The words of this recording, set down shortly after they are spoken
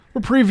We're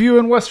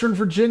previewing Western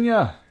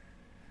Virginia.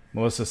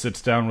 Melissa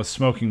sits down with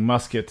Smoking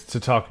Musket to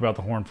talk about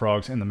the Horned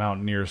Frogs and the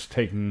Mountaineers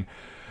taking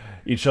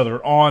each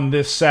other on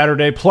this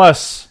Saturday.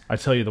 Plus, I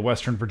tell you the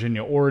Western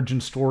Virginia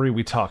origin story.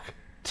 We talk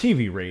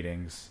TV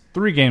ratings,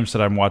 3 games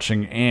that I'm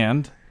watching,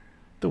 and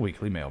the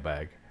weekly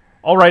mailbag.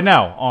 All right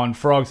now on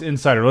Frogs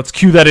Insider. Let's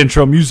cue that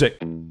intro music.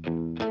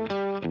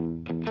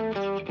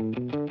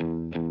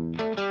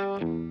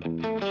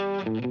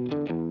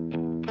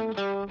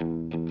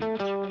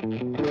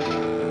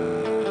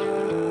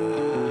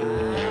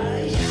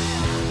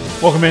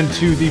 Welcome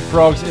into the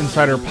Frogs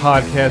Insider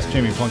podcast.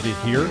 Jamie Plunkett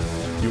here,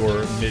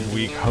 your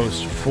midweek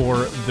host for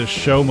the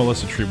show.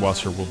 Melissa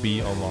Triebwasser will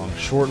be along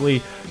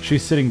shortly.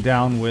 She's sitting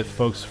down with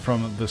folks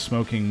from the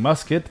Smoking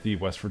Musket, the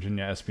West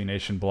Virginia SB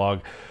Nation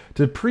blog,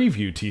 to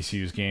preview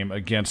TCU's game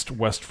against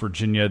West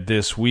Virginia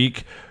this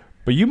week.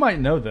 But you might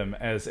know them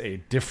as a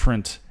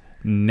different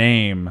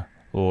name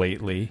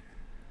lately.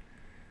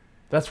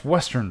 That's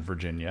Western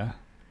Virginia.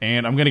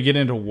 And I'm going to get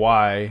into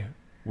why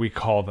we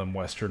call them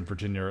Western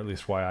Virginia, or at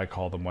least why I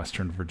call them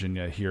Western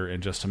Virginia here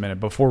in just a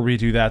minute. Before we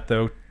do that,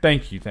 though,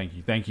 thank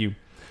you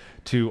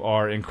to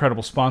our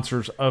incredible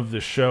sponsors of the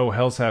show,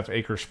 Hell's Half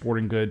Acre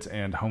Sporting Goods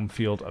and Home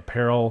Field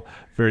Apparel.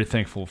 Very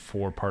thankful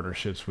for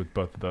partnerships with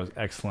both of those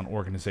excellent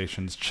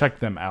organizations. Check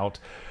them out,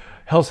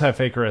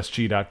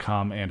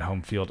 hellshalfacresg.com and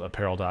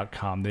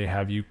homefieldapparel.com. They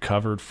have you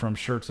covered from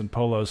shirts and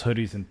polos,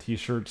 hoodies and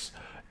t-shirts,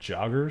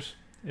 joggers,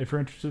 if you're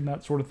interested in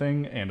that sort of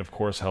thing. And, of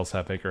course, Hell's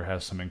Half Acre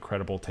has some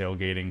incredible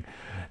tailgating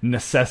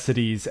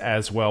necessities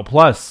as well.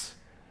 Plus,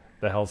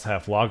 the Hell's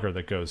Half Lager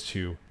that goes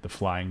to the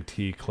Flying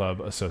T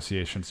Club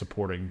Association,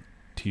 supporting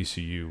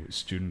TCU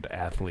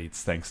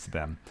student-athletes. Thanks to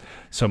them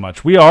so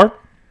much. We are,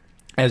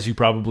 as you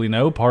probably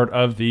know, part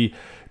of the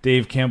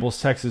Dave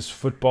Campbell's Texas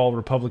Football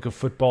Republic of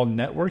Football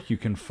Network. You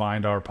can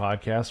find our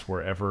podcast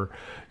wherever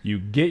you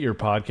get your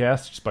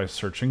podcasts just by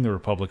searching the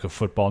Republic of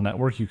Football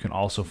Network. You can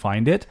also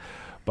find it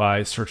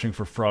by searching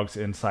for Frogs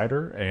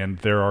Insider, and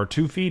there are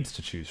 2 feeds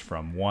to choose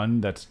from.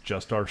 One that's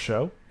just our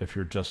show, if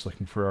you're just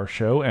looking for our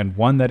show, and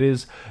one that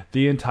is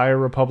the entire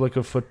Republic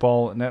of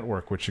Football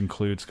Network, which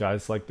includes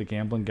guys like the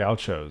Gambling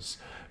Gauchos,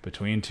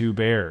 Between Two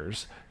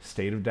Bears,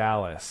 State of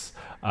Dallas,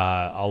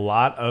 a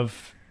lot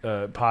of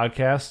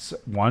podcasts,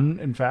 one,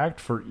 in fact,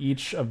 for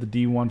each of the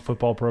D1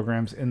 football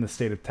programs in the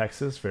state of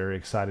Texas. Very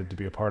excited to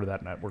be a part of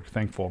that network.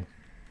 Thankful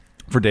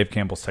for Dave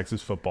Campbell's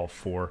Texas Football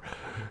for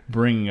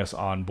bringing us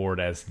on board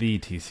as the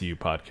TCU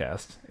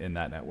podcast in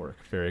that network.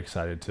 Very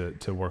excited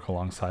to work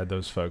alongside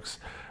those folks.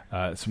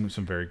 Some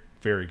very,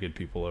 very good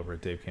people over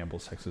at Dave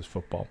Campbell's Texas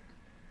Football.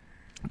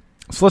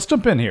 So let's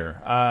jump in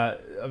here.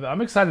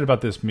 I'm excited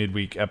about this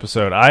midweek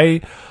episode.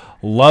 I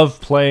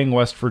love playing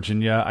West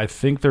Virginia. I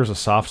think there's a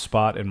soft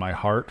spot in my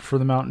heart for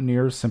the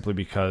Mountaineers simply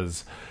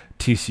because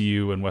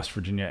TCU and West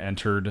Virginia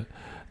entered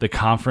the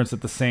conference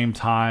at the same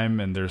time,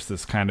 and there's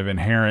this kind of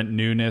inherent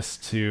newness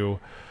to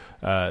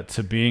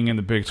being in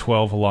the Big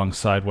 12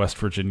 alongside West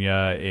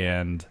Virginia,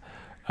 and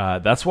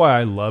that's why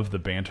I love the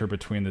banter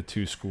between the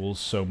two schools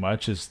so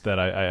much, is that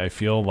I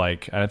feel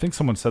like, and I think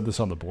someone said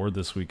this on the board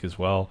this week as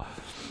well,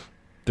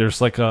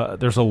 there's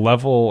a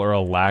level or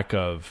a lack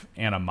of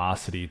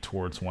animosity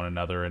towards one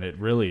another, and it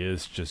really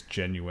is just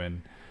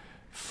genuine,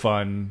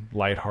 fun,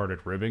 lighthearted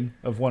ribbing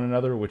of one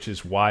another, which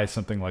is why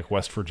something like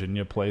West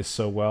Virginia plays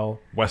so well.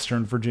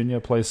 Western Virginia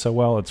plays so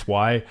well. It's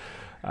why,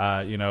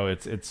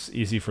 it's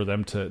easy for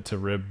them to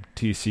rib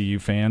TCU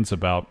fans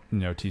about,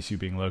 TCU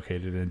being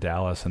located in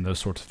Dallas and those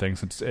sorts of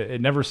things. It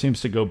never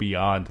seems to go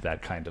beyond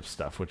that kind of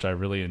stuff, which I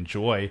really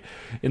enjoy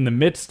in the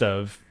midst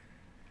of,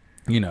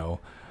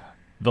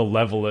 the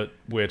level at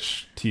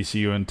which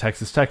TCU and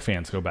Texas Tech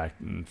fans go back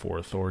and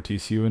forth, or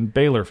TCU and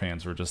Baylor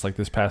fans, or just like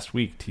this past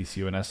week,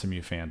 TCU and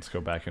SMU fans go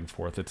back and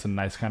forth. It's a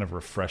nice kind of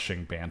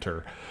refreshing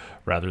banter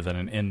rather than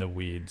an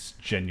in-the-weeds,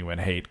 genuine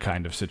hate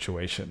kind of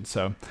situation.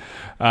 So,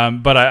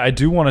 but I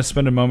do want to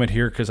spend a moment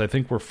here because I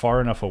think we're far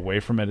enough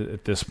away from it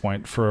at this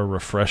point for a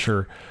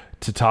refresher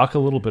to talk a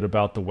little bit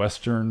about the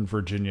Western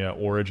Virginia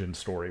origin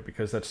story,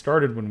 because that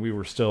started when we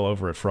were still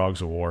over at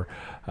Frogs of War.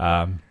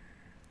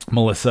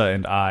 Melissa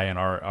and I and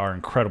our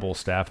incredible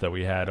staff that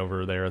we had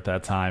over there at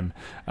that time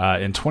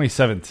in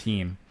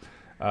 2017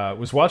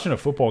 was watching a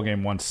football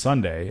game one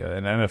Sunday,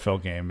 an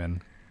NFL game,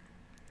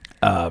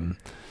 and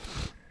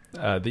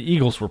the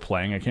Eagles were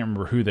playing. I can't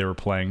remember who they were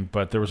playing,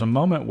 but there was a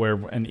moment where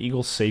an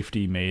Eagles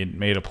safety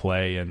made a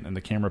play, and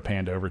the camera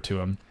panned over to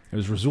him. It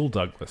was Rasul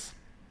Douglas.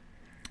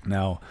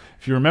 Now,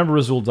 if you remember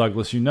Rasul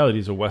Douglas, you know that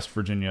he's a West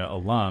Virginia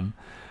alum,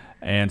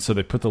 and so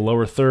they put the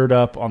lower third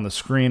up on the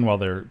screen while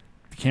the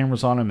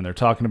cameras on him, and they're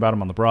talking about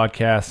him on the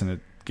broadcast, and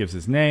it gives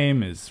his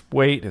name, his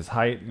weight, his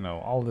height,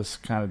 all this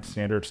kind of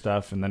standard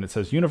stuff, and then it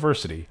says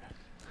University,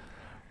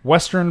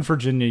 Western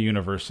Virginia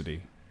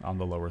University on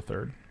the lower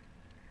third.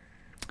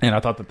 And I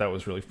thought that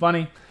was really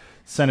funny.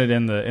 Sent it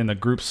in the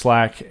group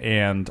Slack,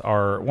 and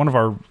one of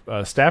our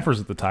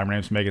staffers at the time, her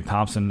name's Megan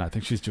Thompson. I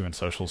think she's doing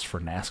socials for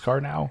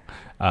NASCAR now.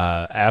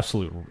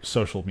 Absolute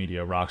social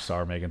media rock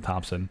star, Megan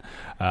Thompson,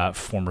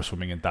 former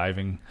swimming and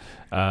diving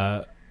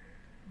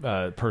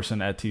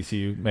person at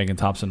TCU, Megan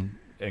Thompson,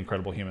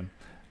 incredible human,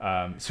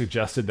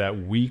 suggested that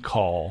we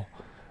call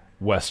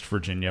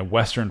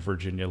Western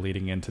Virginia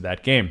leading into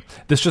that game.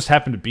 This just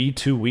happened to be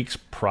 2 weeks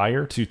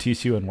prior to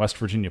TCU and West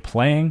Virginia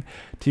playing.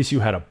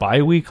 TCU had a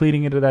bye week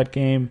leading into that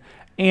game,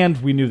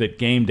 and we knew that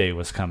game day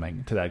was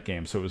coming to that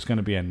game, so it was going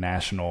to be a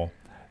national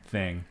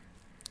thing.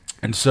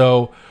 And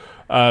so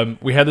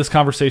we had this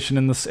conversation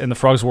in the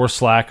Frogs War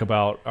Slack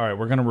about, all right,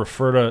 we're going to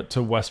refer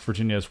to West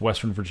Virginia as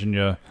Western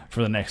Virginia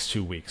for the next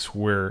 2 weeks.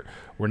 We're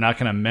not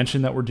going to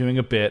mention that we're doing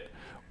a bit.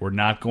 We're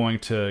not going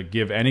to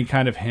give any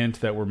kind of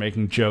hint that we're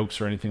making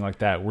jokes or anything like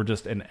that. We're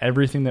just, in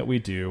everything that we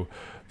do,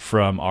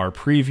 from our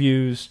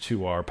previews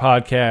to our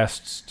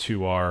podcasts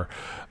to our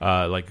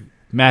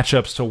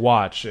matchups to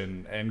watch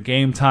and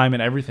game time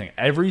and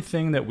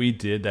everything that we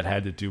did that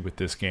had to do with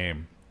this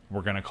game,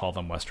 we're going to call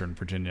them Western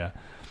Virginia.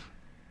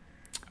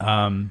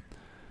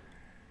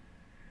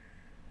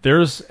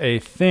 There's a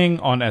thing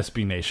on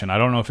SB Nation. I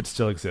don't know if it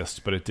still exists,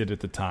 but it did at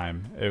the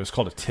time. It was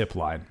called a tip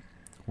line,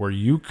 where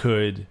you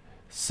could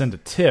send a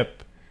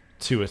tip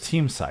to a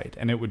team site,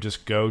 and it would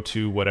just go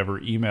to whatever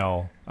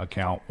email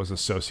account was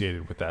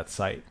associated with that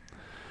site.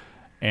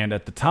 And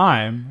at the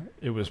time,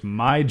 it was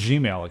my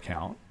Gmail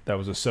account that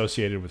was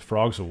associated with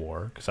Frogs of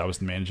War, because I was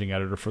the managing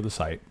editor for the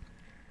site.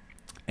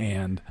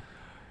 And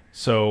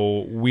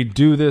so we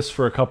do this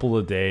for a couple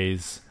of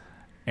days,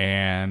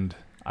 and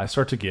I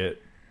start to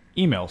get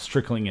emails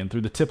trickling in through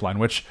the tip line,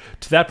 which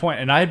to that point,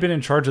 and I had been in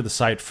charge of the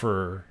site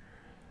for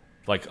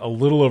like a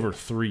little over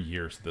 3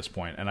 years at this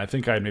point, and I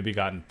think I had maybe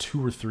gotten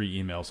 2 or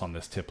 3 emails on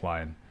this tip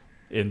line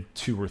in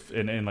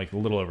like a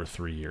little over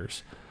 3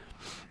 years.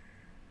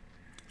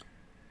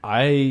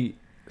 I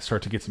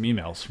start to get some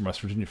emails from West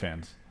Virginia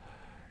fans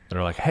that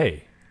are like,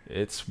 "Hey,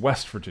 it's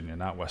West Virginia,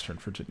 not Western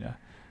Virginia.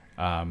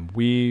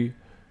 We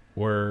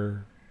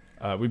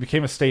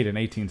became a state in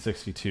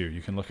 1862.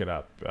 You can look it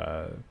up.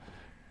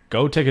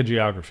 Go take a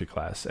geography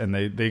class." And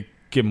they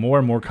get more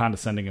and more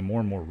condescending and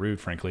more rude,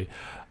 frankly.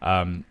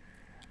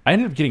 I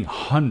ended up getting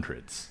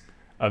hundreds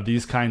of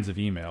these kinds of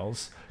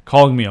emails,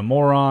 calling me a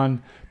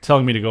moron,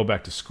 telling me to go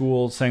back to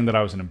school, saying that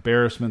I was an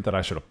embarrassment, that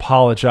I should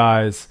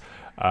apologize.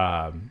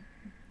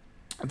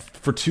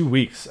 For 2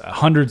 weeks,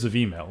 hundreds of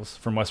emails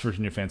from West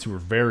Virginia fans who were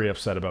very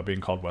upset about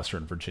being called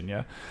Western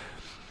Virginia.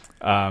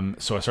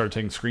 So I started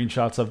taking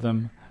screenshots of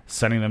them,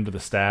 sending them to the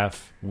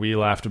staff. We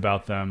laughed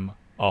about them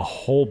a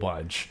whole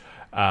bunch.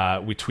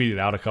 We tweeted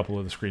out a couple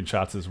of the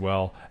screenshots as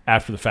well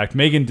after the fact.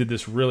 Megan did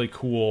this really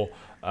cool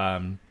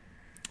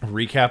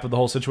recap of the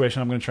whole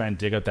situation. I'm going to try and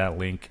dig up that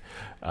link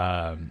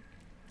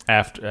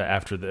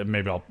after the,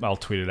 maybe I'll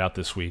tweet it out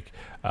this week.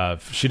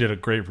 She did a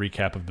great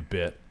recap of the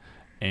bit,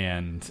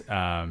 and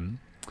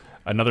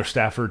another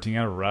staffer,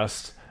 Deanna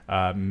Rust,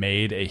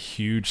 made a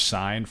huge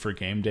sign for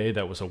game day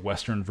that was a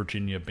Western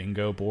Virginia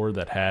bingo board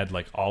that had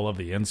like all of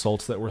the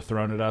insults that were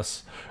thrown at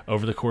us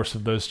over the course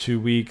of those 2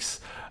 weeks.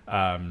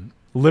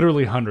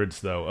 Literally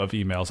hundreds, though, of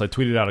emails. I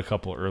tweeted out a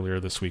couple earlier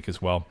this week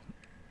as well.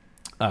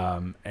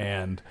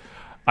 And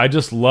I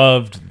just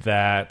loved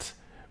that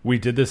we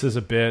did this as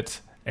a bit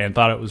and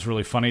thought it was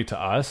really funny to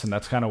us, and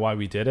that's kind of why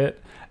we did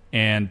it.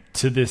 And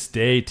to this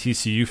day,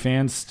 TCU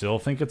fans still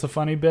think it's a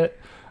funny bit,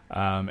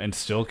 and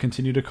still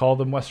continue to call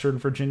them Western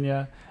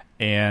Virginia.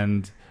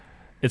 And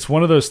it's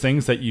one of those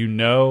things that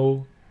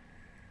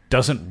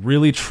doesn't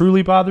really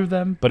truly bother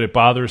them, but it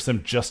bothers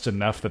them just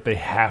enough that they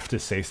have to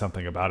say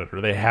something about it,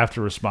 or they have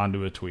to respond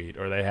to a tweet,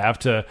 or they have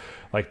to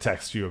like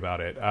text you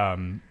about it.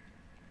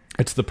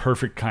 It's the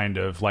perfect kind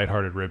of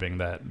lighthearted ribbing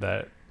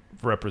that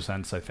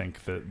represents, I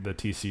think, the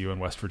TCU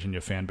and West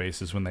Virginia fan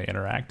bases when they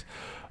interact.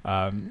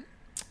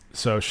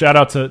 So shout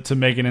out to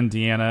Megan and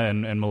Deanna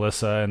and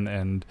Melissa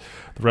and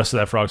the rest of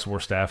that Frogs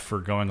War staff for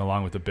going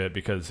along with the bit,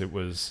 because it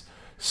was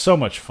so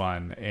much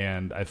fun,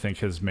 and I think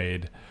has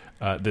made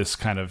this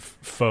kind of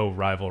faux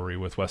rivalry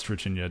with West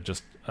Virginia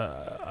just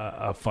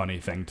a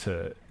funny thing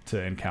to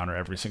encounter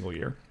every single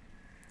year.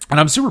 And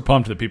I'm super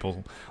pumped that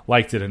people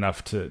liked it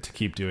enough to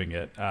keep doing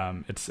it.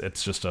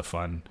 It's just a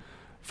fun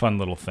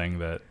little thing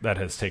that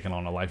has taken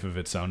on a life of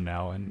its own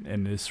now,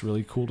 and is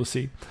really cool to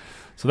see.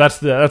 So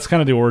that's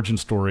kind of the origin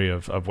story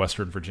of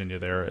Western Virginia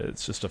there.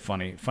 It's just a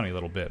funny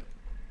little bit.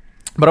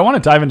 But I want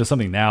to dive into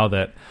something now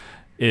that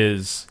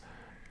is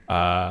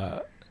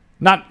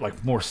not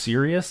like more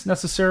serious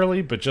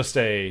necessarily, but just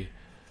a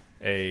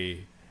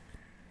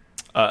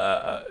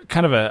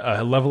kind of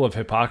a level of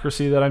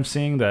hypocrisy that I'm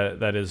seeing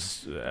that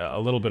is a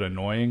little bit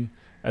annoying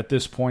at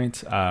this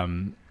point,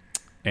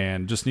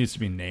 and just needs to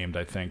be named,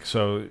 I think.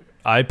 So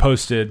I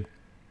posted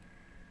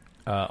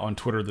on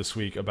Twitter this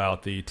week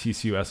about the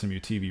TCU SMU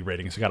TV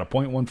ratings. It got a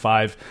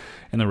 0.15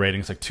 in the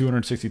ratings, like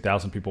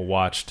 260,000 people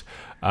watched.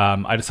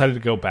 I decided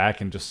to go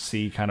back and just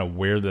see kind of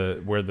where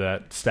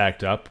that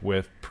stacked up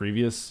with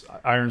previous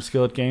Iron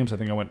Skillet games. I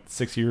think I went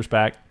 6 years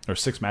back, or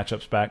 6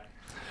 matchups back.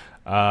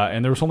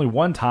 And there was only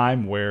one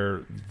time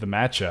where the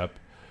matchup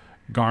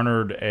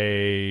garnered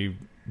a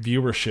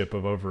viewership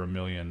of over 1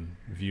 million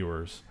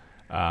viewers,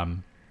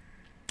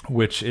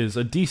 which is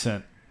a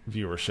decent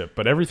viewership,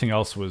 but everything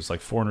else was like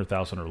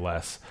 400,000 or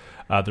less.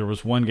 There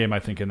was one game I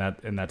think in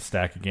that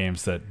stack of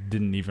games that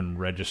didn't even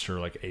register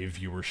like a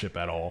viewership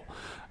at all,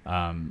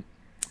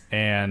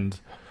 and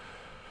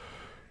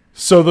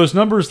so those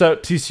numbers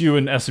that TCU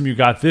and SMU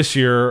got this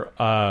year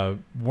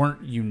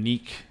weren't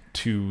unique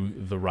to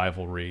the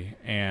rivalry,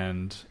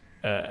 and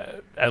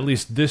at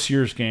least this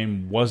year's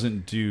game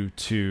wasn't due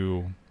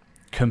to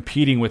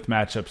competing with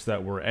matchups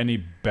that were any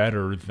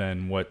better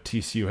than what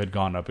TCU had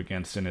gone up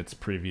against in its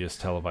previous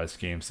televised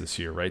games this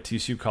year, right?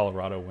 TCU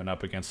Colorado went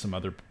up against some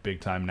other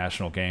big-time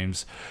national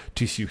games.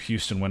 TCU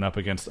Houston went up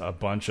against a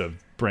bunch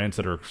of brands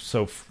that are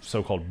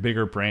so-called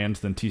bigger brands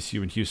than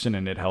TCU and Houston,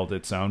 and it held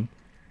its own.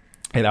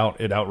 It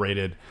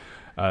outrated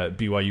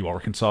BYU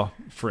Arkansas,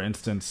 for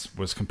instance,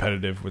 was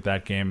competitive with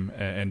that game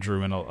and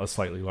drew in a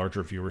slightly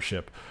larger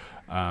viewership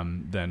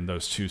than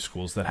those two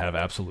schools that have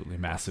absolutely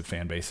massive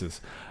fan bases.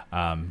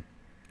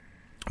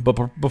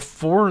 But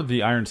before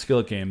the Iron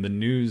Skillet game, the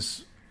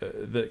news,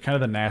 the kind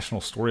of the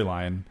national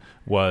storyline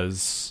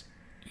was,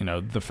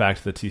 the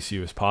fact that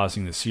TCU is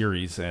pausing the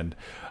series, and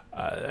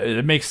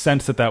it makes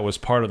sense that was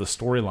part of the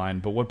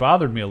storyline. But what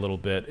bothered me a little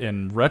bit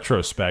in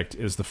retrospect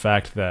is the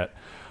fact that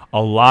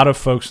a lot of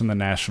folks in the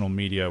national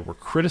media were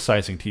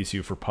criticizing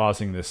TCU for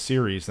pausing this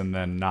series and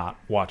then not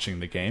watching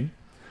the game.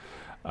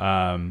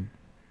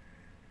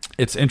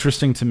 It's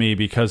interesting to me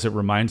because it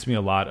reminds me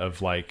a lot of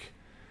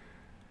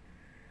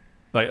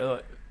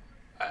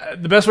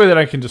the best way that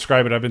I can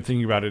describe it, I've been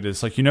thinking about it,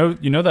 is like, you know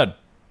that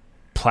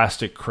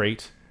plastic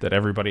crate that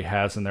everybody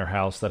has in their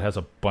house that has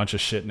a bunch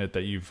of shit in it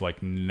that you've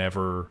like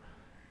never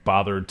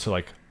bothered to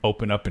like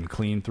open up and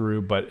clean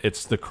through, but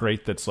it's the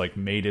crate that's like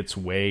made its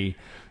way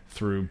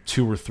through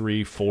 2 or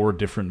 3, 4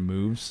 different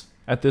moves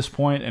at this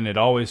point, and it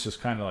always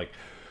just kind of like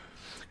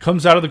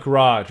comes out of the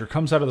garage or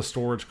comes out of the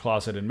storage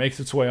closet and makes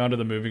its way onto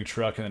the moving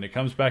truck, and then it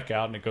comes back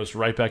out and it goes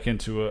right back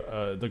into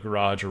the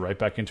garage or right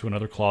back into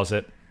another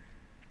closet.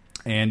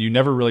 And you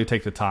never really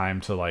take the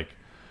time to like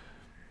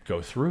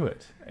go through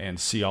it and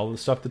see all the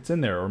stuff that's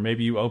in there. Or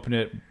maybe you open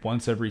it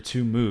once every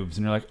 2 moves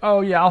and you're like,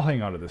 oh yeah, I'll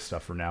hang on to this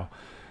stuff for now.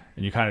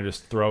 And you kind of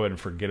just throw it and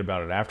forget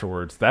about it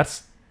afterwards.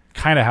 That's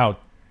kind of how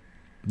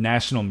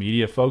national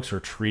media folks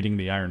are treating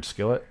the Iron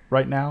Skillet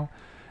right now.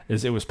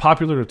 Is it was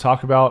popular to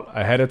talk about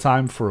ahead of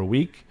time for a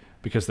week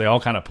because they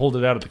all kind of pulled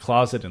it out of the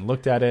closet and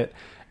looked at it.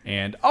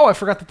 And, oh, I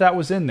forgot that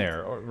was in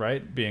there,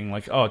 right? Being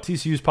like, oh,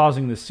 TCU's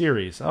pausing this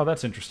series. Oh,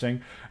 that's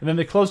interesting. And then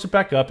they closed it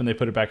back up and they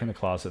put it back in the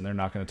closet, and they're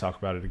not going to talk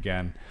about it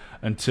again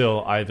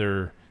until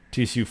either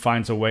TCU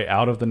finds a way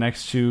out of the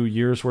next 2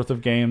 years' worth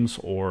of games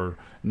or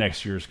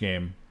next year's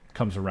game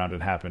comes around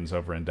and happens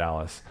over in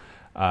Dallas.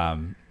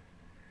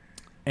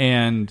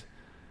 And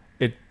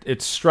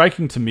it's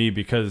striking to me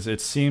because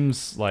it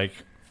seems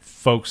like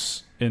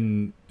folks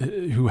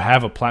who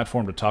have a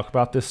platform to talk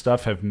about this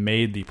stuff have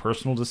made the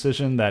personal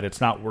decision that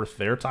it's not worth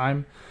their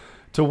time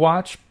to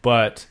watch,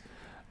 but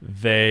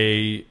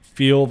they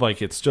feel like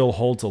it still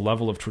holds a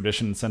level of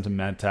tradition and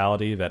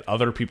sentimentality that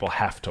other people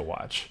have to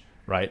watch,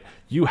 right?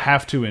 You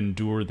have to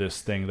endure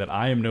this thing that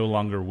I am no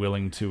longer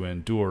willing to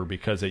endure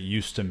because it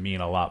used to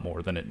mean a lot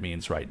more than it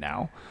means right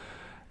now.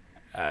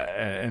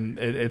 And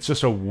it's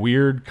just a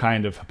weird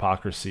kind of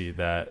hypocrisy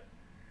that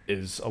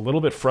is a little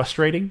bit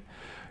frustrating,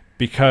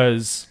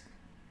 because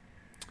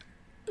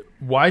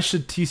why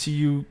should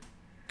TCU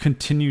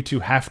continue to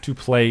have to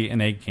play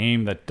in a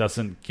game that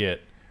doesn't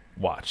get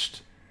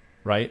watched,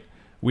 right?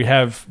 We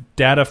have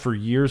data for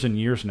years and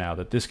years now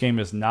that this game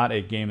is not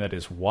a game that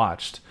is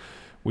watched.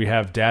 We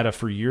have data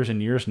for years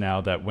and years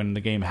now that when the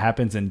game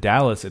happens in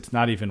Dallas, it's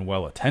not even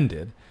well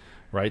attended,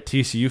 right?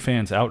 TCU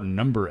fans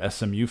outnumber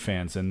SMU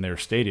fans in their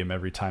stadium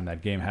every time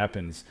that game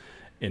happens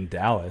in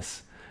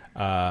Dallas.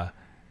 And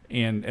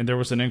there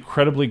was an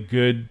incredibly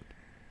good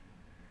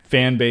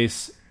fan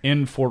base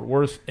in Fort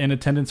Worth in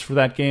attendance for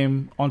that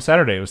game on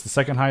Saturday. It was the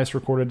second highest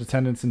recorded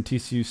attendance in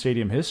TCU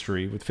stadium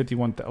history with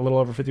a little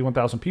over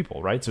 51,000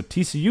 people, right? So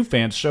TCU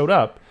fans showed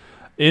up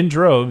in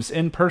droves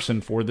in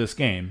person for this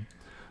game,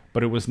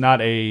 but it was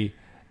not a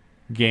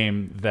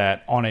game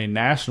that on a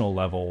national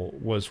level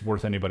was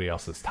worth anybody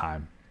else's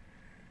time.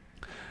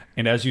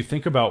 And as you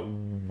think about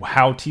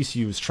how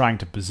TCU is trying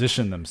to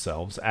position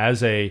themselves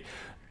as a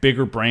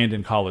bigger brand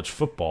in college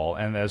football,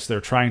 and as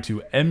they're trying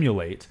to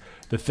emulate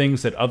the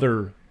things that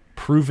other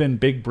proven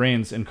big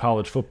brands in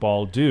college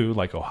football do,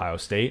 like Ohio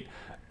State,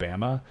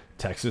 Bama,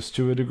 Texas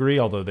to a degree,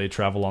 although they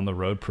travel on the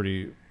road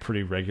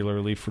pretty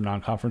regularly for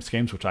non-conference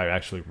games, which I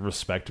actually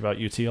respect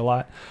about UT a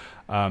lot.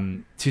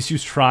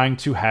 TCU's trying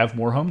to have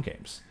more home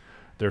games.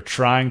 They're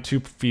trying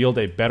to field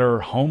a better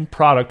home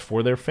product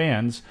for their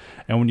fans.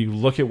 And when you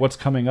look at what's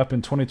coming up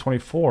in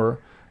 2024,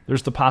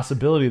 there's the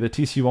possibility that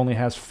TCU only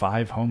has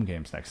 5 home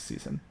games next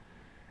season.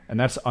 And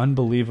that's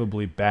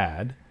unbelievably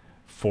bad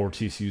for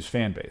TCU's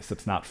fan base.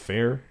 It's not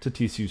fair to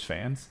TCU's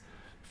fans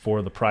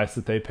for the price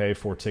that they pay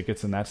for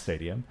tickets in that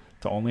stadium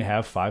to only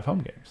have 5 home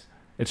games.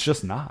 It's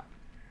just not.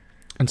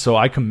 And so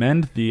I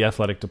commend the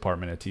athletic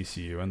department at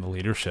TCU and the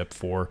leadership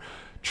for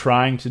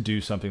trying to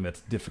do something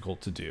that's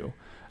difficult to do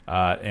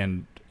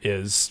and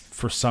is,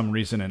 for some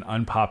reason, an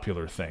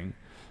unpopular thing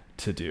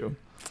to do.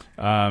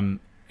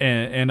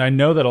 and I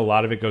know that a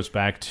lot of it goes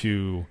back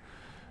to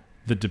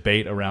the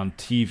debate around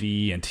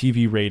TV and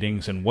TV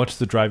ratings and what's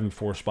the driving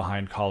force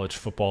behind college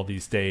football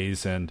these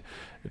days, and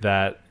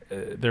that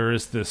there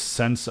is this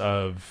sense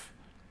of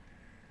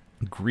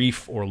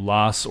grief or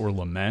loss or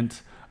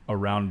lament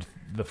around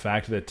the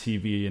fact that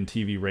TV and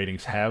TV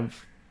ratings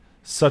have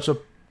such a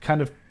kind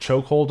of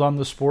chokehold on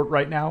the sport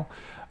right now.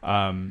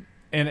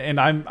 And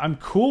I'm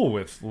cool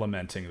with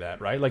lamenting that,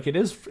 right? Like it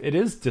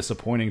is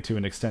disappointing to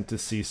an extent to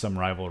see some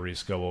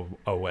rivalries go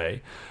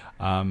away.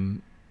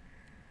 And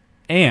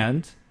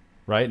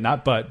right,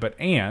 not but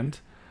and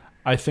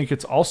I think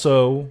it's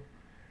also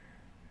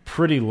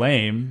pretty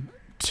lame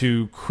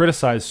to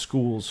criticize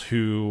schools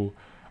who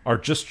are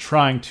just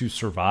trying to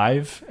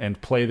survive and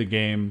play the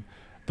game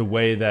the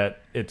way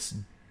that it's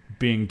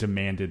being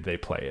demanded they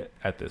play it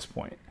at this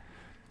point.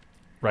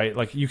 Right?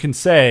 Like you can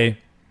say,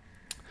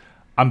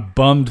 I'm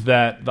bummed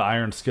that the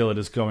iron skillet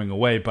is going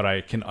away, but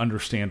I can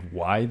understand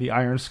why the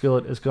iron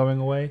skillet is going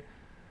away.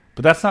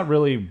 But that's not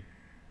really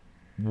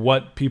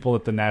what people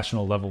at the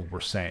national level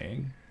were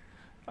saying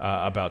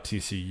about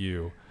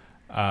TCU.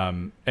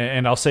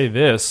 And I'll say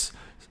this.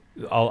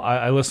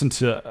 I listen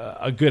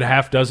to a good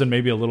half dozen,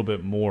 maybe a little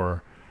bit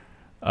more,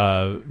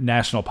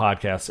 national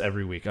podcasts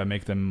every week. I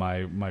make them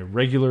my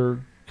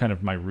regular kind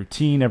of my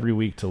routine every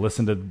week to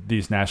listen to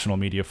these national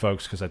media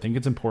folks because I think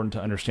it's important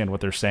to understand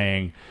what they're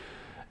saying,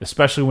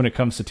 especially when it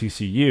comes to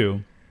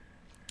TCU.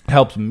 It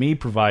helps me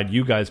provide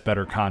you guys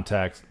better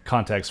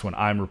context when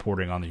I'm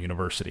reporting on the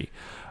university.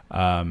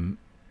 Only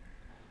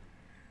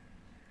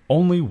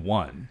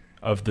one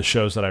of the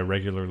shows that I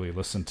regularly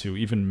listen to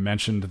even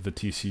mentioned the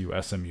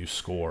TCU SMU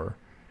score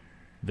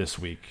this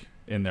week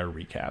in their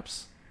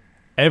recaps.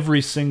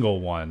 Every single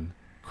one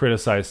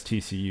criticized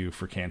TCU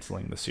for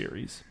canceling the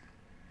series.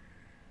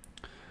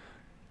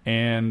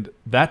 And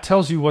that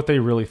tells you what they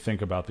really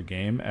think about the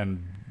game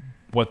and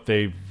what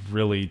they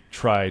really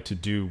try to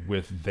do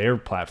with their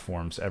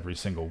platforms every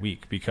single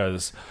week.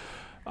 Because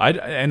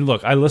I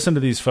listen to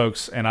these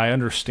folks and I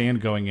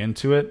understand going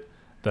into it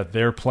that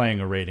they're playing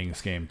a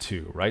ratings game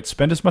too, right?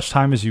 Spend as much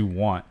time as you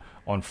want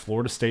on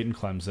Florida State and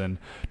Clemson,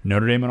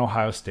 Notre Dame and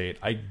Ohio State.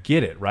 I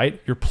get it,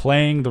 right? You're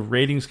playing the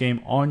ratings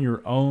game on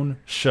your own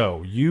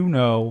show. You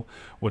know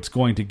what's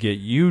going to get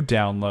you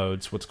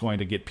downloads, what's going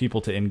to get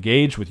people to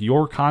engage with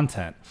your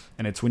content.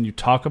 And it's when you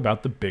talk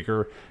about the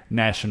bigger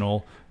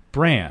national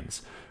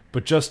brands.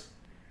 But just,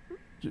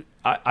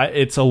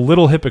 it's a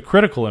little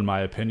hypocritical, in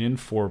my opinion,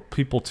 for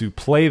people to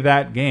play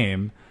that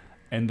game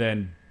and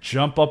then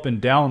jump up and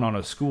down on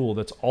a school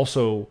that's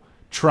also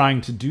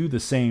trying to do the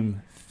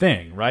same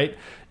thing, right?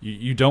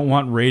 You don't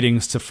want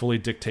ratings to fully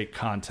dictate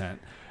content,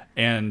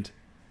 and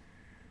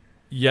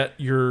yet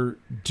you're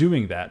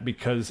doing that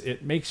because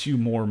it makes you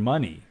more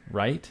money,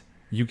 right?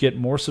 You get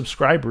more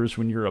subscribers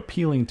when you're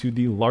appealing to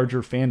the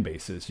larger fan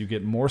bases. You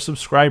get more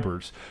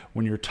subscribers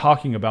when you're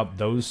talking about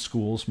those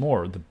schools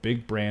more, the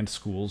big brand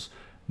schools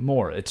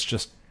more. It's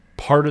just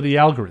part of the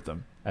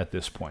algorithm at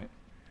this point.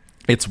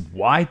 It's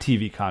why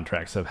TV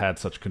contracts have had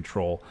such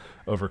control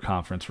over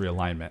conference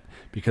realignment,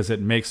 because it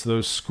makes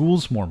those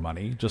schools more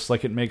money, just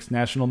like it makes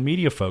national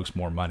media folks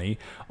more money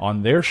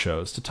on their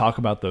shows to talk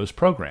about those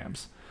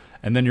programs.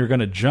 And then you're going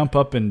to jump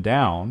up and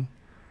down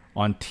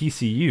on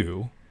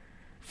TCU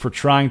for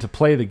trying to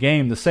play the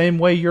game the same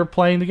way you're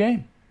playing the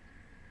game.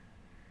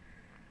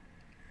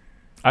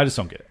 I just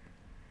don't get it.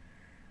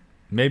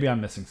 Maybe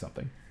I'm missing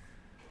something.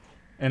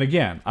 And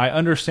again, I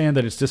understand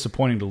that it's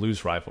disappointing to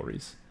lose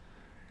rivalries.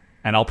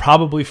 And I'll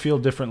probably feel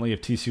differently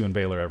if TCU and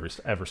Baylor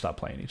ever stop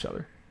playing each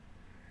other.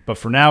 But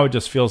for now, it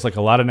just feels like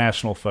a lot of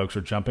national folks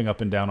are jumping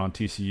up and down on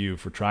TCU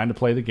for trying to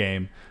play the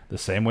game the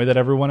same way that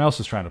everyone else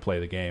is trying to play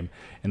the game,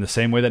 in the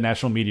same way that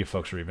national media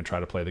folks are even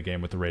trying to play the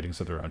game with the ratings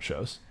of their own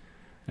shows.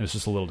 And it's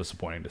just a little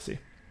disappointing to see.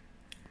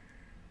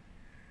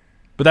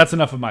 But that's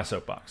enough of my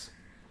soapbox.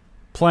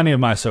 Plenty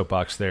of my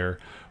soapbox there.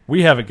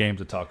 We have a game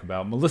to talk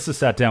about. Melissa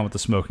sat down with the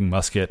Smoking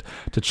Musket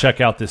to check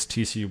out this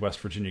TCU West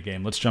Virginia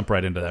game. Let's jump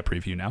right into that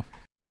preview now.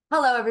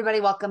 Hello, everybody.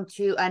 Welcome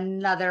to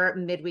another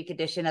midweek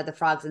edition of the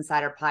Frogs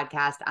Insider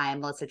Podcast. I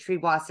am Melissa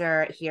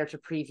Triebwasser, here to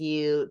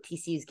preview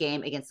TCU's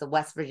game against the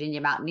West Virginia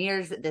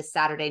Mountaineers this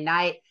Saturday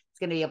night. It's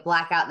going to be a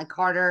blackout in the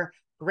Carter.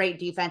 Great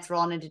defense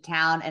rolling into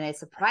town, and a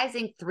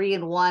surprising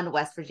 3-1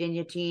 West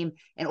Virginia team.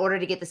 In order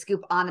to get the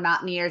scoop on the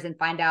Mountaineers and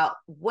find out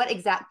what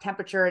exact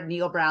temperature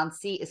Neil Brown's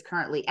seat is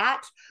currently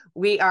at,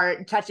 we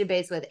are touching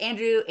base with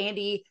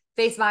Andy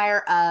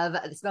Facemeyer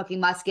of the Smoking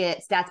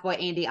Musket, Stats Boy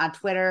Andy on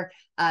Twitter.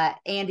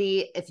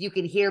 Andy, if you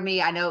can hear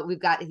me, I know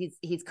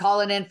he's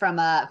calling in from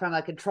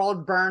a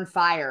controlled burn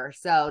fire.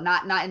 So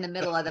not in the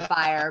middle of the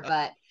fire,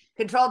 but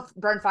controlled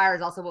burn fire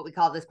is also what we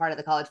call this part of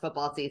the college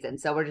football season.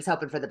 So we're just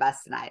hoping for the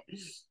best tonight.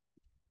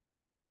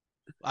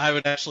 I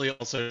would actually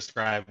also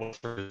describe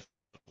Wolford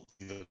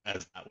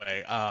as that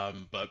way.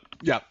 But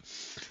yeah,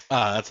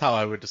 that's how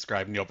I would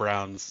describe Neil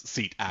Brown's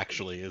seat,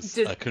 actually, is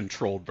just a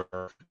controlled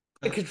burn.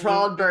 A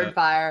controlled burn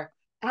fire.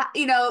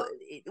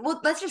 Well,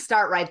 let's just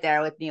start right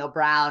there with Neil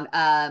Brown.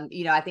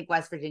 I think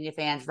West Virginia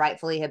fans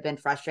rightfully have been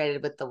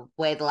frustrated with the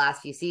way the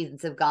last few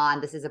seasons have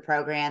gone. This is a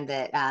program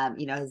that,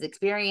 has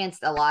experienced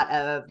a lot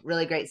of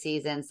really great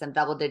seasons, some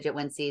double-digit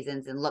win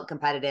seasons, and look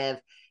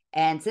competitive.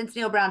 And since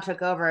Neil Brown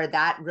took over,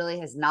 that really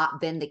has not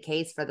been the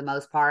case for the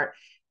most part.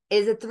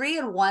 Is a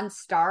 3-1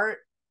 start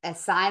a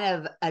sign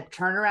of a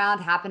turnaround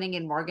happening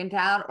in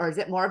Morgantown, or is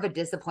it more of a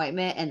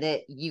disappointment and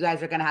that you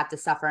guys are going to have to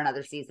suffer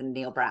another season,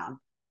 Neil Brown?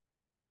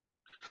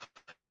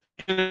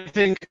 I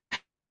think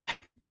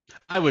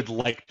I would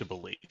like to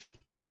believe.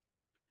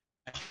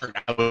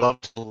 I would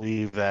love to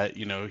believe that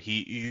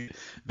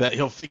that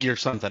he'll figure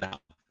something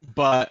out,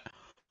 but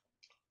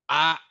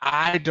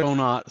I do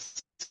not,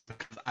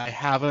 because I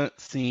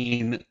haven't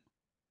seen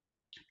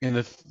in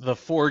the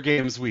 4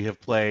 games we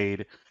have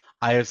played.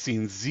 I have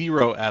seen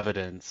zero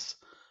evidence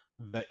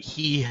that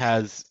he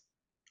has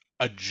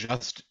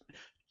adjusted,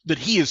 that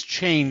he has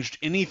changed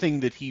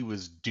anything that he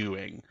was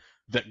doing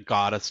that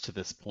got us to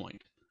this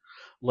point.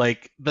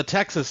 Like the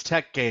Texas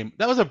Tech game,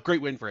 that was a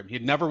great win for him. He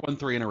had never won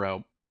 3 in a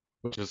row,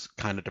 which is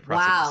kind of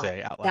depressing to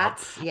say out loud.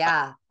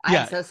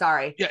 I'm so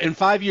sorry. Yeah, in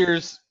 5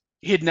 years,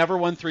 he had never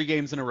won 3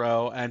 games in a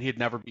row, and he had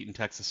never beaten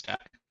Texas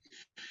Tech.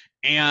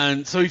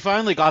 And so he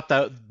finally got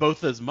both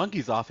those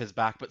monkeys off his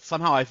back, but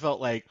somehow I felt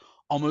like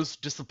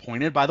almost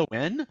disappointed by the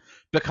win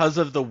because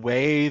of the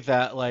way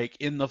that, like,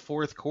 in the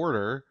fourth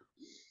quarter,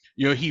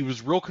 he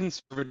was real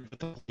conservative with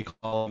the play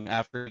calling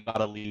after he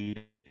got a lead.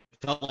 It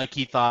felt like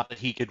he thought that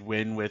he could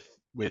win with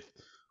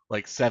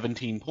like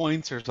 17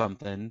 points or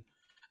something,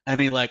 and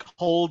he like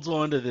holds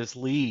on to this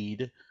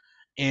lead,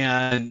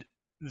 and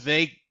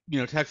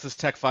Texas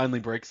Tech finally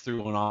breaks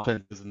through on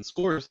offense and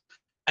scores,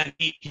 and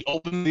he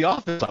opens the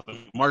offense up and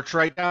march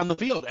right down the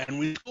field, and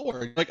we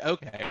score. Like,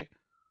 okay,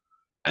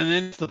 and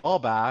then it's the ball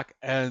back,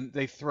 and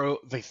they throw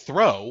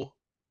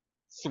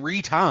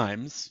 3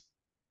 times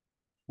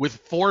with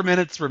 4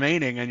 minutes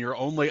remaining, and you're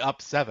only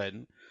up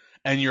 7,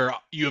 and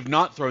you have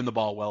not thrown the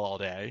ball well all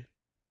day.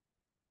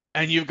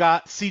 And you've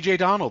got C.J.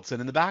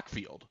 Donaldson in the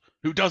backfield,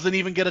 who doesn't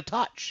even get a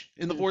touch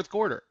in the fourth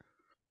quarter.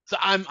 So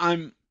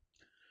I'm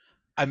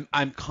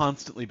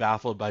constantly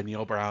baffled by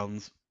Neil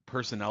Brown's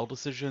personnel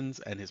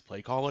decisions and his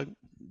play calling.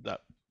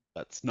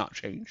 That's not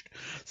changed.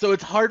 So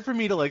it's hard for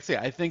me to say.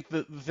 I think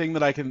the thing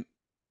that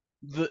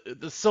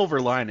the silver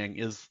lining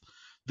is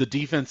the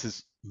defense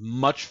is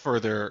much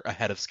further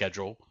ahead of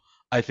schedule,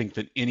 I think,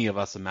 than any of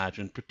us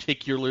imagined,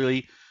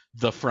 particularly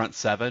the front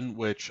seven,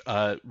 which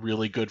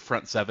really good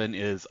front seven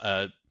is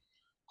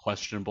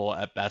questionable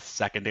at best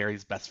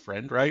secondary's best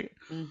friend, right?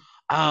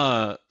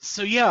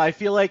 So yeah, I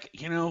feel like,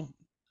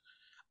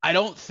 I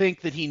don't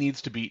think that he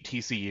needs to beat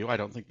TCU. I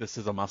don't think this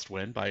is a must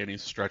win by any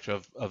stretch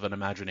of an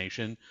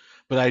imagination,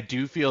 but I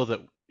do feel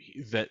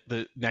that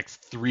the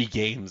next 3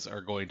 games are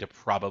going to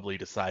probably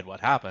decide what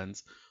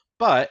happens.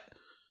 But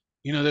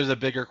there's a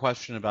bigger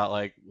question about,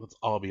 like, let's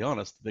all be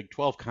honest, the Big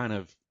 12 kind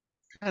of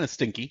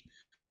stinky.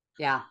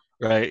 Yeah.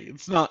 Right?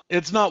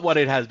 It's not what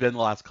it has been the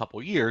last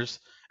couple years.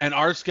 And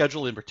our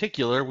schedule in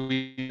particular,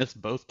 we miss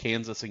both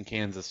Kansas and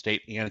Kansas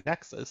State and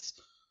Texas.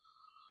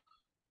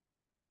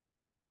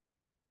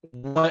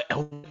 What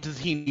does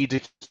he need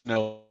to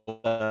know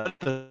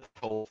the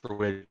goal for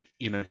which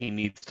he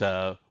needs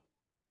to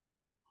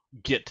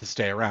get to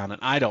stay around? And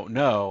I don't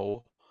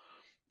know.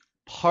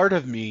 Part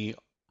of me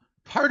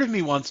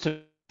wants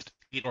to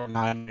 8 or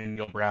 9 and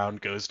Neil Brown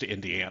goes to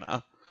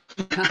Indiana.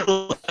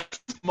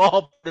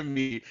 Small part of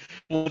me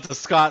wants a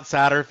Scott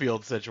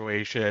Satterfield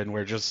situation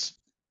where just,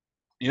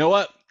 you know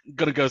what? I'm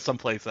gonna go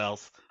someplace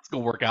else. It's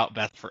gonna work out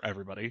best for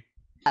everybody.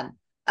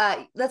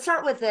 Let's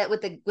start with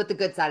the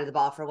good side of the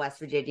ball for West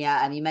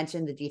Virginia. You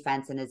mentioned the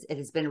defense, and it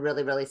has been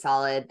really, really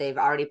solid. They've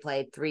already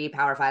played 3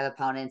 Power 5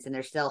 opponents, and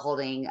they're still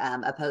holding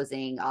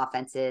opposing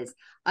offenses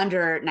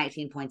under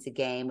 19 points a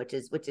game, which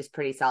is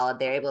pretty solid.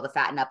 They're able to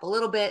fatten up a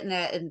little bit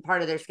in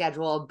part of their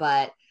schedule,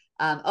 but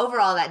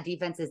overall, that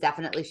defense has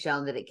definitely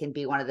shown that it can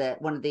be one of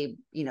the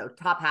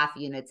top half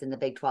units in the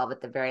Big 12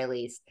 at the very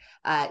least.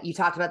 You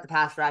talked about the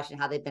pass rush and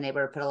how they've been able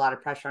to put a lot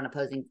of pressure on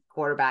opposing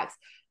quarterbacks.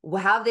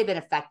 How have they been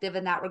effective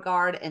in that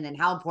regard? And then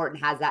how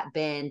important has that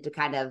been to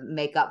kind of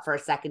make up for a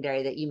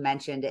secondary that you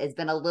mentioned has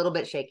been a little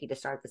bit shaky to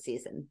start the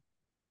season?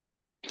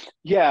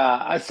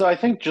 Yeah, so I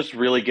think just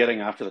really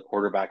getting after the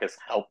quarterback has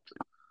helped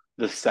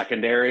the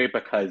secondary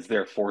because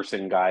they're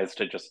forcing guys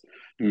to just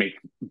make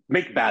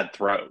bad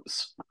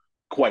throws,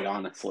 quite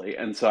honestly.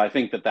 And so I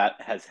think that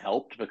has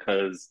helped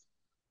because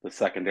the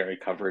secondary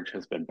coverage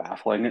has been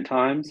baffling at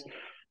times.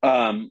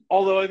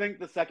 Although I think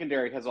the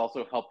secondary has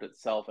also helped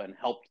itself and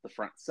helped the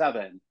front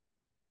seven.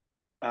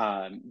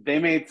 They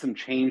made some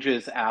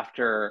changes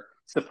after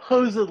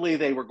supposedly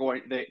they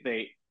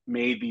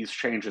made these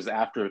changes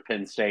after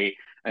Penn State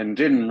and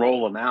didn't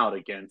roll them out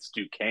against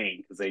Duquesne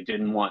because they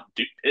didn't want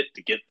Pitt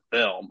to get the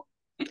film.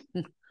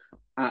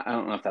 I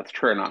don't know if that's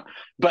true or not,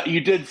 but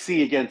you did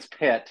see against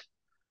Pitt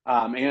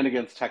and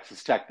against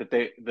Texas Tech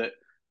that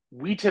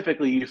we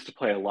typically used to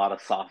play a lot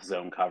of soft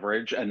zone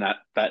coverage, and that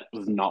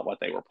was not what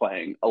they were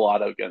playing a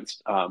lot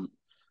against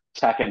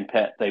Tech and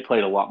Pitt, they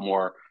played a lot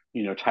more,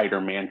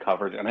 tighter man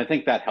coverage, and I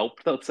think that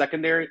helped the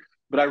secondary.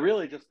 But I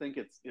really just think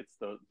it's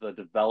the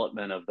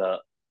development of the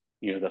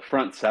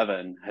front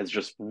seven has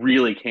just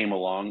really came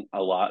along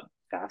a lot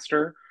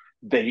faster.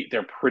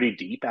 They're pretty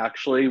deep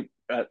actually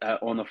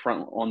on the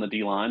front on the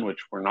D line, which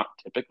we're not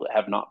typically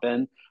have not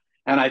been.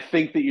 And I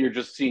think that you're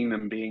just seeing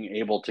them being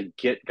able to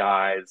get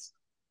guys,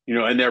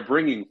 and they're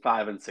bringing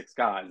 5 and 6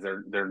 guys.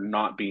 They're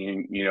not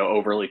being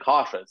overly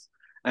cautious.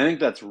 I think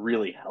that's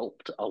really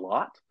helped a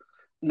lot.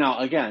 Now,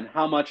 again,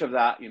 how much of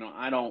that,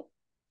 I don't.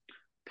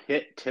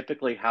 Pitt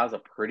typically has a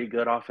pretty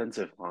good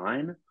offensive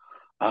line.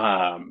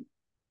 Um,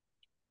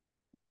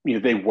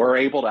 they were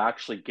able to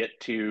actually get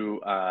to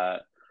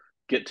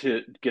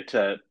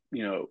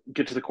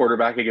the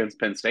quarterback against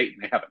Penn State,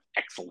 and they have an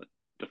excellent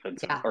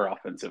defensive Yeah. or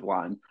offensive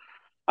line.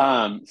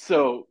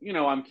 So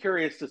I'm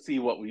curious to see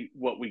what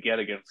we get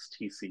against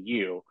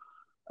TCU.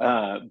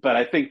 But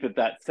I think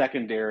that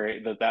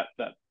secondary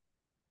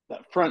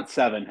that front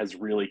seven has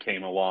really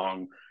came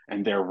along,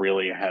 and they're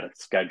really ahead of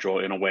schedule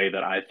in a way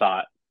that I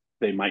thought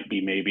they might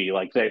be. Maybe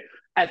like they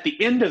at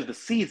the end of the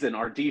season,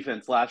 our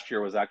defense last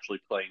year was actually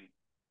playing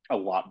a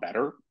lot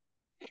better.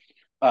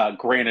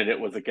 Granted, it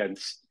was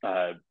against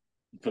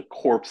the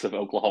corpse of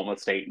Oklahoma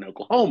State and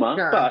Oklahoma,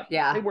 Sure. but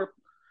Yeah.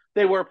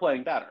 they were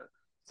playing better.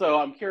 So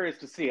I'm curious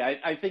to see.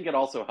 I think it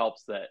also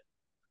helps that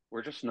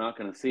we're just not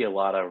going to see a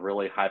lot of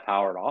really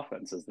high-powered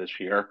offenses this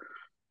year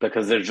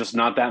because there's just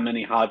not that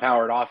many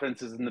high-powered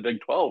offenses in the Big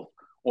 12,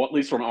 or at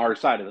least from our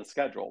side of the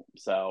schedule.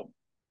 So,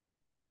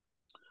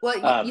 Well,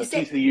 you but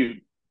say,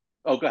 TCU.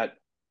 Oh, go ahead.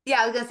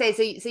 yeah, I was gonna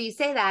say, so you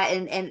say that,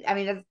 and I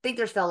mean, I think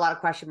there's still a lot of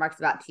question marks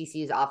about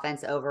TCU's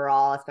offense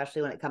overall,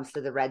 especially when it comes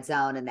to the red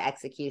zone and the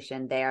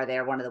execution there.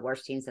 They're one of the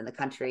worst teams in the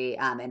country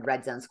in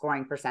red zone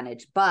scoring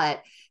percentage,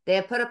 but they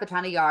have put up a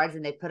ton of yards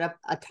and they put up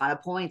a ton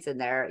of points in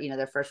their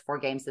first 4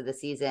 games of the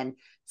season.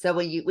 So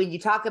when you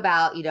talk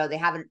about, they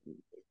haven't,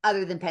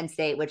 other than Penn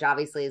State, which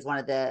obviously is one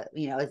of the,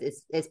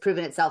 it's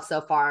proven itself so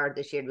far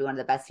this year to be one of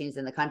the best teams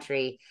in the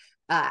country.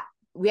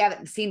 We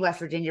haven't seen West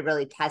Virginia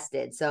really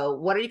tested. So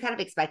what are you kind of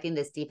expecting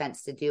this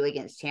defense to do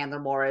against Chandler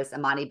Morris,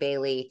 Amani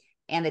Bailey,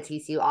 and the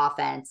TCU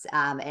offense?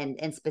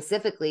 And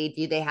specifically,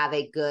 do they have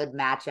a good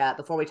matchup?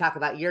 Before we talk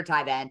about your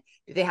tight end,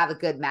 do they have a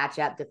good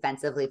matchup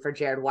defensively for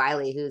Jared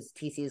Wiley, who's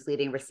TCU's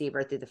leading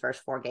receiver through the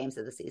first 4 games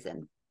of the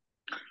season?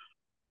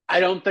 I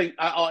don't think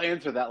I'll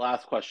answer that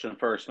last question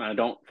first, and I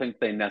don't think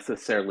they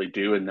necessarily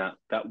do, and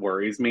that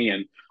worries me.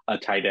 And a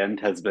tight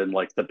end has been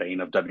like the bane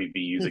of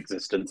WVU's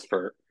existence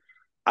for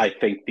I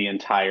think the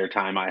entire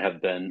time I have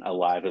been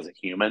alive as a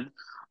human.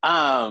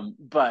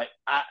 But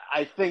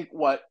I think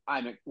what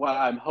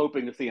I'm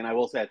hoping to see, and I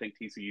will say I think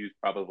TCU is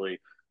probably,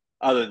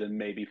 other than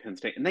maybe Penn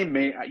State,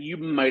 and you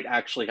might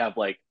actually have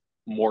like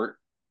more.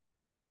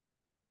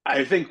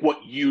 I think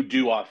what you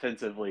do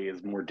offensively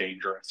is more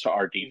dangerous to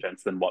our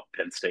defense than what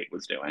Penn State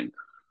was doing.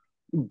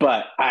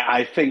 But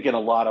I think in a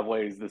lot of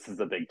ways this is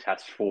a big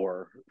test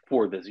for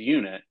this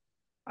unit.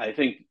 I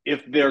think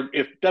if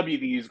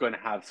WVU is going to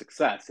have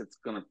success, it's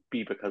going to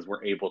be because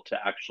we're able to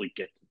actually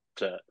get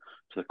to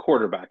the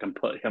quarterback and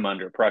put him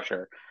under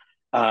pressure.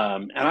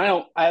 And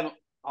I'll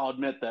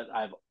admit that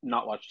I've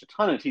not watched a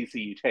ton of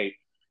TCU tape,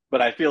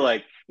 but I feel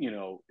like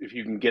if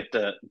you can get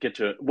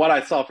to what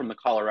I saw from the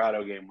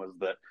Colorado game was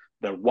that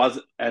there was,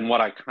 and what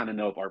I kind of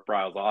know of Art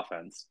Briles'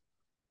 offense,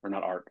 or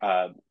not Art,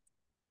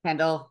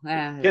 Kendall,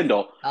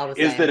 Kindle, all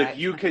the is same, that right?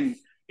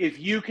 if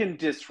you can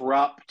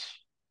disrupt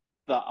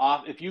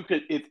if you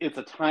could it's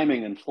a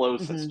timing and flow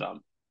Mm-hmm.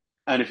 system,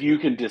 and if you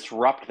can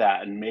disrupt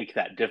that and make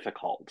that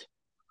difficult,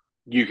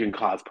 you can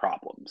cause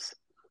problems.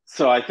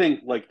 So I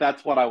think like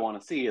that's what I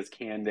want to see is,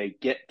 can they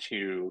get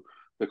to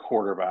the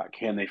quarterback?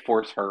 Can they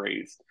force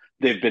hurries?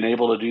 They've been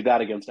able to do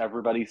that against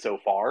everybody so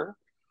far,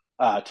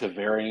 to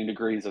varying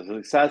degrees of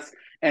success.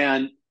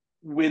 And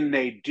when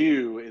they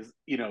do, is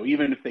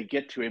even if they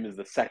get to him, is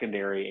the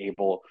secondary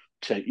able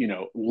to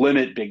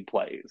limit big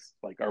plays?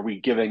 Like, are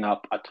we giving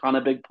up a ton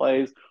of big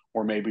plays,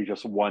 or maybe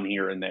just one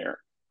here and there?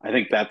 I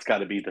think that's got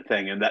to be the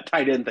thing. And that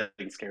tight end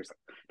scares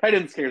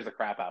the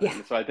crap out of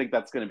me. So I think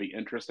that's going to be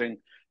interesting,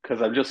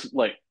 because I'm just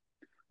like,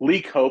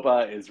 Lee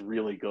Copa is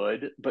really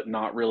good, but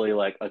not really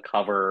like a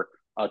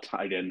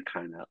tight end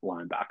kind of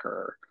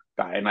linebacker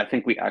guy. And I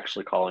think we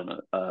actually call him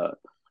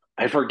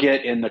I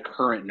forget in the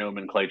current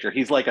nomenclature.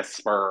 He's like a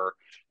spur.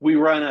 We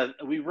run a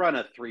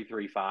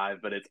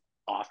 3-3-5, but it's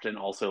often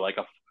also like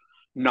a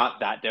not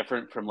that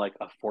different from like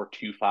a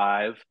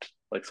 4-2-5.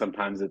 Like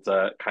sometimes it's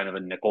a kind of a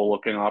nickel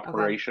looking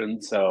operation.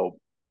 Okay. So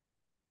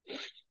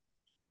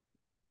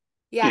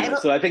yeah,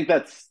 so I think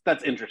that's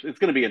interesting. It's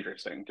going to be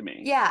interesting to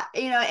me. Yeah,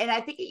 and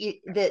I think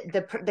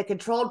the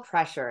controlled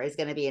pressure is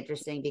going to be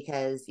interesting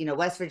because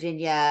West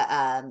Virginia,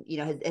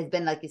 has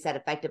been, like you said,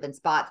 effective in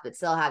spots, but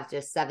still has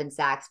just 7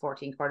 sacks,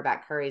 14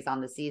 quarterback hurries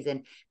on the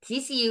season.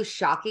 TCU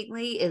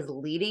shockingly is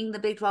leading the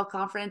Big 12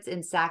 conference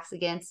in sacks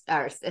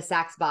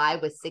by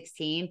with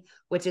 16,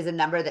 which is a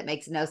number that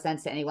makes no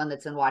sense to anyone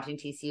that's been watching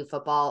TCU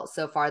football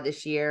so far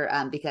this year,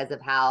 because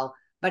of how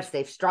much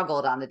they've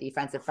struggled on the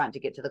defensive front to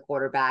get to the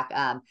quarterback.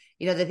 I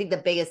think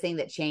the biggest thing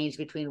that changed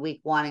between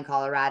week 1 in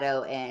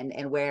Colorado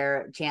and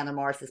where Chandler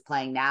Morris is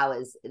playing now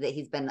is that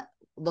he's been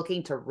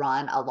looking to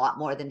run a lot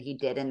more than he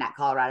did in that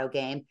Colorado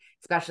game,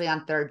 especially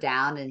on third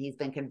down. And he's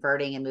been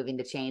converting and moving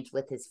the chains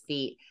with his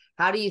feet.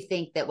 How do you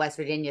think that West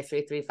Virginia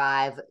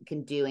 335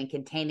 can do in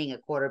containing a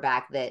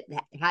quarterback that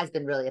has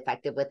been really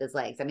effective with his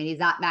legs? I mean, he's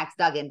not Max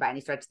Duggan by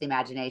any stretch of the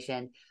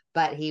imagination,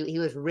 but he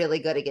was really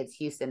good against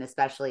Houston,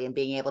 especially in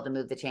being able to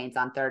move the chains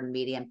on third and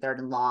medium, third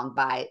and long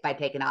by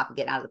taking off and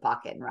getting out of the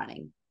pocket and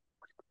running.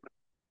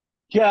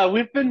 Yeah,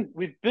 we've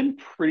been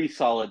pretty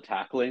solid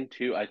tackling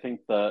too. I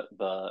think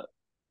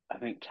I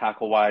think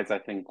tackle wise, I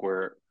think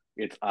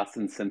it's us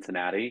in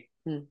Cincinnati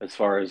as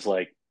far as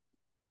like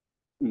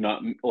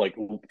not like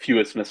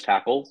fewest missed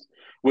tackles,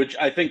 which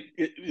I think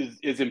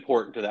is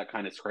important to that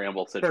kind of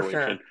scramble situation. For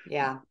sure.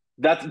 Yeah.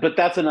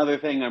 That's another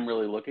thing I'm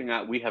really looking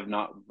at. We have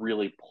not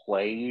really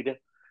played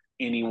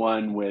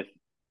anyone with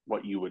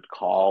what you would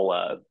call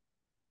a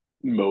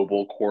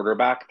mobile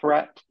quarterback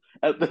threat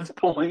at this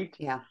point.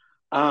 Yeah.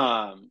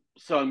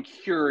 So I'm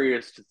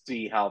curious to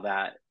see how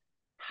that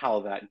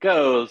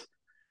goes.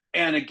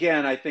 And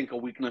again, I think a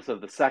weakness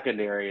of the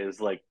secondary is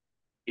like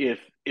if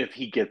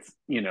he gets,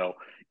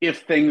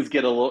 if things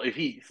get if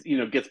he,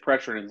 gets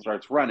pressured and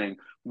starts running,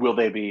 will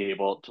they be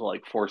able to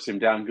like force him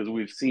down? Because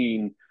we've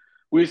seen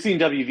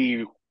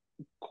WVU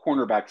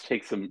cornerbacks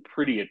take some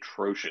pretty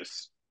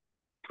atrocious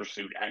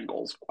pursuit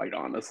angles, quite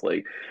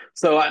honestly.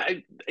 So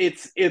I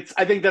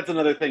think that's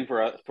another thing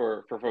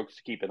for folks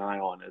to keep an eye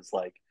on is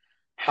like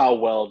how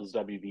well does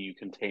WVU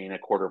contain a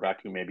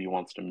quarterback who maybe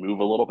wants to move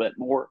a little bit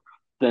more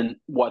than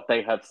what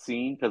they have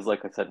seen? Because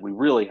like I said, we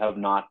really have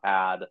not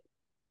had,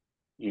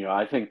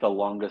 I think the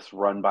longest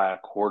run by a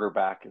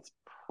quarterback is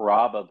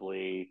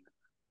probably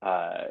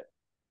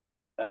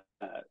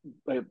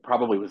it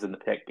probably was in the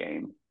Pitt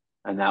game,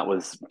 and that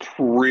was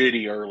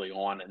pretty early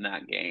on in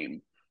that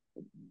game,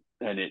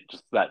 and it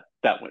just that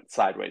went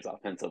sideways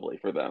offensively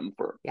for them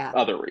for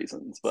other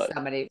reasons. But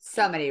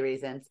so many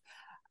reasons.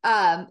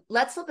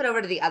 Let's flip it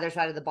over to the other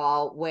side of the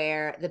ball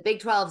where the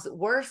Big 12's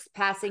worst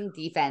passing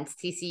defense,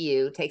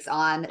 TCU, takes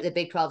on the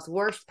Big 12's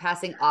worst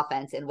passing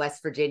offense in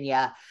West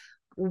Virginia.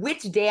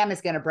 Which dam is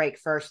going to break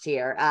first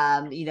here?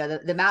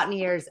 The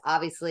Mountaineers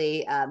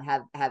obviously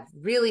have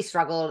really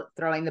struggled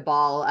throwing the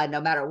ball, no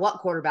matter what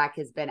quarterback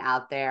has been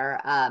out there.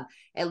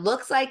 It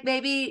looks like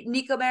maybe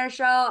Nico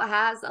Marichal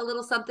has a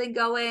little something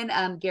going.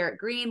 Garrett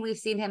Green, we've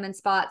seen him in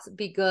spots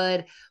be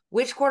good.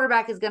 Which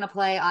quarterback is going to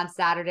play on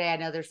Saturday? I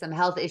know there's some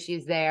health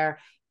issues there.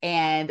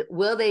 And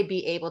will they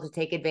be able to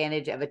take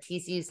advantage of a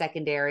TCU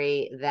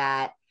secondary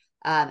that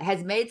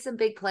has made some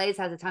big plays,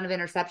 has a ton of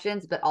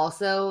interceptions, but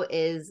also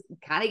is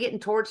kind of getting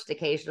torched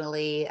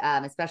occasionally,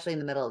 especially in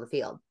the middle of the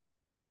field?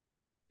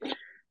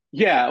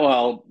 Yeah,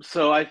 well,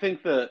 so I think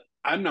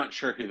I'm not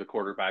sure who the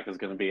quarterback is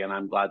going to be, and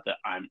I'm glad that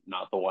I'm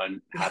not the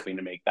one having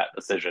to make that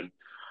decision.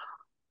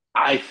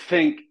 I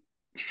think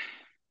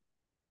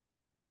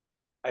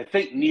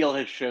Neil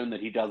has shown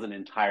that he doesn't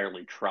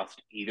entirely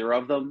trust either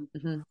of them.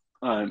 Mm-hmm.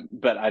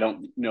 But I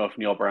don't know if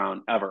Neil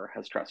Brown ever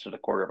has trusted a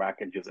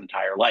quarterback in his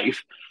entire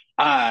life.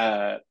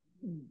 But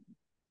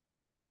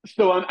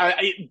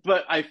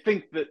I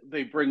think that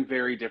they bring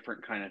very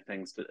different kind of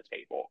things to the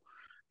table,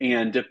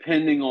 and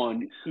depending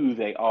on who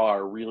they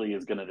are, really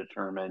is going to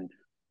determine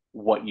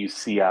what you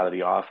see out of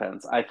the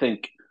offense. I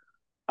think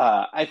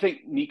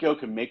Nico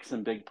can make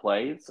some big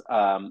plays.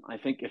 I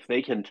think if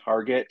they can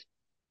target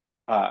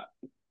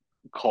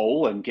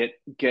Cole and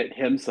get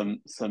him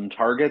some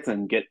targets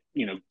and get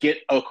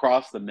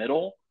across the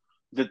middle,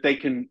 that they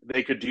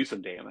could do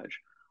some damage.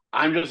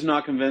 I'm just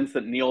not convinced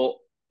that Neil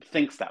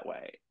thinks that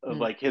way.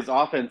 Like his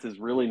offense is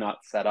really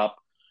not set up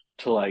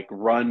to like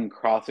run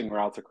crossing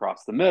routes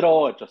across the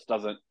middle. It just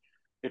doesn't.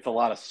 It's a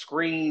lot of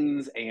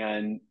screens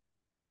and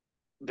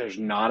there's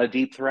not a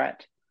deep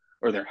threat,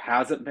 or there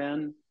hasn't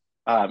been.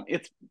 And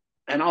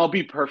I'll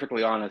be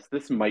perfectly honest,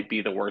 this might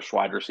be the worst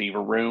wide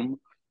receiver room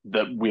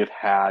that we've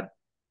had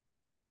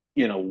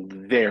in a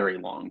very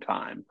long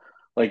time.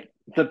 Like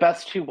the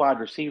best two wide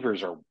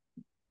receivers are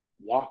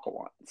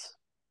walk-ons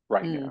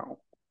right now.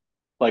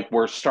 Like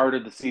we're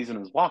started the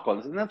season as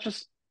walk-ons, and that's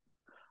just,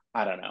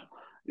 I don't know.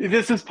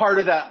 This is part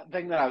of that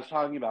thing that I was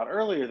talking about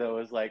earlier, though,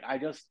 is like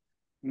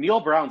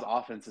Neil Brown's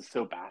offense is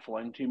so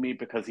baffling to me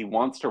because he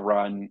wants to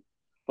run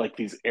like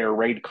these air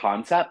raid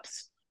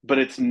concepts, but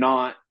it's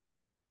not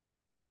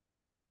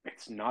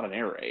an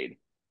air raid.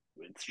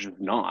 It's just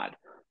not.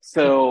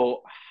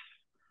 So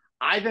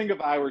I think if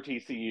I were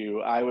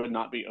TCU, I would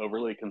not be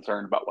overly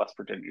concerned about West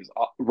Virginia's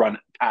run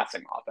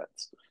passing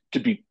offense, to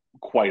be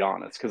quite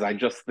honest, because I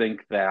just don't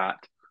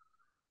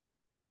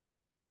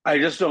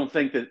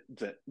think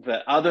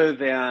that other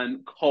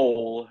than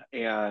Cole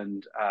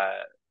and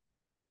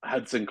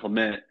Hudson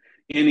Clement,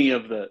 any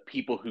of the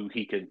people who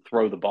he could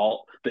throw the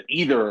ball that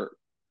either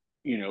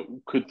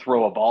could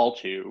throw a ball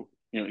to,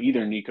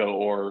 either Nico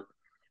or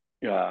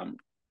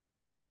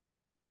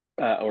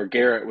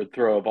Garrett would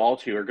throw a ball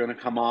to, are going to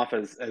come off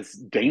as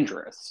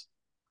dangerous.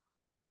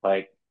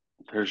 Like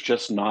there's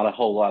just not a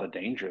whole lot of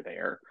danger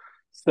there.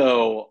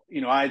 So,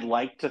 I'd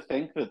like to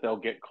think that they'll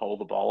get Cole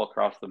the ball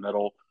across the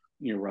middle,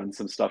 run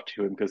some stuff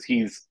to him because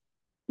he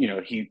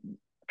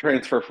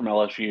transferred from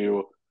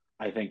LSU.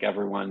 I think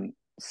everyone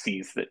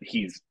sees that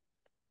he's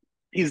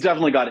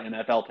definitely got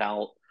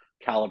NFL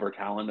caliber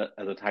talent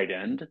as a tight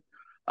end.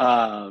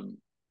 Um,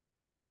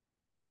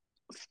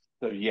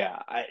 so yeah,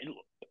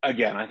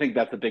 I think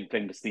that's a big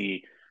thing to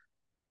see.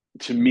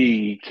 To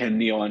me, can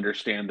Neil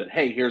understand that,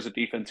 hey, here's a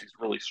defense who's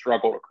really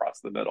struggled across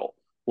the middle.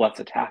 Let's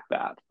attack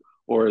that.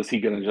 Or is he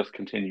going to just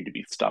continue to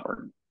be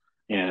stubborn?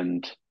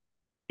 And,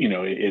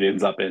 it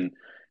ends up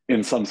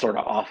in some sort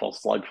of awful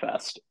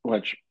slugfest,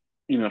 which,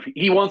 if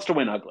he wants to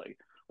win ugly.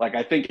 Like,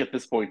 I think at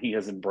this point he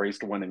has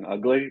embraced winning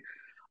ugly.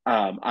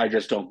 I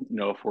just don't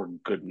know if we're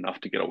good enough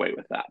to get away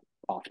with that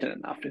often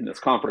enough in this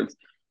conference.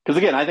 Because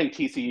again, I think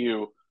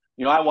TCU,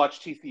 I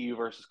watched TCU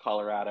versus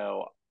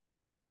Colorado.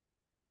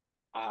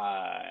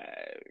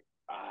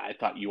 I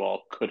thought you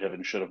all could have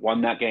and should have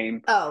won that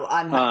game. Oh,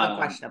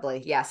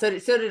 unquestionably. Yeah. So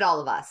did all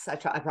of us. I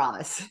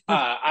promise.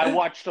 I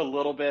watched a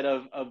little bit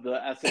of the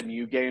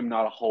SMU game,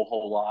 not a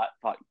whole lot.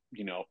 Thought,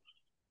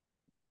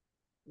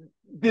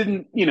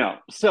 didn't,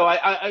 so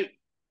I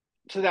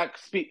to that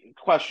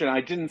question,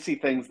 I didn't see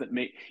things that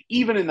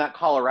even in that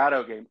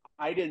Colorado game,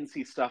 I didn't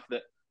see stuff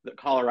that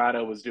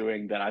Colorado was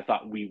doing that I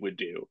thought we would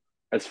do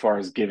as far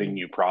as giving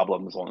you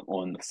problems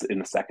in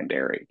the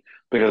secondary,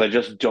 because I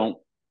just don't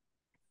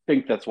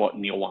think that's what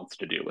Neil wants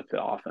to do with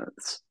the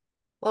offense.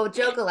 Well,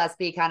 Joe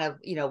Gillespie kind of,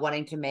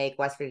 wanting to make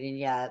West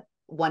Virginia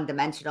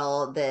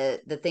one-dimensional,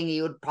 the thing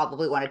you would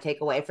probably want to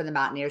take away from the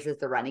Mountaineers is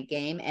the running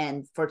game.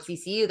 And for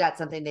TCU, that's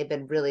something they've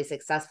been really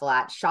successful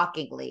at,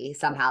 shockingly,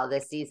 somehow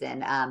this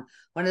season.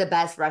 One of the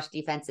best rush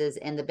defenses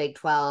in the Big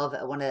 12,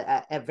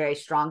 a very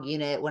strong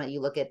unit when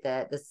you look at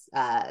the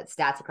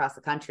stats across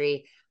the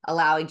country,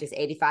 allowing just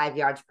 85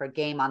 yards per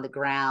game on the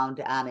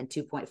ground and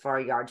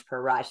 2.4 yards per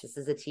rush. This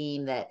is a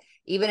team that,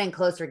 even in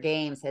closer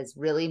games, has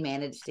really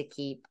managed to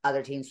keep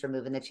other teams from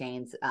moving the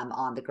chains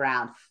on the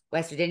ground.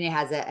 West Virginia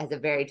has a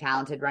very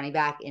talented running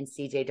back in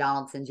C.J.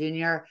 Donaldson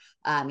Jr.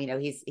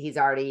 He's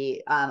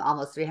already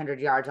almost 300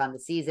 yards on the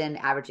season,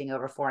 averaging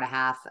over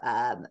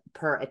 4.5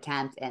 per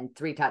attempt and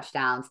 3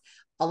 touchdowns,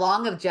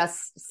 along of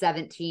just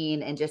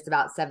 17 and just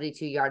about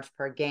 72 yards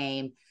per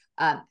game.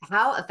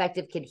 How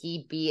effective can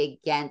he be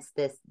against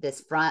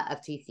this front of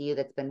TCU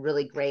that's been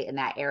really great in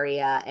that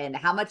area? And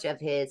how much of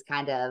his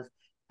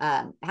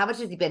how much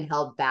has he been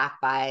held back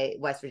by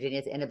West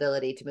Virginia's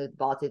inability to move the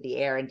ball through the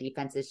air and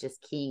defenses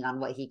just keying on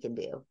what he can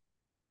do?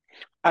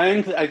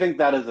 I think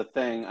that is a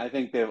thing. I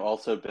think they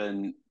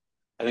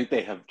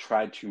have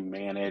tried to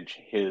manage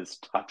his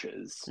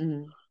touches,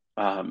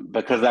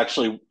 because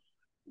actually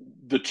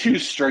the two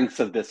strengths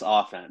of this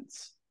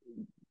offense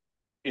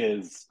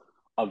is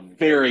a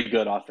very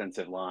good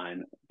offensive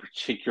line,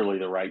 particularly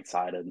the right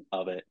side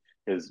of it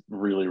is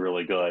really,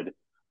 really good.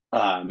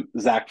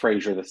 Zach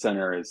Frazier, the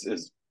center,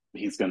 is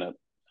he's gonna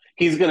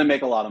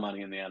make a lot of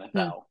money in the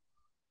NFL.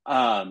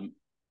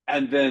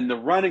 And then the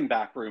running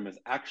back room is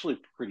actually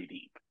pretty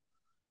deep.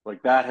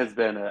 Like, that has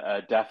been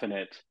a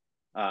definite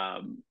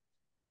some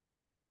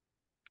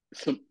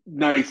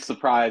nice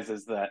surprise,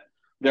 is that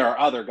there are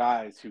other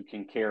guys who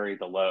can carry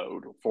the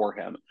load for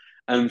him.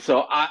 And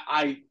so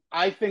I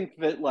think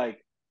that,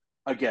 like,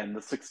 again,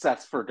 the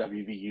success for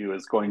WVU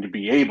is going to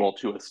be able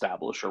to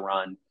establish a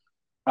run,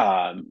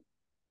 and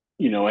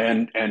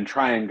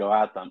try and go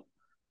at them.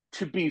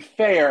 To be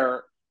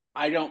fair,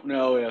 I don't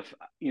know if,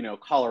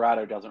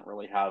 Colorado doesn't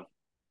really have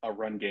a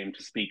run game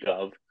to speak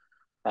of.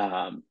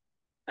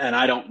 And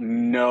I don't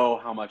know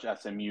how much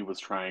SMU was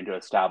trying to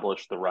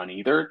establish the run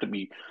either, to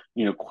be,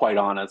 quite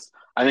honest.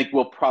 I think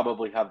we'll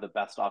probably have the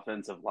best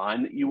offensive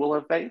line that you will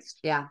have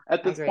faced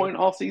at this point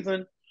all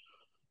season.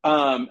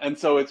 And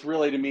so it's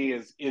really, to me,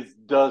 is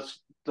does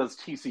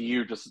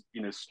TCU just,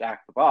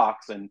 stack the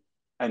box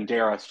and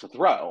dare us to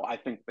throw? I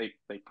think they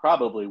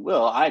probably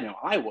will. I know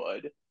I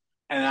would.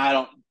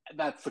 And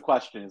that's the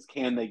question, is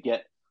can they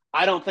get,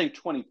 I don't think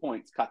 20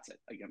 points cuts it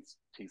against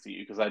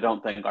TCU, because I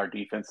don't think our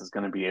defense is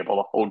going to be able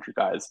to hold you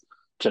guys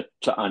to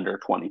under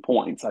 20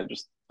 points.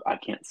 I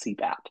can't see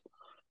that.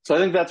 So I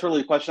think that's really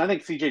the question. I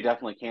think CJ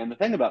definitely can. The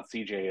thing about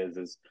CJ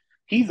is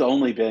he's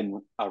only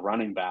been a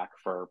running back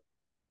for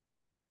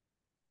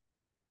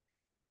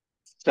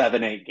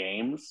 7-8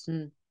 games,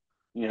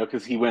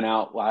 because he went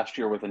out last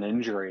year with an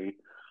injury.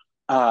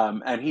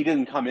 And he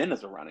didn't come in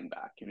as a running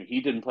back.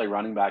 He didn't play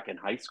running back in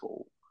high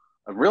school.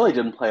 I really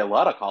didn't play a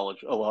lot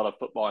of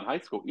football in high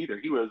school either.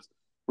 He was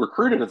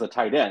recruited as a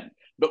tight end.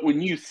 But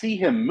when you see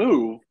him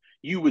move,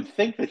 you would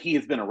think that he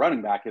has been a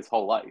running back his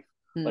whole life.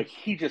 Like,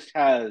 he just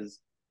has,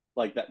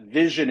 like, that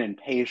vision and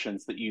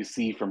patience that you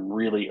see from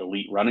really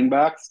elite running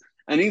backs.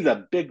 And he's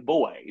a big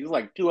boy. He's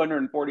like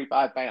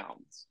 245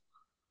 pounds.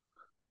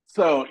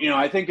 So,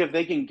 I think if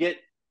they can get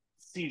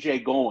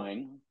CJ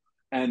going,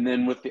 and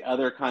then with the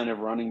other kind of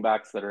running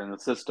backs that are in the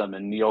system,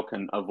 and Neil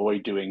can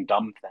avoid doing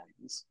dumb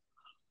things,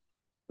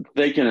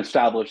 they can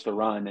establish the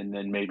run and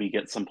then maybe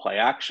get some play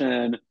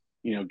action,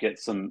 get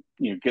some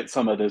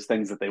of those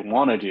things that they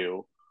want to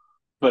do.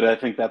 But I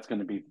think that's going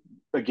to be,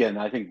 again,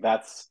 I think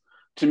that's,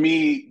 to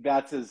me,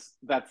 that's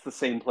the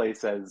same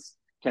place as,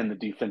 can the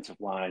defensive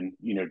line,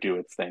 do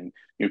its thing?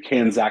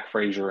 Can Zach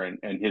Frazier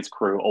and his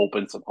crew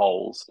open some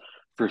holes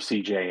for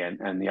CJ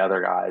and the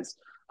other guys?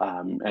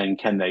 And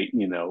can they,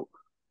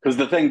 because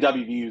the thing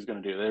WVU is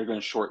going to do, they're going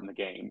to shorten the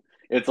game.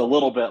 It's a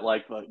little bit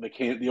like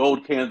the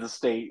old Kansas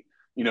State,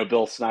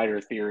 Bill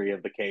Snyder theory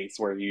of the case,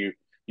 where you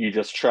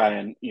just try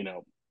and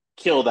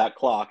kill that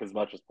clock as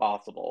much as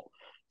possible.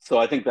 So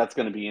I think that's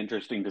going to be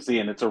interesting to see,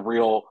 and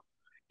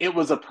it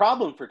was a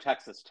problem for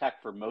Texas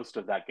Tech for most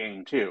of that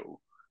game too,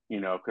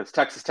 because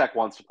Texas Tech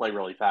wants to play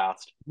really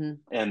fast,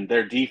 and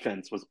their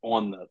defense was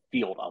on the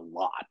field a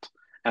lot.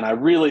 And I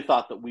really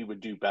thought that we would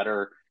do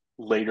better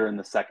later in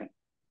the second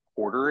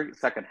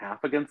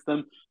half against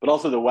them. But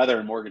also the weather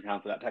in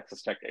Morgantown for that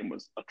Texas Tech game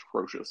was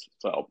atrocious.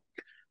 So,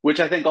 which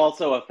I think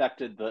also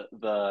affected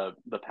the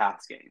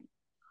pass game.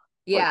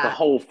 Yeah, like the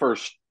whole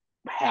first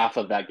half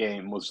of that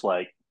game was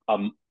like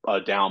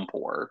a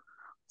downpour.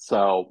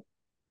 So,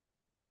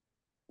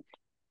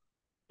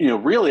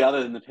 really,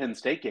 other than the Penn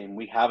State game,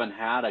 we haven't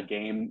had a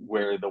game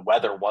where the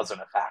weather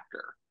wasn't a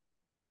factor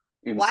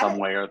in some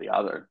way or the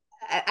other.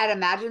 I'd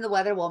imagine the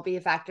weather won't be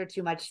a factor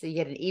too much. So you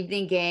get an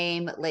evening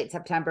game late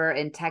September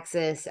in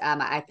Texas.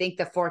 I think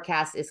the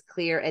forecast is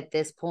clear at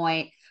this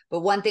point. But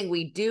one thing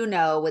we do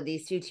know when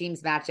these two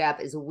teams match up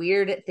is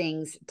weird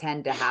things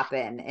tend to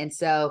happen. And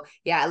so,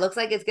 yeah, it looks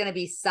like it's going to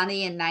be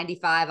sunny and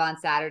 95 on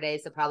Saturday.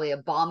 So probably a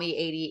balmy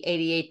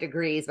 88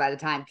 degrees by the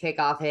time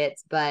kickoff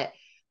hits. But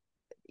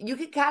you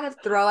could kind of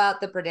throw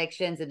out the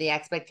predictions and the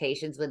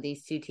expectations when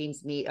these two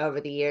teams meet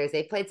over the years.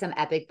 They played some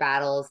epic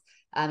battles.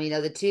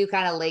 The two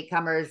kind of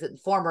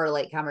former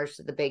latecomers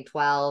to the Big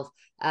 12,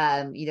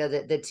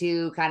 the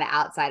two kind of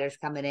outsiders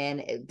coming in,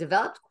 it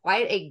developed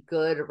quite a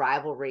good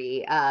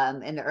rivalry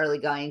in the early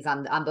goings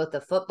on both the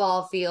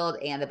football field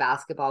and the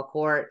basketball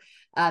court.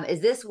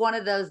 Is this one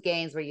of those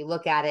games where you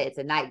look at it, it's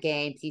a night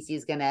game,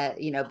 TCU's going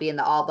to, be in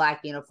the all black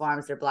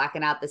uniforms, they're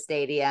blacking out the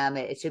stadium.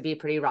 It should be a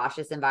pretty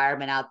raucous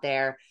environment out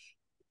there.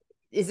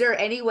 Is there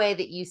any way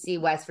that you see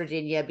West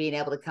Virginia being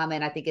able to come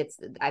in? I think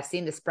I've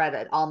seen the spread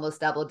at almost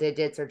double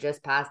digits or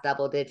just past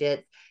double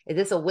digits. Is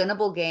this a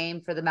winnable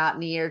game for the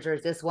Mountaineers, or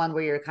is this one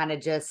where you're kind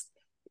of just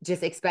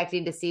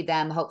expecting to see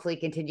them hopefully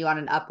continue on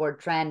an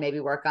upward trend, maybe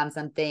work on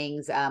some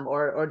things,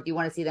 or do you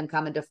want to see them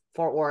come into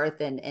Fort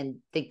Worth and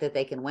think that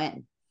they can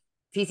win?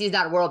 TCU's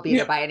not a world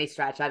beater by any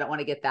stretch. I don't want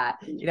to get that,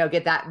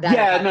 that.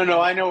 Yeah,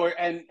 no, I know.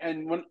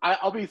 And when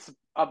I'll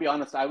be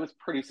honest, I was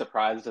pretty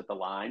surprised at the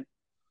line.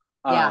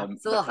 Yeah,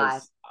 it's a little high.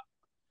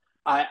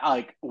 I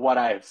like what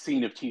I have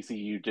seen of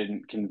TCU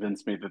didn't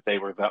convince me that they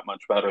were that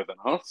much better than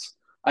us.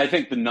 I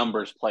think the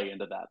numbers play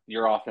into that.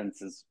 Your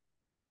offense is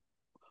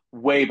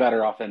way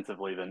better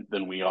offensively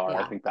than we are.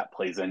 Yeah. I think that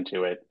plays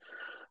into it.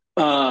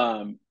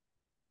 I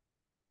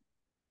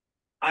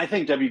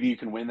think WVU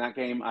can win that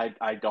game.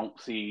 I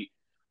don't see.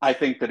 I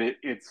think that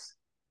it's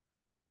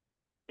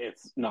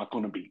not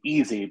going to be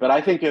easy, but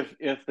I think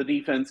if the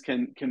defense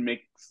can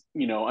make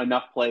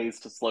enough plays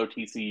to slow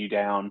TCU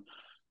down,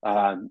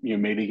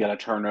 maybe get a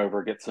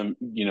turnover, get some,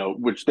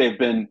 which that's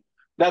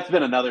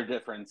been another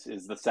difference,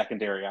 is the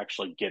secondary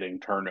actually getting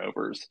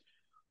turnovers,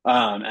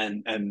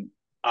 and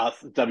us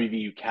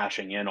WVU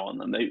cashing in on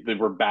them. They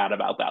were bad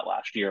about that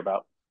last year.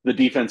 About the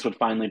defense would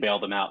finally bail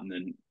them out, and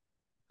then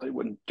they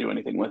wouldn't do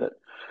anything with it.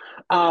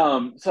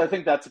 So I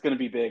think that's going to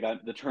be big.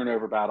 The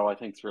turnover battle, I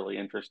think, is really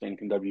interesting.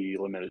 Can WVU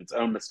limit its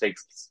own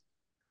mistakes,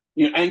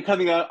 and can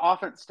the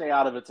offense stay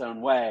out of its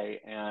own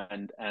way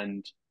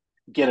and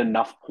get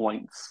enough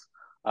points?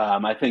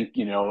 I think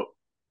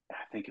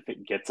if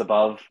it gets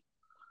above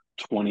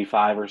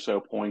 25 or so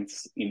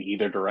points in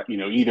either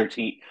either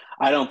team,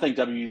 I don't think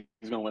WVU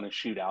is going to win a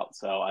shootout.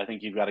 So I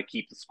think you've got to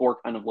keep the score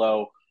kind of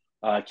low,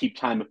 keep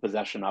time of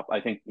possession up.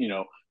 I think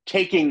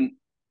taking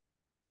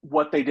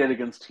what they did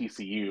against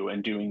TCU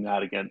and doing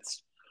that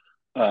against,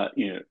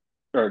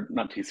 or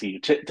not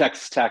TCU,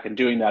 Texas Tech, and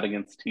doing that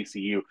against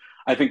TCU,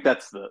 I think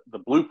that's the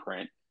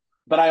blueprint.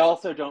 But I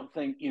also don't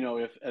think,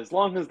 if as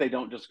long as they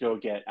don't just go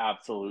get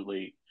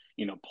absolutely,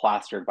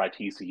 plastered by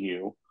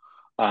TCU,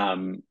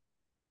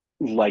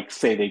 like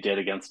say they did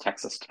against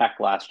Texas Tech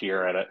last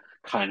year at a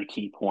kind of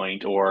key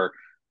point, or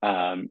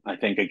I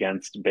think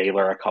against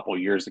Baylor a couple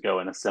years ago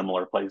in a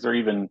similar place, or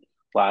even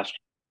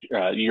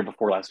year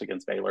before last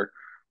against Baylor.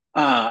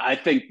 I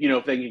think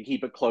if they can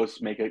keep it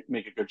close, make a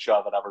good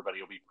shove, and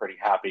everybody will be pretty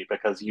happy,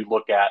 because you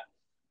look at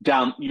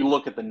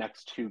the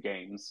next two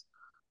games.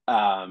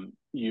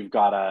 You've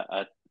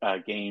got a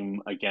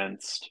game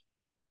against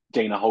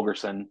Dana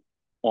Holgerson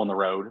on the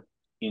road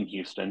in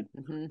Houston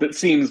that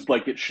seems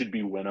like it should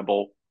be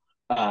winnable.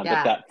 But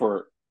that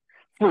for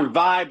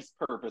vibes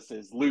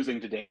purposes,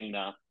 losing to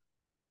Dana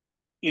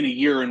in a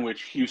year in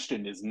which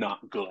Houston is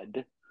not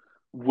good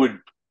would.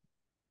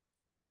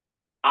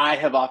 I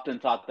have often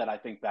thought that I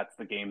think that's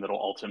the game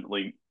that'll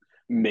ultimately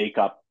make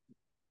up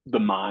the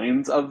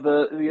minds of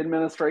the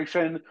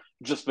administration,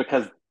 just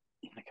because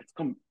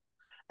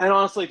And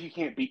honestly, if you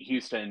can't beat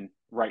Houston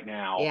right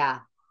now, Yeah.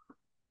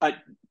 uh,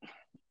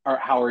 or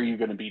how are you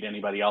going to beat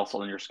anybody else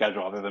on your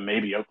schedule other than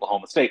maybe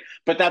Oklahoma State?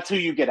 But that's who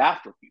you get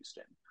after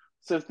Houston.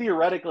 So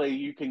theoretically,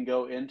 you can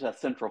go into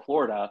Central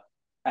Florida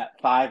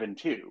at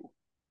 5-2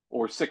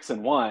 or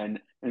 6-1, and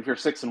if you're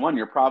 6-1,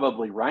 you're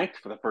probably ranked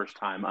for the first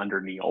time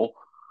under Neal.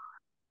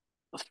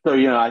 So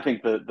I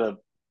think the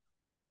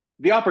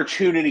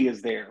opportunity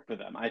is there for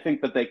them. I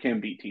think that they can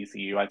beat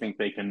TCU. I think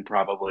they can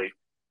probably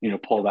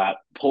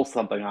pull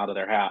something out of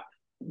their hat,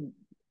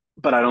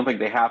 but I don't think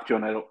they have to,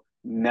 and I don't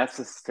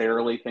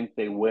necessarily think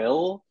they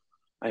will.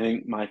 I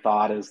think my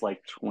thought is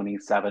like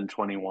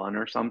 27-21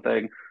 or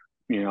something,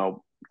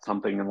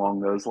 something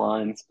along those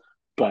lines.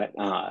 But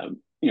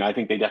I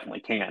think they definitely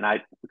can.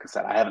 Like I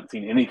said, I haven't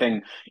seen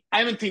anything. I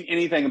haven't seen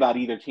anything about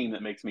either team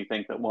that makes me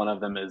think that one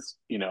of them is,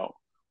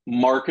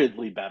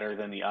 markedly better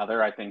than the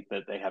other. I think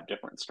that they have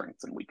different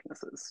strengths and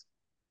weaknesses.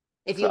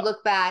 If you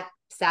look back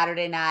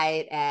Saturday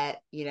night at,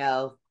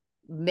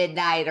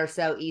 midnight or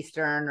so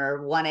Eastern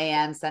or 1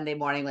 a.m. Sunday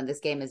morning when this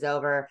game is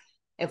over,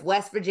 if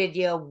West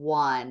Virginia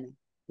won,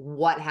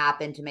 what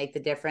happened to make the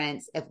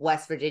difference? If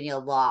West Virginia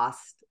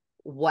lost,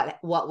 what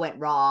went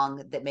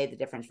wrong that made the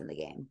difference in the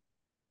game?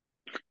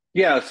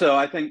 Yeah, so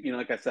I think,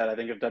 like I said, I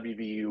think if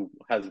WVU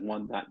has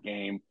won that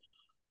game,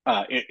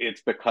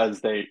 it's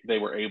because they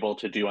were able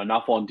to do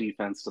enough on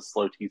defense to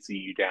slow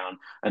TCU down,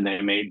 and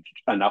they made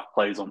enough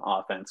plays on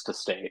offense to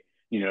stay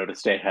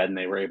ahead, and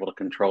they were able to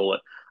control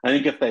it. I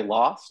think if they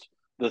lost,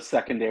 the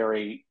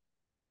secondary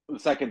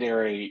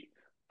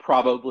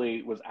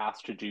probably was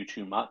asked to do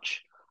too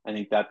much. I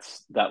think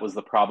that was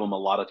the problem a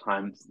lot of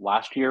times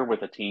last year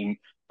with a team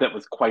that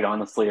was quite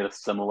honestly at a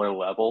similar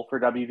level for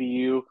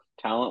WVU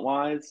talent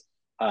wise,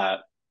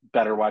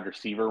 better wide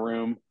receiver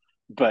room.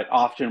 But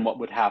often what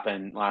would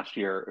happen last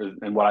year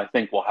and what I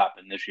think will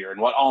happen this year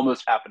and what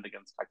almost happened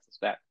against Texas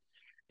Tech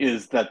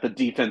is that the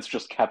defense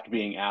just kept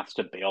being asked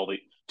to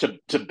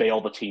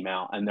bail the team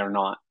out, and they're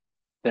not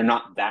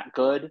that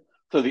good.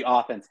 So the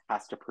offense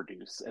has to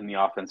produce, and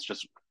the offense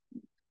just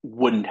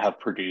wouldn't have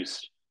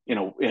produced,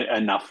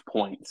 enough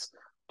points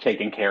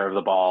taking care of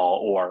the ball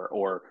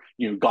or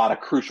got a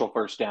crucial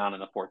first down in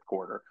the fourth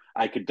quarter.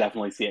 I could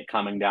definitely see it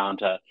coming down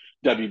to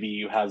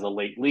WVU has a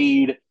late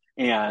lead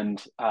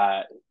and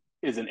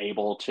isn't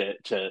able to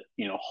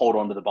hold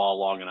on to the ball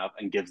long enough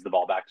and gives the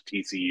ball back to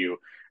TCU,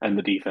 and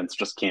the defense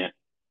just can't.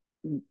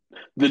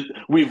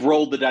 We've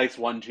rolled the dice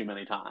one too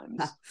many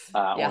times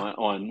Yeah.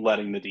 on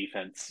letting the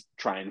defense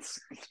try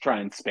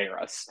and spare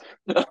us.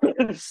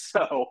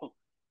 So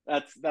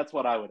that's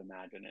what I would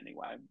imagine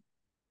anyway.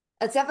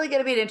 It's definitely going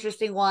to be an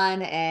interesting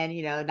one, and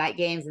night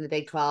games in the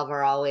Big 12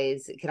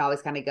 can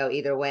always kind of go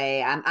either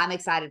way. I'm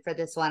excited for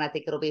this one. I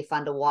think it'll be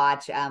fun to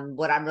watch.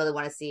 What I really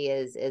want to see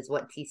is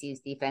what TCU's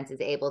defense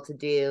is able to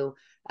do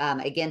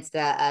against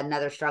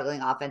another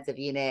struggling offensive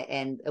unit,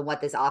 and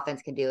what this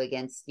offense can do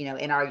against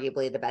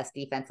inarguably the best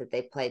defense that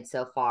they've played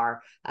so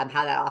far.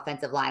 How that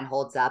offensive line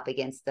holds up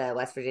against the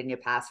West Virginia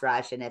pass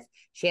rush, and if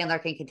Chandler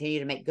can continue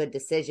to make good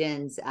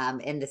decisions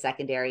in the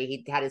secondary.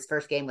 He had his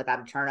first game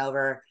without a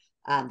turnover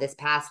this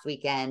past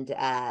weekend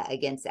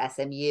against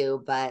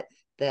SMU, but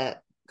the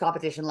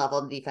competition level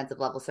and defensive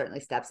level certainly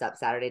steps up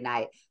Saturday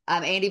night.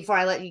 Andy, before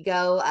I let you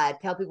go,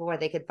 tell people where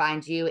they could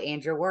find you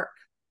and your work.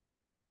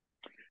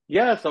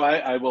 Yeah, so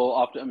I will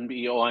often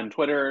be on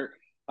Twitter,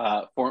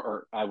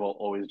 or I will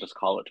always just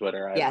call it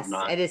Twitter. Yes,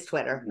 it is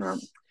Twitter.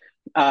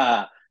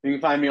 You can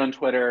find me on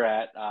Twitter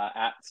at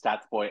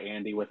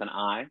StatsBoyAndy with an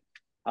I.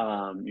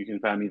 You can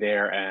find me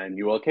there, and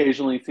you will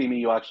occasionally see me.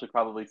 You'll actually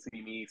probably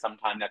see me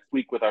sometime next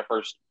week with our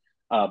first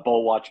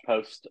Bowl Watch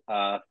post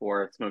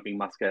for Smoking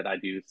Musket. I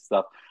do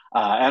stuff,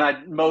 and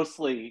I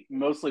mostly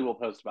will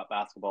post about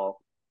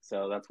basketball.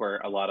 So that's where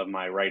a lot of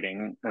my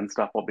writing and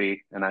stuff will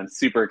be. And I'm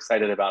super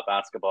excited about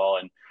basketball,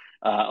 and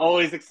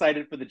always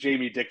excited for the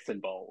Jamie Dixon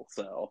Bowl.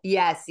 So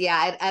yes,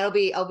 yeah, I'll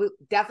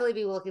definitely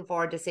be looking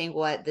forward to seeing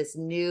what this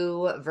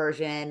new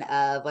version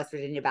of West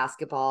Virginia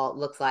basketball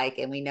looks like.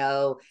 And we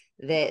know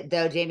that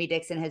though Jamie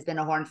Dixon has been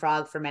a Horned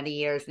Frog for many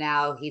years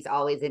now, he's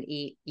always an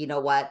eat,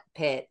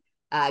 Pitt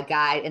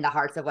guy in the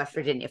hearts of West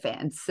Virginia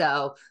fans.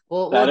 So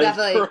we'll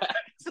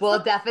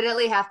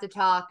definitely have to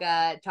talk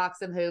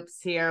some hoops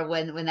here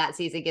when that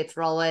season gets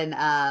rolling.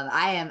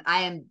 I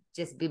am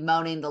just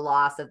bemoaning the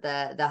loss of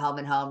the home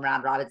and home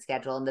round robin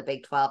schedule in the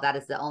Big 12. That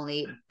is the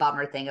only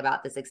bummer thing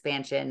about this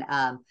expansion.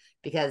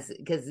 Because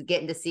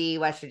getting to see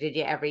West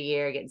Virginia every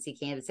year, getting to see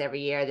Kansas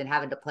every year, then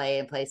having to play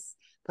in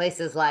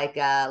places like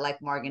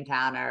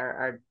Morgantown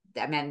or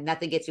I mean,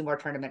 nothing gets you more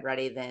tournament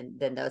ready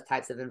than those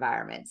types of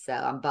environments. So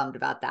I'm bummed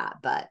about that,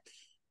 but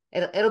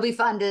it'll be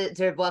fun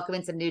to welcome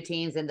in some new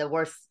teams, and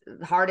the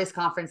hardest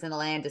conference in the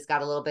land just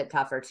got a little bit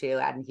tougher too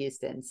out in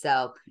Houston.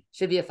 So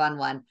should be a fun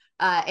one.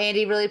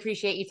 Andy, really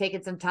appreciate you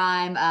taking some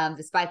time,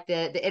 despite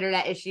the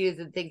internet issues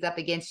and things up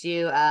against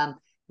you.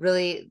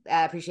 Really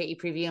appreciate you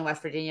previewing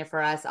West Virginia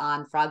for us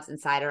on Frogs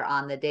Insider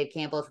on the Dave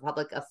Campbell's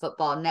Republic of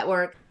Football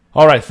Network.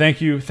 All right,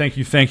 thank you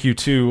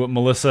to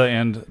Melissa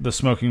and the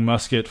Smoking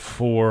Musket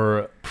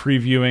for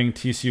previewing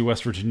TCU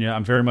West Virginia.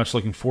 I'm very much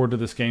looking forward to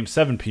this game,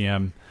 7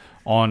 p.m.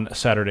 on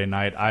Saturday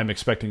night. I'm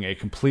expecting a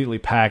completely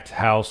packed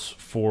house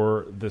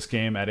for this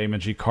game at Amon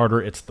G. Carter.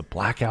 It's the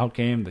blackout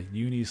game. The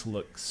unis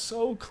look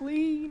so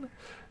clean.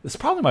 This is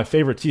probably my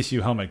favorite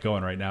TCU helmet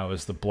going right now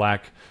is the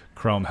black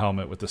chrome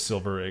helmet with the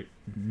silver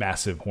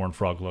massive Horned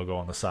Frog logo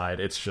on the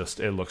side. It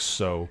looks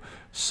so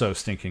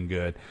stinking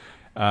good.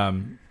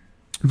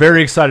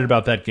 Very excited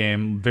about that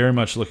game. Very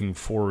much looking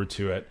forward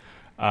to it.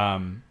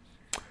 But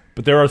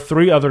there are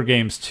 3 other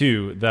games,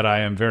 too, that I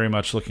am very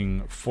much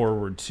looking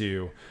forward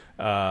to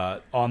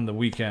on the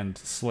weekend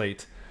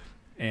slate.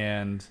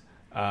 And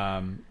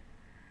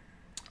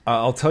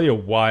I'll tell you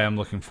why I'm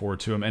looking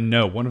forward to them. And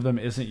no, one of them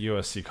isn't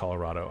USC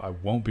Colorado. I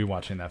won't be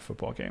watching that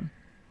football game.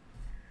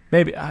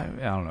 Maybe, I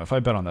don't know. If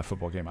I bet on that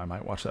football game, I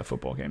might watch that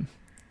football game.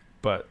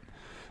 But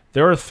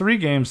there are 3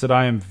 games that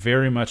I am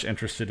very much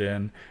interested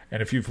in,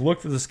 and if you've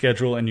looked at the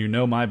schedule and you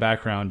know my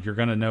background, you're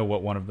going to know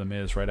what one of them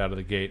is right out of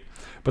the gate.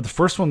 But the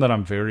first one that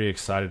I'm very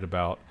excited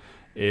about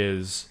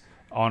is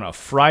on a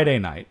Friday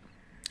night,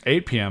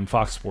 8 p.m.,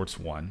 Fox Sports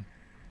 1,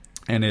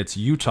 and it's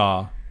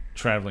Utah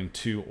traveling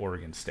to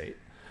Oregon State.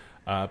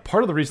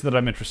 Part of the reason that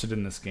I'm interested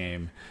in this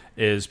game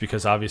is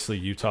because obviously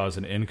Utah is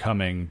an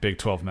incoming Big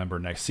 12 member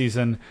next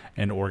season,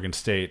 and Oregon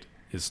State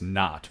is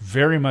not,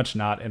 very much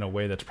not, in a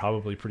way that's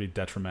probably pretty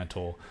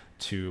detrimental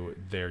to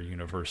their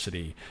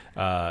university.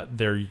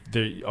 The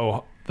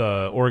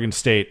Oregon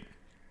State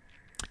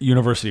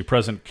University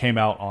president came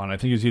out on, I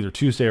think it was either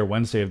Tuesday or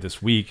Wednesday of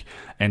this week,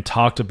 and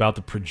talked about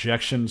the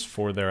projections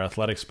for their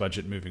athletics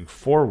budget moving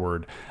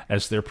forward,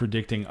 as they're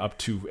predicting up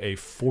to a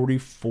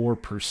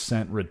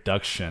 44%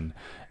 reduction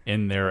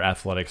in their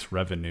athletics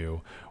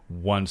revenue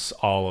once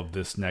all of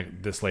this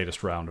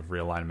latest round of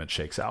realignment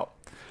shakes out.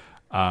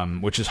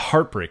 Which is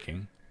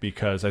heartbreaking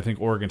because I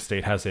think Oregon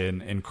State has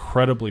an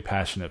incredibly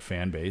passionate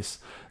fan base.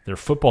 Their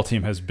football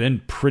team has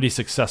been pretty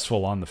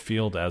successful on the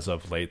field as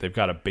of late. They've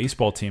got a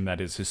baseball team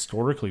that is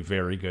historically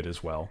very good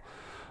as well.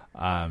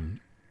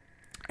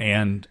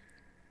 And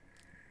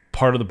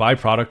part of the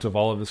byproduct of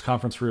all of this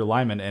conference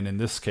realignment, and in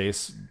this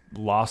case,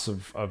 loss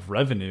of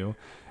revenue,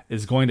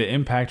 is going to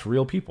impact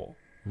real people,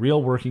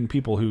 real working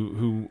people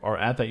who are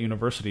at that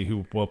university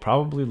who will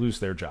probably lose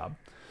their job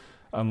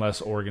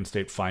unless Oregon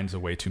State finds a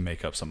way to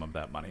make up some of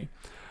that money.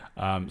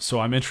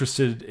 So I'm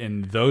interested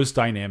in those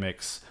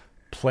dynamics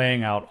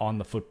playing out on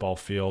the football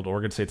field.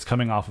 Oregon State's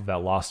coming off of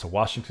that loss to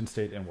Washington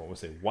State in what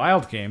was a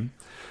wild game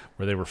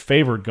where they were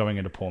favored going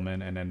into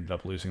Pullman and ended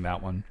up losing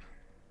that one.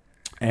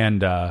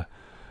 And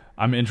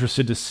I'm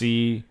interested to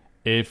see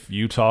if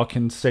Utah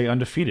can stay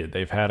undefeated.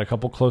 They've had a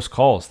couple close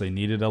calls. They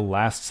needed a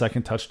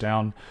last-second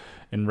touchdown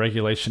in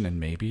regulation and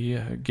maybe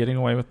getting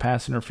away with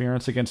pass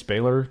interference against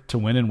Baylor to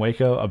win in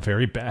Waco, a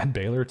very bad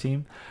Baylor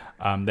team.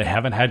 They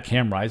haven't had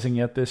Cam Rising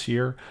yet this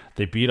year.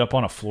 They beat up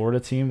on a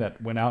Florida team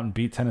that went out and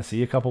beat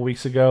Tennessee a couple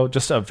weeks ago.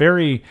 Just a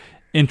very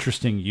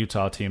interesting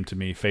Utah team to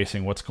me,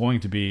 facing what's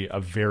going to be a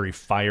very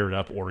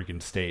fired-up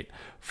Oregon State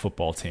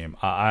football team.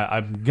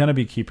 I'm going to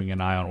be keeping an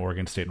eye on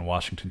Oregon State and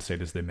Washington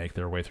State as they make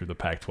their way through the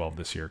Pac-12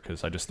 this year,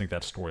 because I just think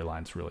that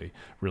storyline's really,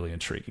 really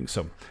intriguing.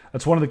 So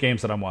that's one of the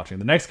games that I'm watching.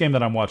 The next game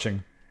that I'm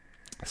watching,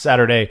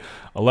 Saturday,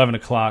 11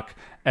 o'clock,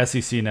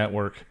 SEC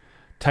Network,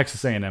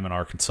 Texas A&M and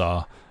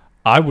Arkansas.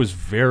 I was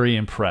very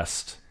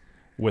impressed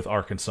with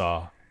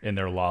Arkansas in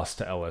their loss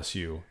to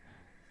LSU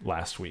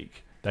last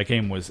week. That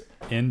game was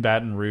in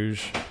Baton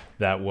Rouge.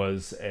 That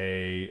was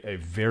a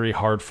very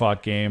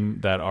hard-fought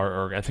game.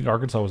 I think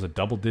Arkansas was a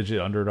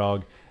double-digit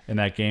underdog in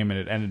that game, and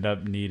it ended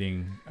up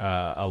needing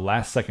a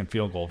last-second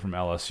field goal from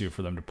LSU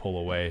for them to pull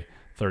away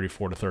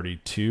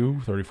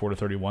 34-32,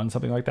 34-31,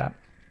 something like that.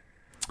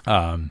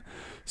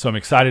 So I'm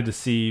excited to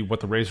see what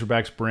the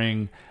Razorbacks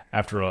bring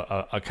after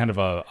a kind of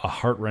a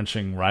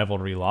heart-wrenching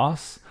rivalry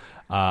loss.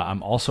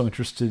 I'm also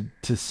interested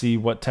to see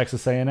what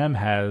Texas A&M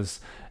has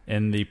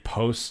in the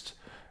post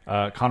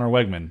Connor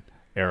Wegman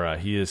era.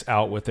 He is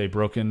out with a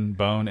broken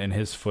bone in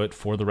his foot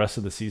for the rest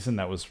of the season.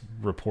 That was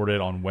reported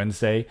on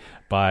Wednesday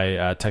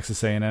by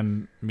Texas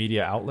A&M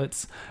media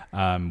outlets.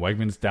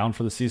 Wegman's down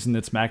for the season.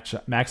 It's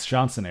Max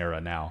Johnson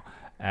era now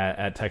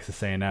at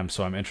Texas A&M.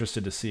 So I'm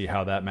interested to see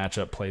how that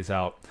matchup plays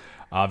out.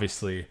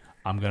 Obviously,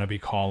 I'm going to be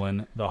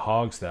calling the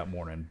Hogs that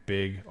morning.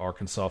 Big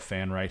Arkansas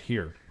fan right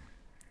here.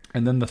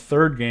 And then the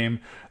third game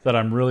that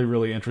I'm really,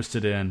 really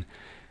interested in,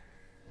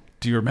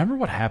 do you remember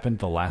what happened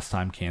the last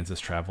time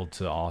Kansas traveled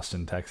to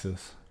Austin,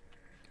 Texas?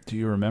 Do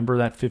you remember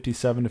that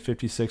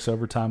 57-56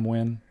 overtime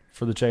win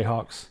for the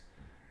Jayhawks?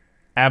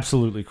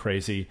 Absolutely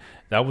crazy.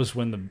 That was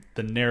when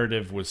the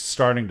narrative was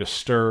starting to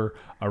stir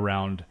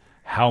around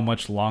how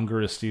much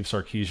longer is Steve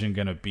Sarkisian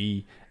going to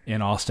be in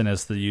Austin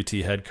as the UT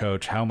head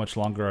coach. How much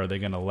longer are they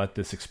going to let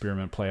this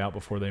experiment play out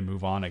before they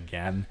move on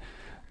again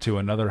to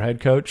another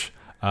head coach?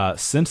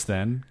 Since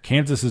then,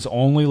 Kansas has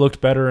only looked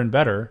better and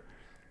better,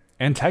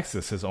 and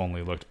Texas has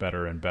only looked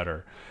better and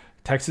better.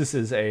 Texas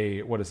is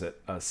a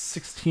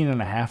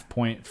 16.5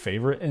 point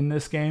favorite in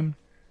this game,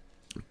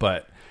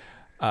 but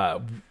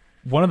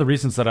one of the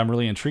reasons that I'm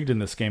really intrigued in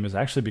this game is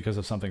actually because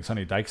of something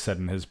Sonny Dykes said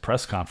in his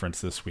press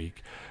conference this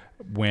week,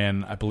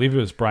 when I believe it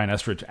was Brian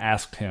Estridge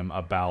asked him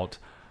about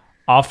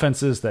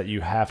offenses that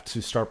you have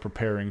to start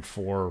preparing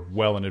for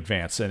well in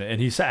advance.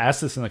 And he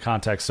asked this in the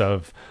context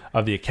of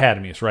the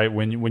academies, right?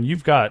 When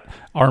you've got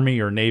Army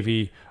or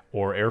Navy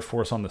or Air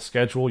Force on the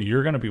schedule,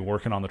 you're going to be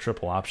working on the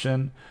triple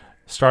option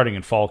starting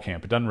in fall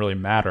camp. It doesn't really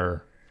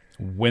matter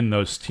when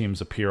those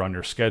teams appear on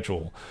your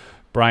schedule.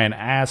 Brian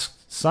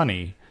asked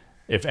Sonny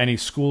if any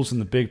schools in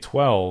the Big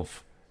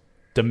 12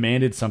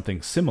 demanded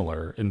something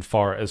similar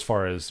as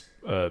far as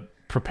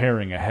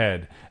preparing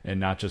ahead and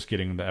not just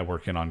getting that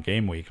work in on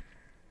game week.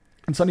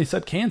 And Sonny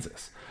said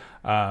Kansas.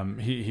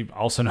 He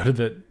also noted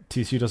that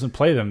TCU doesn't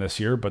play them this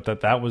year, but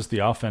that was the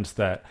offense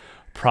that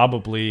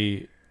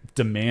probably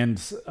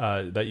demands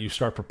that you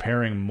start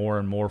preparing more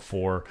and more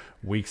for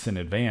weeks in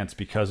advance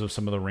because of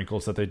some of the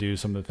wrinkles that they do,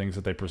 some of the things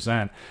that they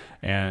present,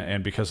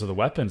 and because of the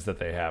weapons that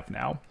they have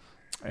now.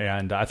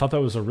 And I thought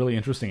that was a really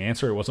interesting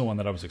answer. It wasn't one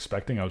that I was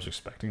expecting. I was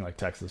expecting like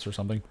Texas or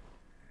something.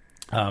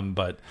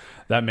 But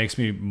that makes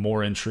me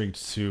more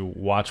intrigued to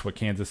watch what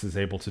Kansas is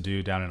able to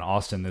do down in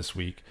Austin this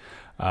week,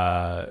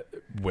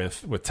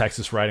 with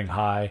Texas riding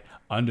high,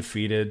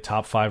 undefeated,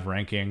 top 5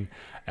 ranking.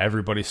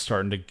 Everybody's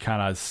starting to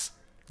kind of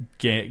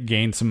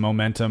gain some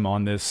momentum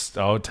on this.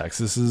 Oh,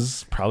 Texas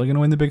is probably going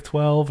to win the Big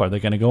 12. Are they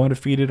going to go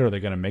undefeated? Are they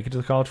going to make it to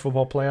the college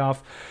football playoff?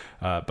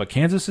 But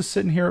Kansas is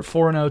sitting here at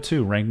 4-0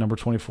 too, ranked number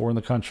 24 in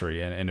the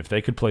country. And if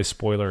they could play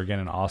spoiler again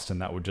in Austin,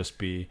 that would just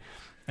be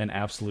an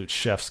absolute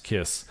chef's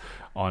kiss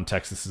on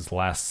Texas's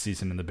last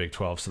season in the Big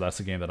 12. So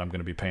that's a game that I'm going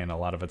to be paying a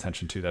lot of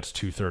attention to. That's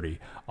 2:30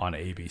 on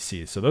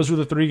ABC. So those are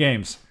the 3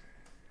 games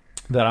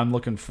that I'm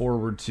looking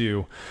forward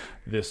to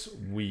this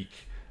week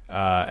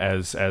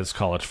as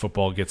college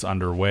football gets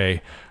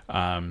underway.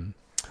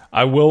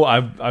 I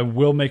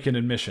will make an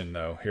admission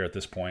though here at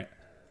this point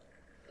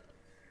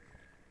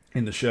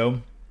in the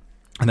show,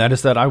 and that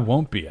is that I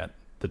won't be at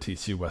the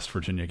TCU West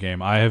Virginia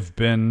game. I have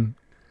been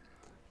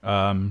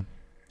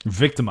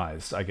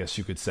victimized, I guess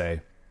you could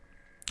say,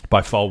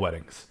 by fall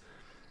weddings.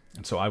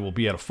 And so I will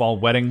be at a fall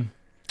wedding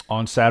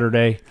on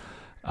Saturday,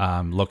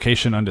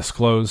 location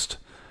undisclosed,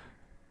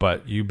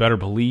 but you better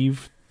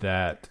believe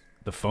that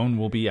the phone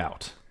will be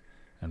out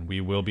and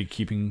we will be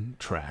keeping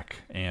track,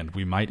 and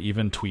we might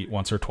even tweet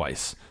once or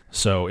twice.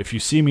 So if you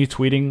see me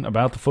tweeting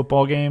about the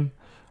football game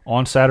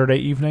on Saturday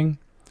evening,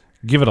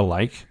 give it a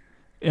like,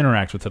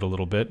 interact with it a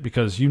little bit,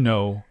 because you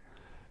know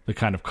the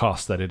kind of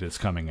cost that it is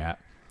coming at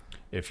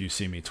if you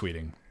see me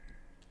tweeting,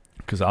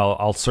 because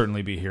I'll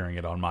certainly be hearing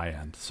it on my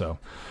end. So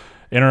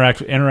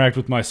interact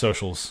with my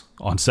socials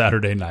on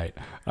Saturday night.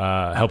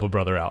 Help a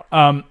brother out.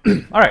 All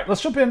right, let's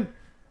jump in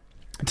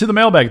to the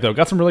mailbag, though.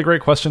 Got some really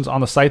great questions on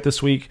the site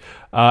this week,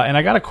 and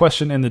I got a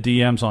question in the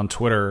DMs on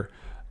Twitter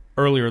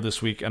earlier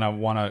this week, and I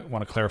want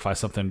to clarify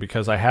something,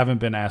 because I haven't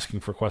been asking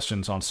for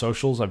questions on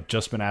socials. I've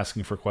just been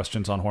asking for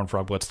questions on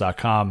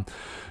hornfrogblitz.com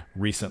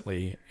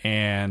recently,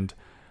 and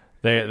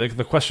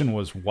the question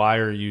was, why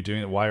are you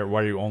doing it? Why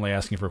are you only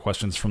asking for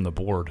questions from the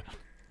board?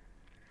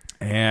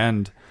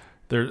 And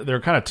there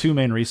are kind of 2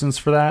 main reasons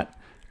for that.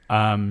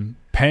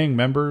 Paying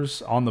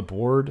members on the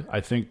board, I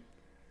think,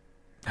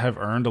 have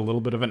earned a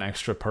little bit of an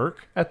extra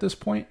perk at this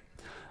point.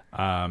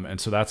 And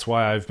so that's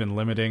why I've been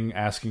limiting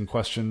asking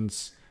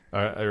questions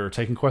or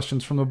taking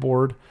questions from the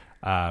board.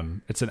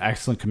 It's an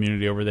excellent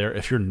community over there.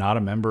 If you're not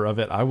a member of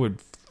it, I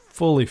would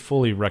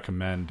fully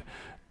recommend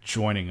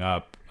joining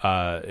up.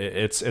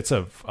 It's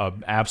a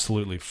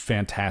absolutely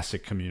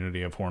fantastic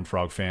community of Horned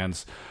Frog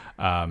fans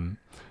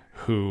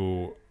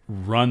who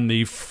run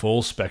the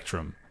full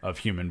spectrum of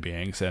human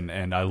beings,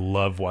 and I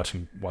love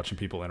watching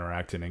people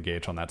interact and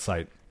engage on that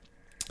site.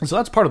 And so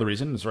that's part of the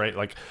reason, is right,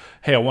 like,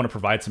 hey, I want to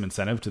provide some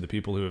incentive to the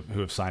people who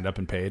have signed up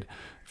and paid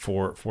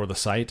for the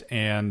site.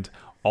 And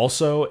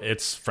also,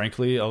 it's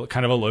frankly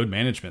kind of a load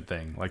management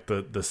thing. Like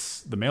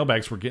the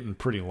mailbags were getting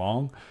pretty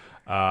long.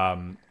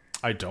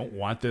 I don't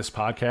want this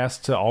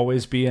podcast to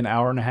always be an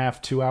hour and a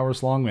half, 2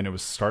 hours long, and it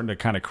was starting to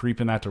kind of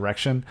creep in that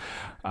direction.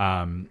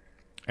 And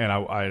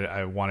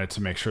I wanted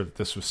to make sure that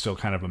this was still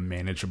kind of a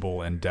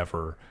manageable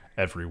endeavor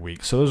every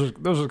week. So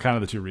those are kind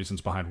of the 2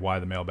 reasons behind why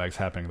the mailbag's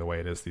happening the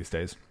way it is these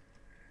days.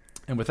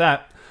 And with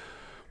that,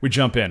 we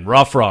jump in.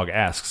 Raw Frog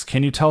asks,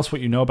 can you tell us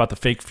what you know about the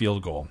fake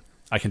field goal?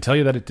 I can tell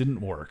you that it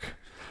didn't work,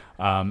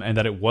 and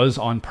that it was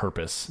on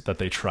purpose that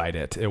they tried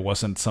it. It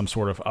wasn't some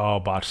sort of,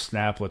 botched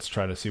snap, let's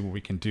try to see what we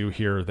can do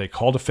here. They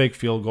called a fake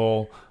field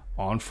goal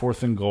on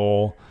 4th and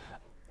goal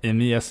in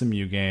the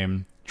SMU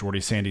game. Jordy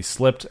Sandy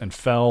slipped and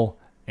fell,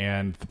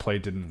 and the play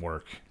didn't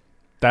work.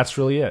 That's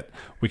really it.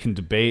 We can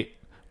debate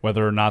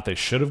whether or not they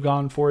should have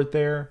gone for it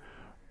there,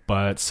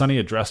 but Sonny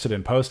addressed it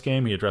in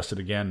post-game. He addressed it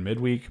again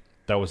midweek.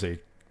 That was a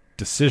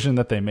decision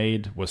that they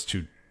made, was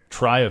to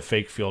try a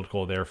fake field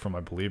goal there from, I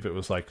believe it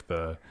was like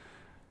the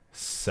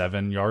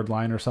 7-yard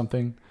line or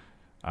something.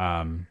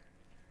 And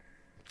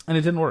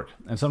it didn't work.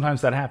 And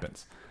sometimes that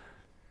happens.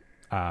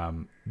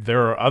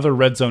 There are other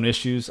red zone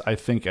issues, I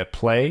think, at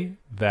play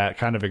that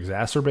kind of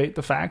exacerbate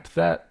the fact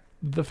that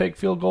the fake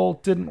field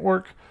goal didn't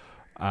work.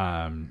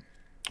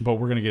 but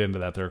we're going to get into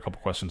that. There are a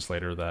couple questions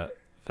later that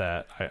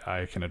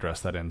I can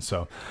address that in.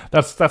 So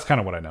that's kind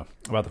of what I know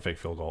about the fake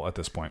field goal at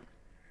this point.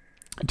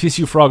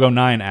 TCU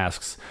Frog09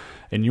 asks,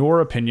 in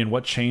your opinion,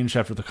 what changed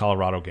after the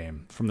Colorado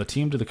game? From the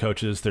team to the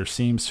coaches, there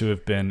seems to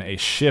have been a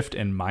shift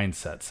in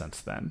mindset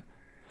since then.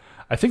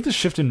 I think the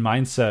shift in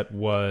mindset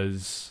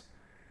was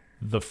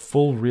the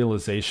full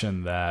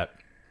realization that,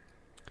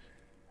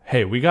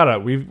 hey, we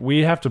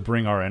have to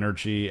bring our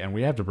energy and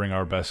we have to bring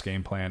our best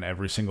game plan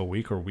every single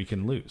week or we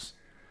can lose.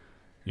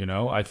 You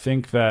know, I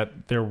think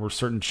that there were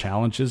certain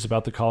challenges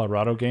about the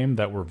Colorado game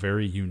that were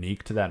very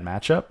unique to that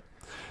matchup.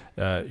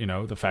 You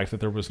know, the fact that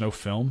there was no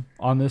film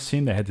on this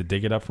team, they had to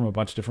dig it up from a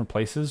bunch of different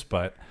places.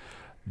 But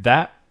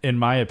that, in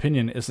my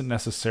opinion, isn't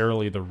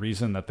necessarily the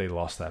reason that they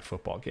lost that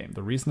football game.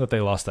 The reason that they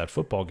lost that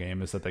football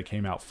game is that they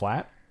came out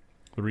flat.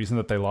 The reason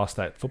that they lost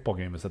that football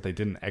game is that they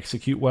didn't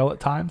execute well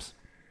at times.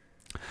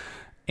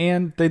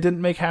 And they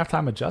didn't make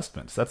halftime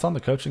adjustments. That's on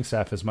the coaching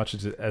staff as much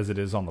as it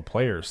is on the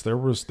players. There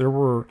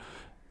were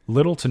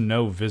little to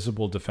no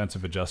visible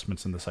defensive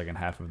adjustments in the second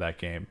half of that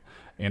game,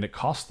 and it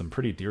cost them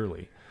pretty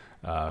dearly.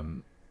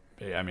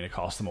 It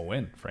cost them a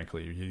win,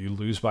 frankly. You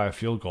lose by a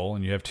field goal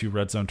and you have 2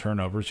 red zone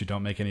turnovers. You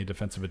don't make any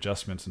defensive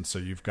adjustments, and so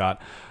you've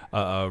got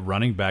a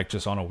running back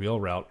just on a wheel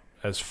route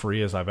as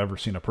free as I've ever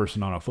seen a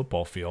person on a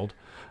football field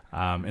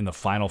in the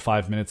final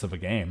 5 minutes of a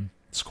game,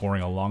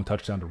 scoring a long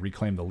touchdown to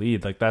reclaim the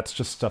lead. Like, that's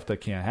just stuff that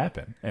can't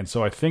happen. And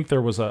so I think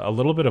there was a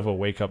little bit of a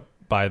wake-up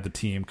by the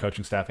team,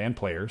 coaching staff, and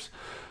players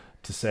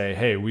to say,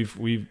 hey,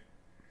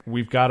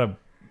 we've got to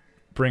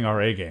bring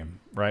our A game,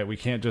 right? We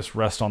can't just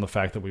rest on the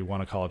fact that we won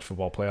a college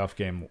football playoff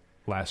game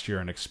last year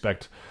and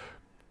expect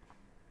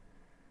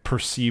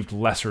perceived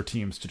lesser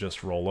teams to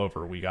just roll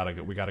over. We gotta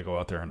go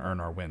out there and earn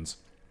our wins.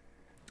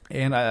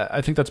 And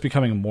I think that's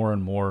becoming more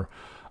and more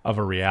of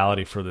a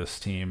reality for this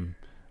team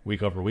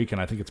week over week, and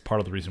I think it's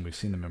part of the reason we've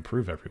seen them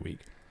improve every week.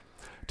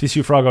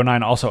 TCU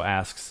Frog09 also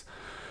asks,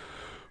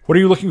 what are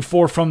you looking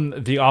for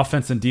from the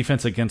offense and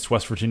defense against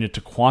West Virginia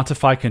to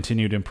quantify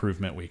continued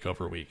improvement week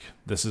over week?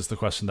 This is the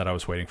question that I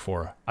was waiting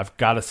for. I've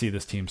got to see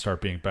this team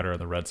start being better in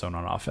the red zone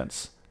on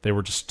offense.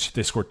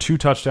 They scored 2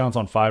 touchdowns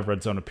on 5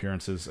 red zone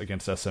appearances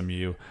against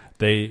SMU.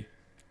 They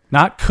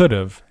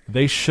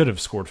should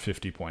have scored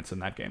 50 points in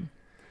that game.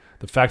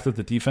 The fact that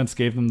the defense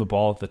gave them the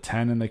ball at the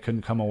 10 and they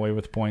couldn't come away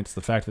with points,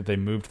 the fact that they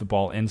moved the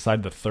ball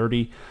inside the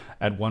 30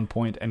 at one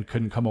point and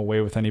couldn't come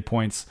away with any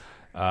points,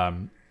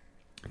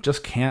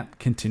 just can't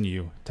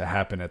continue to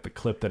happen at the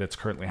clip that it's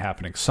currently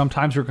happening.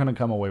 Sometimes you're going to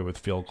come away with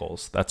field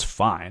goals. That's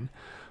fine.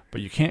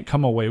 But you can't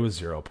come away with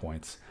 0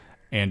 points.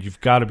 And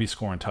you've got to be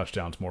scoring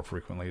touchdowns more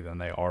frequently than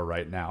they are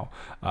right now.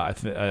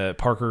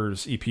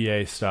 Parker's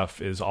EPA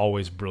stuff is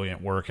always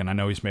brilliant work, and I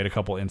know he's made a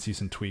couple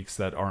in-season tweaks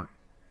that aren't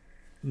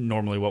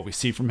normally what we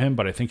see from him,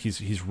 but I think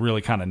he's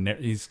really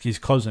he's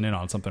closing in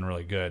on something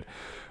really good.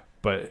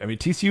 But I mean,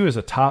 TCU is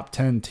a top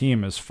 10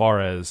 team as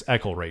far as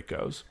Eckle rate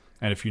goes,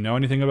 and if you know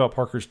anything about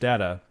Parker's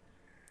data,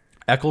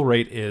 Eckle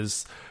rate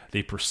is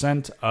the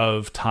percent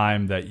of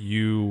time that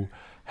you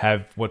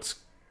have what's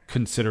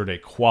considered a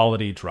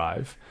quality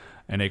drive.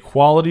 And a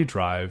quality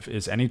drive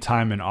is any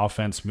time an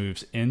offense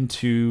moves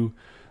into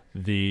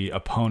the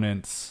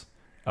opponent's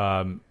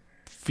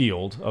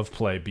field of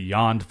play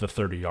beyond the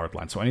 30-yard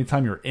line. So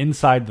anytime you're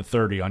inside the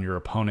 30 on your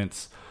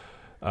opponent's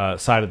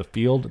side of the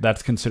field,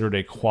 that's considered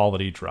a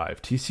quality drive.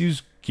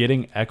 TCU's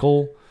getting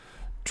Eckle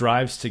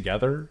drives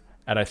together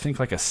at, I think,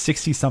 like a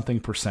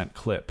 60-something%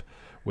 clip,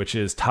 which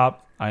is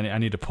top. I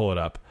need to pull it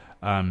up,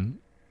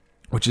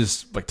 which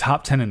is like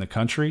top 10 in the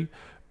country,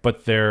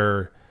 but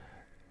their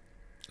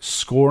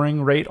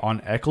scoring rate on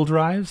Eckle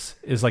drives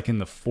is like in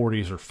the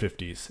 40s or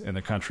 50s in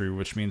the country,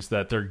 which means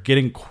that they're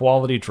getting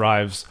quality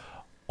drives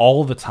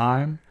all the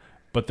time,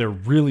 but they're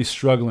really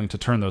struggling to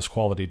turn those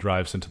quality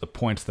drives into the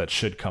points that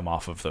should come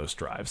off of those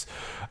drives.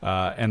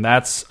 And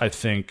that's, I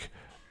think,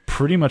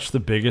 pretty much the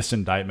biggest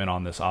indictment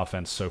on this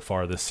offense so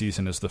far this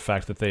season is the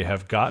fact that they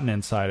have gotten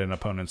inside an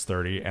opponent's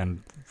 30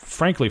 and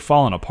frankly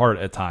fallen apart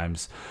at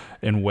times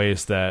in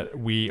ways that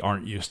we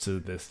aren't used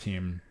to this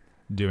team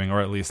doing,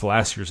 or at least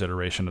last year's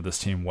iteration of this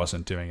team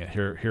wasn't doing it.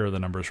 Here are the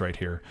numbers right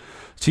here.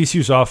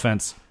 TCU's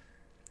offense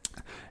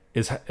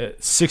is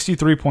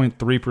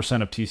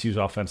 63.3% of TCU's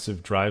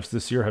offensive drives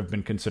this year have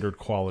been considered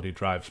quality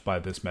drives by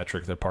this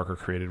metric that Parker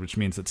created, which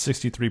means that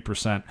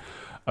 63%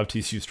 of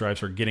TCU's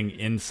drives are getting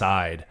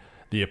inside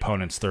the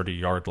opponent's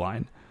 30-yard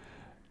line.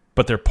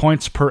 But their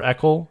points per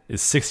Eckle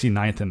is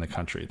 69th in the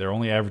country. They're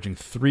only averaging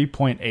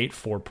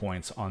 3.84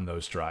 points on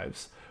those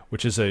drives,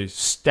 which is a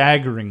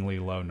staggeringly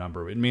low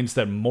number. It means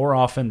that more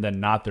often than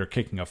not, they're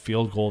kicking a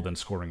field goal than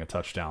scoring a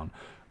touchdown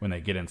when they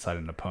get inside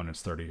an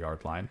opponent's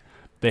 30-yard line.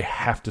 They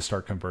have to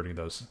start converting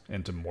those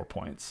into more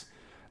points.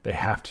 They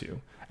have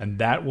to. And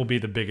that will be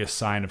the biggest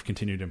sign of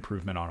continued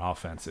improvement on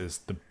offense, is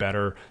the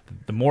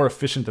more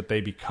efficient that they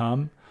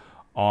become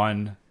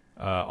in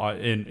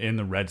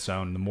the red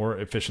zone, the more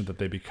efficient that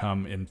they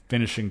become in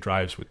finishing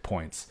drives with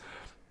points.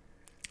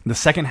 The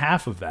second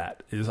half of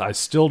that is I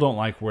still don't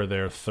like where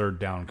their third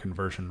down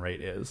conversion rate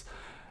is.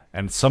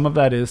 And some of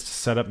that is to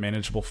set up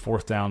manageable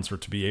fourth downs or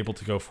to be able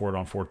to go for it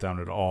on fourth down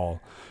at all.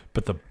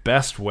 But the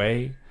best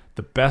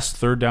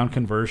third down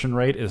conversion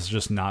rate is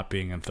just not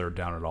being in third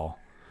down at all.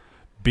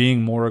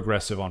 Being more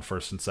aggressive on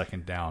first and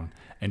second down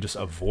and just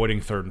avoiding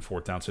third and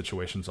fourth down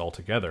situations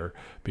altogether,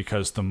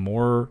 because the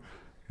more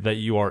that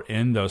you are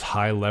in those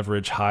high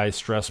leverage, high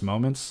stress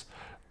moments,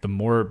 the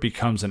more it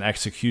becomes an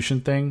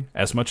execution thing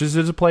as much as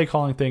it's a play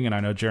calling thing. And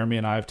I know Jeremy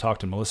and I have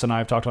talked, and Melissa and I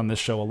have talked on this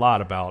show a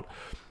lot about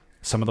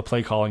some of the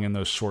play calling in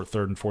those short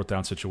third and fourth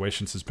down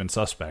situations has been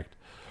suspect.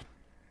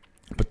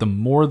 But the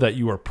more that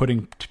you are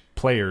putting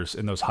players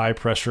in those high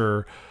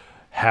pressure,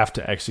 have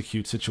to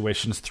execute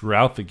situations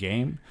throughout the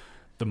game,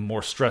 the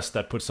more stress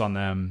that puts on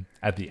them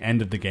at the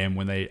end of the game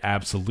when they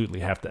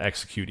absolutely have to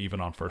execute even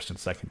on first and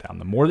second down.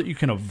 The more that you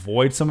can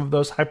avoid some of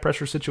those high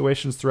pressure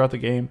situations throughout the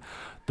game,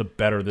 the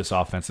better this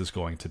offense is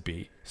going to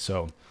be.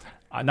 So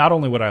not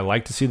only would I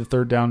like to see the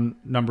third down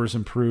numbers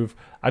improve,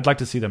 I'd like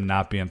to see them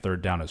not be in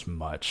third down as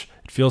much.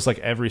 It feels like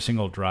every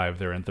single drive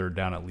they're in third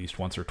down at least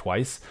once or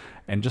twice,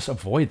 and just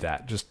avoid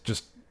that.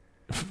 Just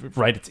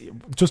right,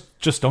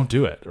 just don't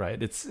do it.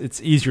 Right,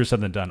 it's easier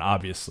said than done,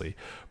 obviously,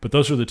 but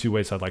those are the two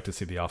ways I'd like to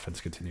see the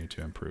offense continue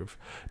to improve.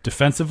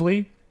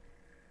 Defensively,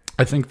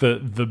 I think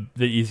the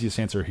easiest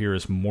answer here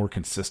is more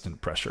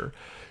consistent pressure.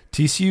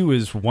 TCU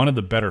is one of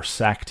the better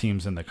sack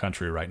teams in the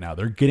country right now.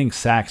 They're getting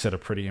sacks at a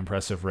pretty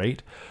impressive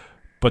rate,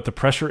 but the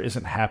pressure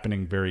isn't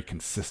happening very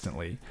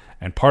consistently.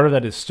 And part of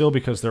that is still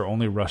because they're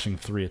only rushing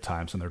 3 at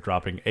times and they're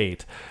dropping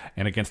 8.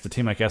 And against a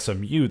team like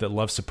SMU that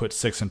loves to put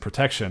 6 in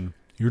protection,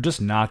 you're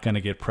just not going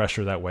to get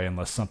pressure that way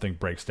unless something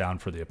breaks down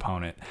for the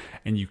opponent.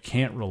 And you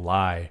can't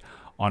rely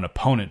on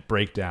opponent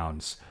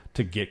breakdowns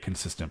to get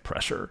consistent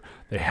pressure.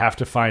 They have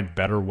to find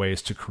better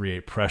ways to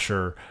create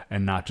pressure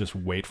and not just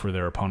wait for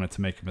their opponent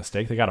to make a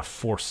mistake. They got to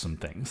force some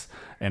things.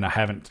 And I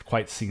haven't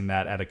quite seen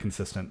that at a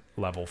consistent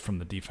level from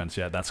the defense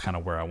yet. That's kind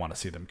of where I want to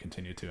see them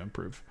continue to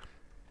improve.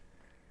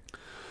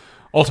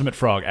 Ultimate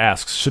Frog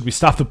asks, should we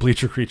stop the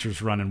Bleacher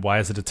Creatures run, and why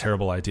is it a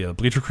terrible idea? The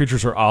Bleacher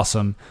Creatures are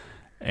awesome,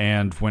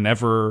 and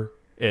whenever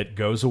it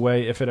goes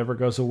away, if it ever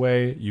goes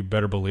away, you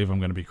better believe I'm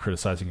going to be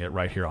criticizing it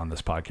right here on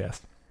this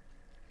podcast.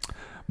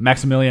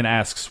 Maximilian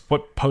asks,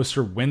 what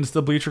poster wins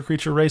the Bleacher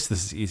Creature race?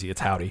 This is easy. It's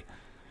Howdy.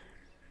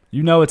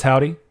 You know it's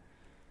Howdy.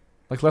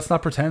 Like, let's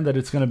not pretend that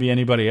it's going to be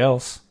anybody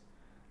else.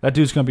 That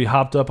dude's going to be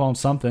hopped up on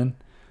something,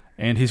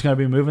 and he's going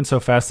to be moving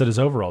so fast that his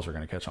overalls are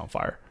going to catch on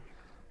fire.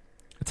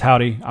 It's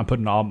Howdy. I'm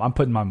putting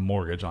my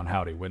mortgage on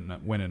Howdy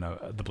winning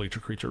the Bleacher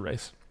Creature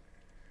race.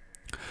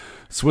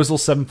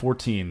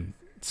 Swizzle714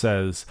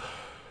 says,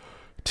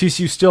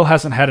 TCU still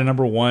hasn't had a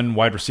number 1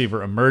 wide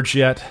receiver emerge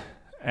yet,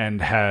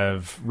 and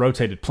have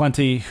rotated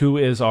plenty. Who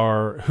is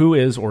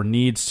or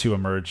needs to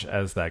emerge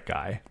as that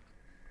guy?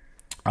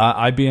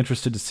 I'd be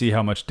interested to see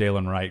how much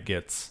Dalen Wright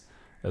gets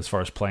as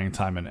far as playing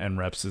time and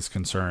reps is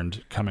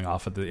concerned, coming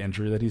off of the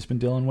injury that he's been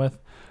dealing with,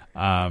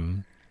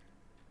 because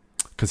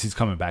he's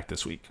coming back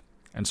this week.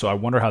 And so I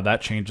wonder how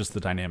that changes the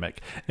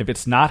dynamic. If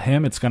it's not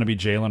him, it's going to be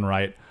Jalen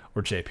Wright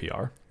or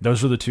JPR.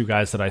 Those are the two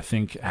guys that I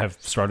think have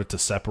started to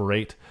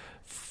separate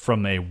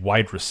from a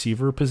wide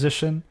receiver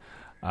position.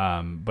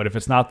 But if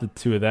it's not the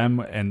two of them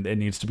and it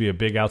needs to be a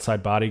big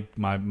outside body,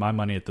 my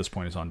money at this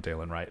point is on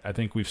Dalen Wright. I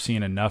think we've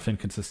seen enough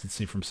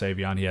inconsistency from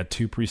Savion. He had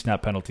 2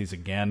 pre-snap penalties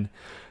again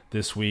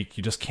this week.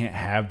 You just can't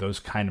have those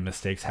kind of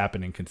mistakes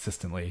happening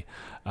consistently.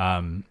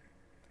 Or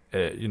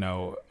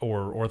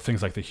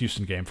things like the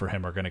Houston game for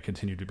him are going to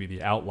continue to be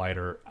the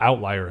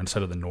outlier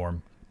instead of the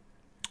norm,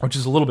 which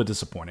is a little bit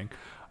disappointing.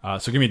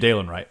 So give me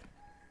Dalen Wright.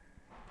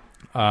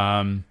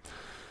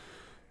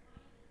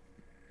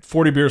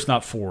 40 beers,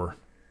 not 4.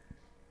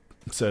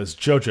 It says,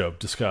 JoJo,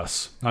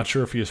 discuss. Not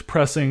sure if he is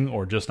pressing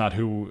or just not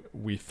who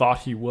we thought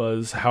he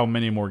was. How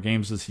many more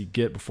games does he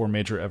get before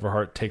Major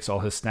Everhart takes all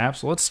his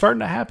snaps? Well, it's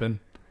starting to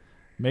happen.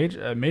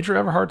 Major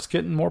Everhart's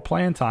getting more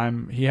playing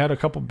time. He had a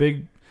couple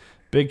big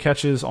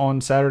catches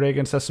on Saturday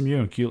against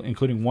SMU,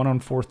 including one on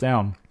fourth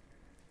down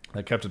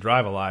that kept a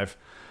drive alive.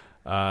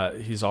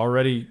 He's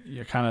already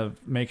kind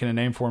of making a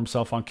name for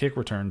himself on kick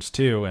returns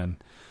too, and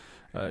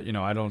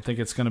I don't think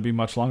it's going to be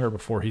much longer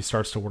before he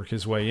starts to work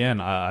his way in.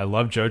 I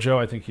love JoJo.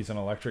 I think he's an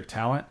electric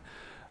talent,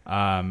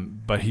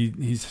 but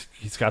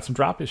he's got some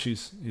drop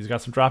issues.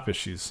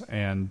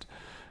 And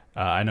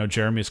I know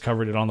Jeremy's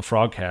covered it on the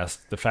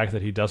Frogcast. The fact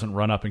that he doesn't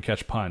run up and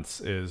catch punts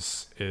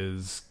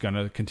is going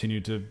to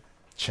continue to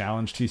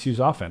challenge TCU's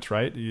offense,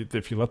 right?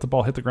 If you let the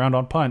ball hit the ground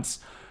on punts,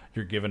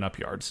 you're giving up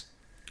yards.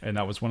 And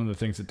that was one of the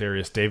things that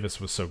Darius Davis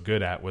was so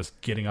good at, was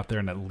getting up there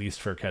and at least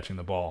fair catching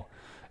the ball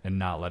and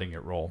not letting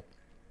it roll.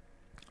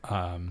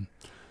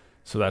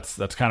 So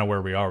that's kind of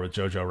where we are with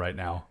JoJo right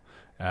now.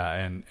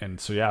 And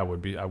so yeah, I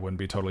wouldn't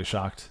be totally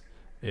shocked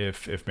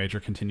if Major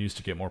continues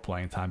to get more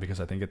playing time, because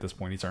I think at this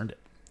point he's earned it.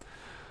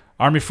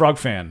 Army Frog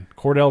fan,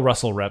 Cordell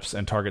Russell reps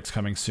and targets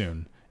coming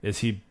soon. Is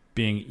he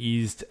being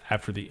eased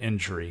after the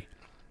injury?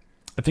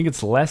 I think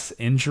it's less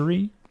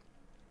injury,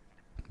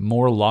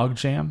 more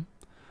logjam.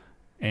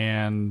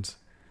 And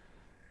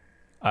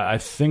I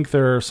think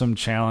there are some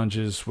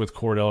challenges with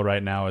Cordell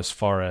right now as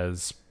far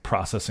as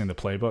processing the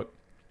playbook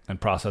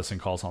and processing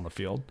calls on the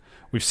field.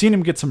 We've seen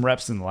him get some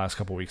reps in the last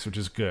couple of weeks, which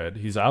is good.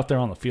 He's out there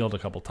on the field a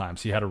couple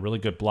times. He had a really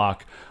good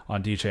block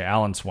on DJ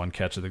Allen's one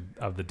catch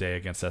of the day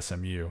against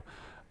SMU.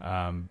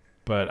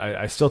 But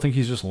I still think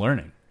he's just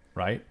learning,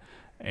 right?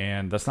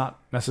 And that's not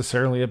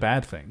necessarily a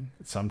bad thing.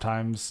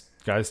 Sometimes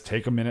guys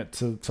take a minute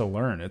to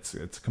learn. It's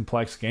a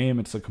complex game.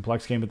 It's a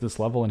complex game at this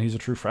level, and he's a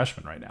true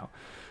freshman right now.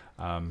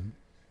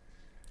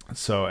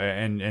 So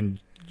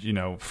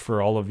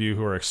for all of you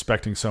who are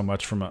expecting so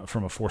much from a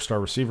 4-star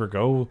receiver,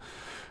 go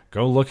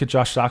look at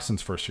Josh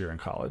Doxson's first year in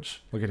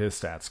college. Look at his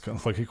stats. Go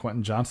look at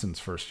Quentin Johnson's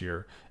first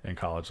year in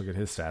college. Look at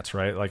his stats,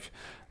 right? Like,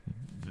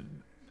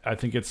 I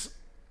think it's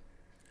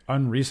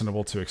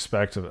unreasonable to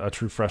expect a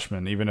true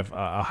freshman, even if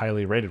a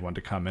highly rated one,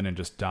 to come in and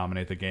just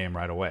dominate the game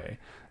right away.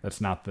 That's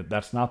not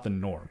the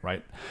norm,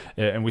 right?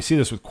 And we see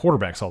this with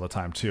quarterbacks all the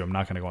time too. I'm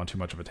not going to go on too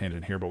much of a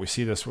tangent here, but we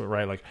see this,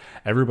 right? Like,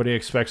 everybody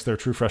expects their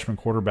true freshman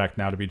quarterback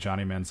now to be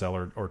Johnny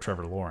Manziel or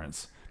Trevor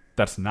Lawrence.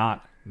 That's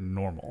not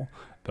normal.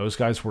 Those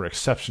guys were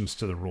exceptions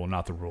to the rule,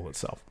 not the rule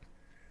itself.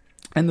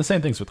 And the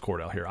same things with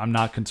Cordell here. I'm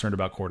not concerned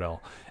about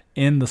Cordell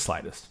in the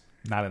slightest.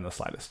 Not in the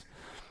slightest.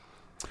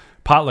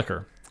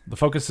 Potlicker. The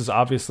focus is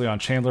obviously on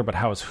Chandler, but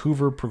how is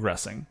Hoover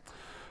progressing?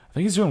 I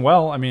think he's doing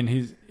well. I mean,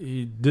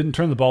 he didn't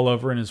turn the ball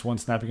over in his one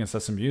snap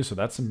against SMU, so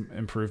that's some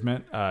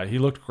improvement. He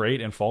looked great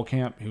in fall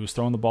camp. He was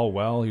throwing the ball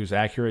well. He was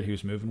accurate. He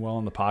was moving well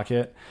in the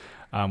pocket,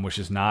 which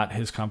is not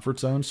his comfort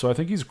zone. So I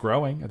think he's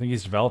growing. I think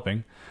he's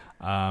developing.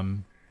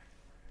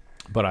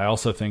 But I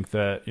also think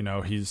that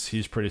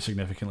he's pretty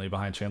significantly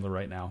behind Chandler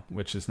right now,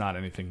 which is not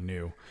anything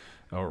new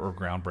or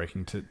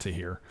groundbreaking to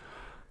hear.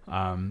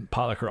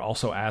 Potlicker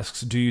also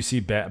asks, do you see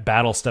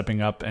Battle stepping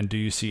up, and do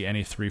you see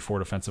any 3-4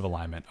 defensive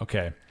alignment?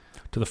 Okay,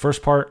 to the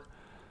first part,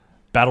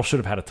 Battle should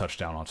have had a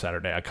touchdown on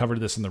Saturday. I covered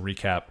this in the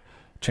recap.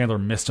 Chandler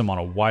missed him on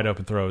a wide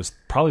open throw. It's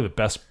probably the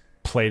best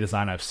play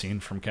design I've seen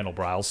from Kendall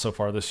Briles so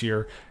far this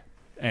year,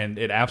 and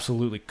it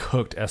absolutely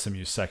cooked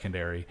SMU's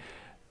secondary.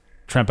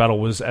 Trent Battle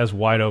was as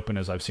wide open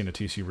as I've seen a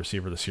TCU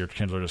receiver this year.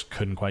 Chandler just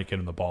couldn't quite get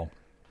him the ball,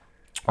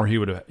 or he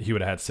would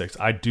have had 6.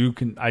 I do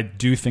think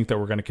that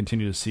we're going to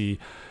continue to see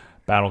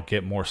Battle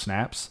get more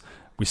snaps.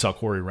 We saw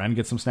Corey Wren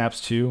get some snaps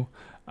too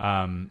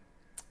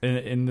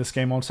in this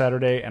game on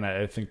Saturday, and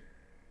I think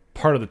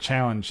part of the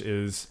challenge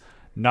is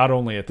not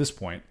only at this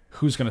point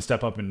who's going to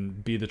step up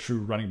and be the true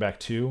running back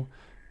too,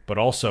 but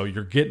also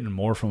you're getting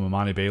more from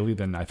Imani Bailey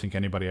than I think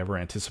anybody ever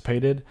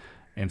anticipated.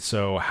 And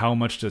so how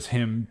much does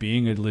him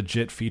being a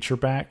legit feature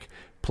back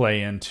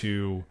play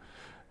into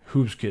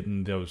who's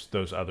getting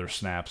those other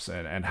snaps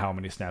and how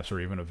many snaps are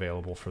even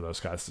available for those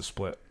guys to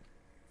split?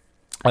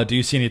 Do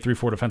you see any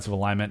 3-4 defensive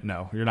alignment?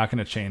 No, you're not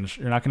going to change.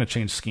 You're not going to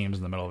change schemes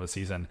in the middle of a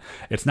season.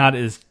 It's not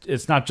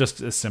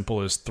just as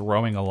simple as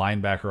throwing a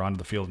linebacker onto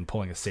the field and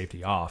pulling a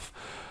safety off.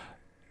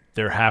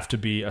 There have to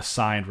be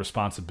assigned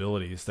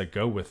responsibilities that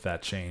go with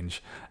that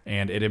change,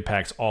 and it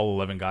impacts all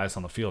 11 guys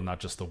on the field, not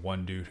just the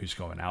one dude who's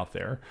going out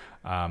there.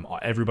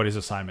 Everybody's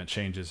assignment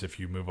changes if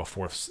you move a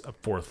fourth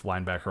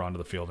linebacker onto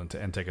the field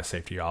and take a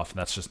safety off. And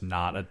that's just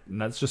not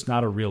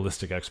a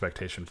realistic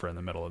expectation for in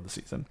the middle of the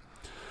season.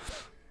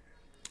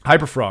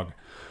 Hyperfrog.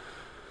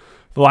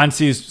 The line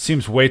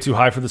seems way too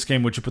high for this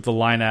game. What would you put the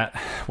line at,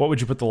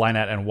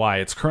 and why?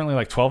 It's currently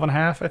like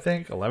 12.5, I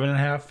think,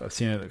 11.5. I've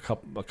seen it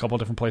a couple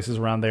different places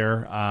around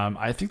there.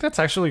 I think that's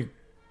actually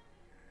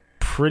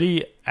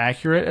pretty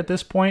accurate at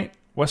this point.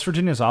 West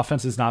Virginia's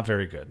offense is not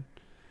very good.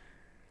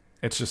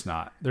 It's just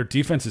not. Their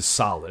defense is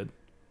solid,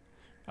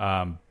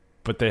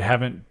 but they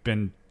haven't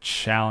been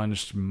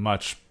challenged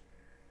much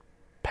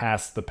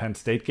past the Penn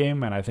State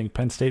game, and I think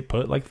Penn State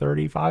put like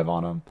 35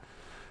 on them.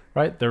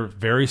 Right? They're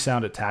very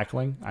sound at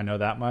tackling. I know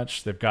that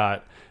much. They've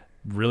got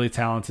really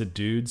talented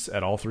dudes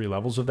at all 3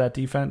 levels of that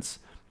defense,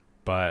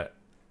 but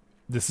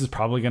this is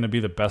probably going to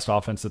be the best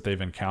offense that they've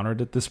encountered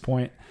at this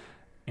point.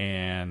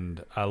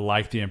 And I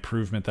like the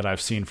improvement that I've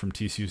seen from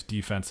TCU's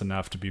defense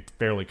enough to be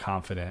fairly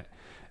confident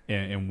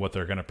in what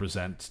they're going to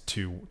present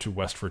to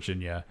West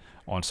Virginia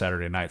on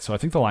Saturday night. So I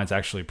think the line's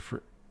actually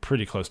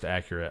pretty close to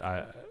accurate.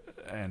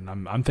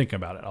 I'm thinking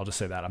about it. I'll just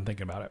say that. I'm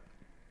thinking about it.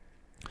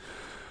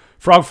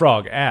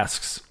 Frog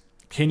asks,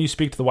 can you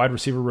speak to the wide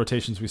receiver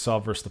rotations we saw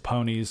versus the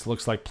Ponies?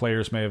 Looks like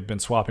players may have been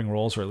swapping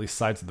roles or at least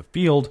sides of the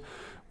field.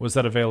 Was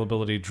that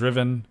availability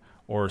driven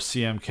or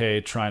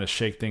CMK trying to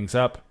shake things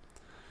up?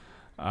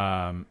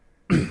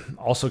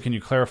 Also, can you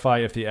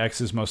clarify if the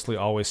X is mostly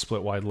always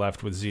split wide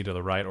left with Z to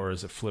the right, or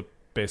is it flipped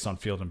based on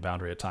field and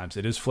boundary at times?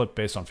 It is flipped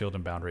based on field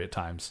and boundary at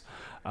times.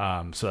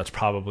 So that's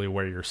probably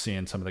where you're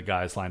seeing some of the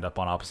guys lined up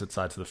on opposite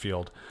sides of the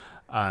field.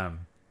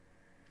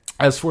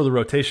 As for the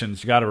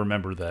rotations, you got to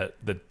remember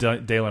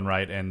that Dalen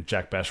Wright and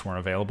Jack Besh weren't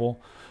available,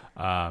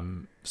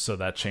 so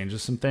that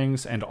changes some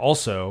things. And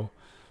also,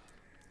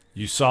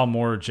 you saw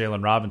more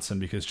Jalen Robinson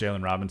because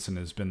Jalen Robinson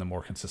has been the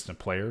more consistent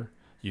player.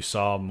 You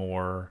saw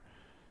more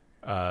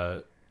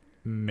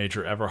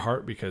Major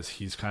Everhart because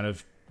he's kind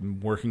of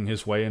working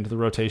his way into the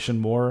rotation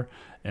more.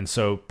 And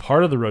so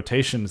part of the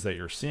rotations that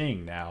you're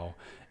seeing now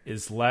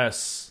is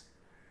less,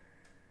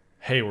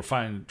 hey, we're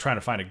trying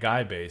to find a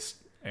guy based,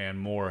 and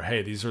more,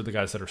 hey, these are the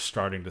guys that are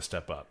starting to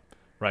step up,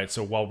 right?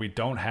 So while we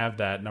don't have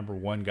that number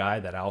one guy,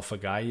 that alpha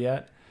guy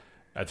yet,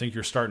 I think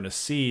you're starting to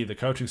see the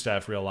coaching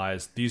staff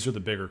realize these are the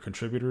bigger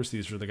contributors.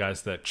 These are the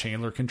guys that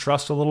Chandler can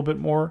trust a little bit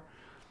more.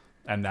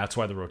 And that's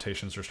why the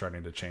rotations are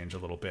starting to change a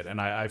little bit. And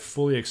I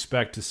fully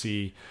expect to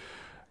see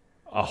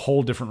a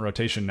whole different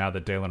rotation now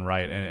that Dalen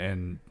Wright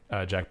and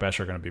Jack Besh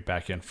are going to be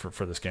back in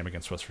for this game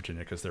against West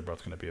Virginia, because they're both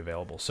going to be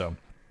available. So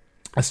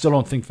I still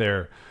don't think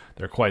they're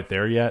quite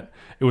there yet.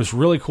 It was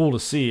really cool to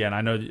see, and I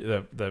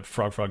know that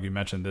Frog, you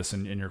mentioned this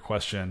in your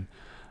question,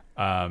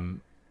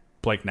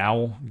 Blake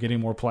Nowell getting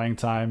more playing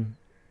time.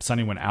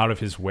 Sonny went out of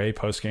his way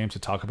post-game to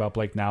talk about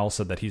Blake Nowell,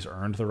 said that he's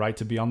earned the right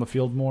to be on the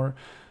field more.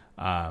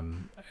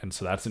 And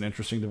so that's an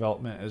interesting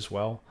development as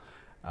well.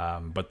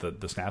 But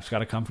the snaps got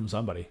to come from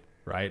somebody,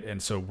 right?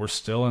 And so we're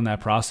still in that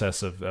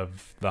process of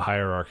the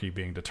hierarchy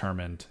being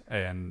determined.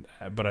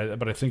 But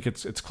I think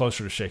it's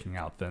closer to shaking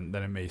out than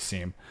it may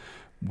seem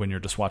when you're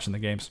just watching the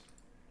games.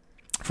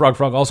 Frog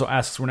also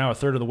asks, we're now a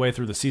third of the way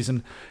through the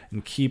season,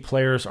 and key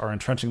players are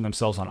entrenching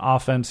themselves on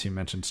offense. He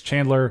mentions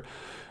Chandler,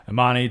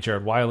 Imani,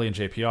 Jared Wiley, and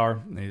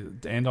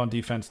JPR. And on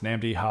defense,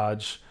 Namdi,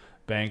 Hodge,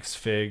 Banks,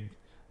 Fig,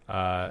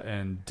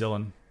 and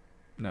Dylan.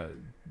 No,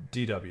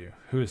 DW.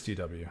 Who is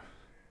DW?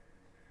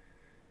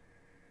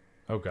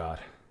 Oh, God.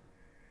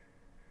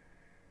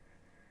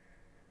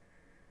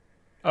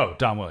 Oh,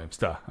 Don Williams.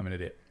 Duh, I'm an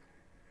idiot.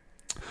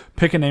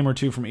 Pick a name or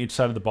two from each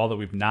side of the ball that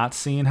we've not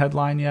seen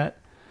headline yet,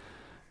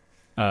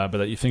 but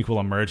that you think will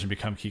emerge and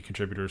become key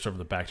contributors over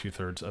the back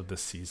two-thirds of the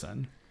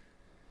season.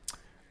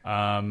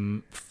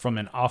 From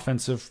an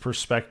offensive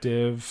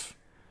perspective,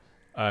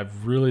 I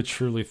really,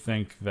 truly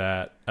think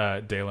that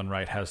Dalen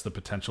Wright has the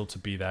potential to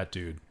be that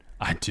dude.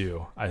 I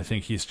do. I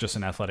think he's just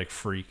an athletic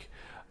freak.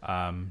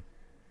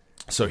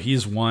 So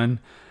he's one,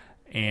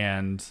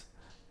 and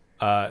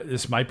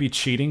this might be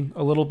cheating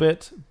a little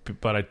bit,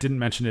 but I didn't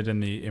mention it in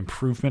the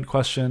improvement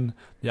question.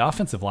 The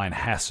offensive line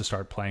has to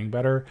start playing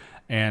better,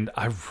 and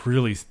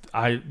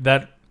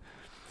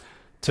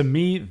to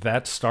me,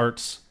 that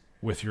starts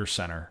with your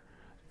center,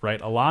 right?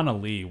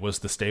 Alana Lee was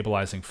the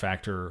stabilizing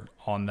factor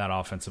on that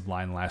offensive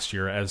line last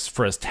year. As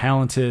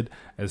talented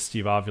as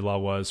Steve Avila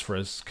was, for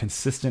as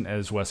consistent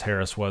as Wes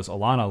Harris was,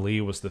 Alana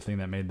Lee was the thing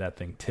that made that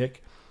thing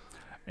tick.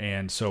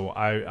 And so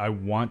I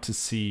want to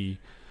see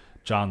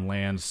John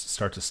Lands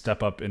start to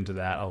step up into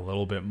that a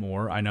little bit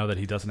more. I know that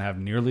he doesn't have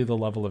nearly the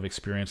level of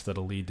experience that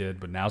Ali did,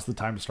 but now's the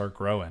time to start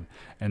growing.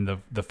 And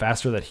the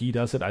faster that he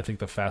does it, I think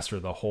the faster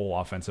the whole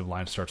offensive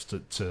line starts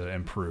to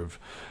improve.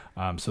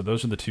 So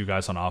those are the two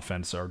guys on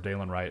offense, are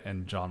Dalen Wright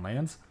and John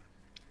Lands.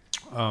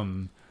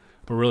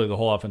 But really the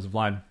whole offensive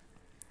line.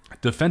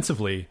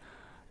 Defensively,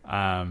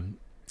 I'm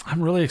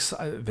really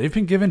excited. They've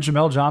been giving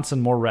Jamel Johnson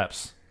more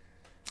reps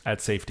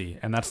at safety,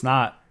 and that's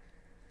not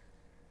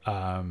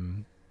I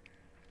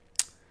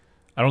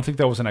don't think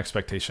that was an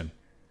expectation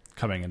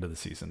coming into the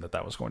season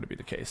that was going to be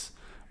the case.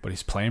 But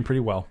he's playing pretty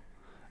well,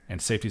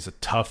 and safety is a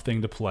tough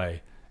thing to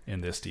play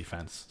in this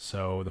defense.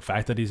 So the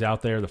fact that he's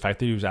out there, the fact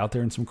that he was out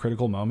there in some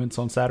critical moments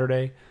on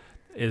Saturday,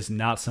 is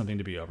not something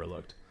to be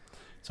overlooked.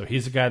 So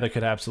he's a guy that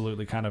could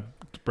absolutely kind of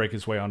break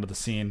his way onto the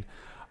scene.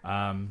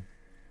 Man,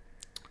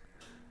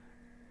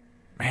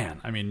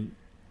 I mean,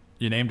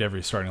 you named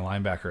every starting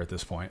linebacker at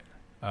this point.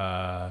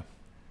 I'm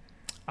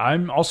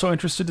also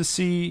interested to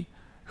see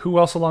who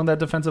else along that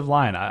defensive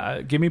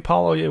line. Give me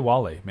Paul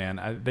Oyewale,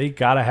 man. They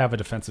got to have a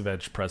defensive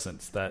edge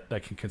presence that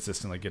can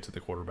consistently get to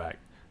the quarterback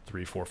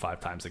 3, 4, 5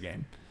 times a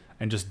game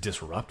and just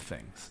disrupt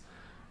things,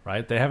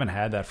 right? They haven't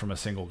had that from a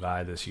single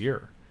guy this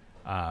year.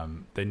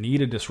 They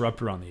need a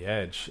disruptor on the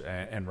edge,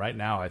 and right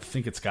now I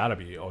think it's got to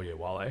be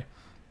Oyewale.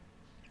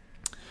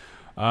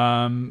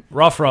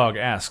 Raw Frog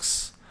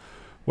asks,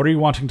 what are you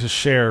wanting to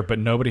share but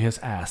nobody has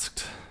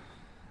asked?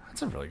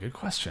 That's a really good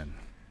question.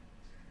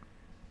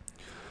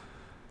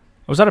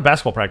 I was at a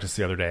basketball practice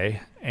the other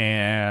day,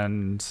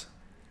 and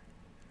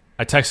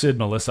I texted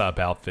Melissa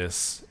about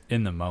this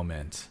in the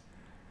moment.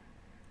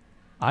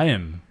 I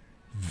am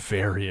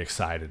very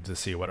excited to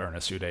see what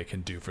Ernest Uday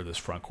can do for this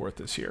front court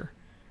this year.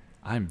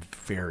 I'm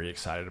very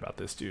excited about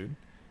this dude.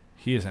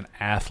 He is an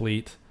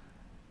athlete,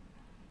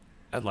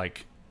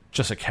 like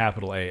just a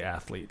capital A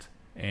athlete,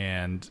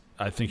 and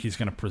I think he's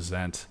going to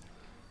present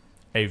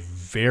a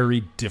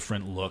very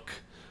different look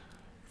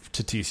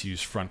to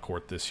TCU's front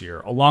court this year,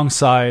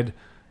 alongside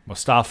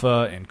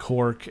Mustafa and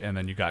Cork, and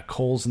then you got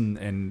Coles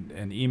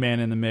and E-Man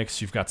in the mix.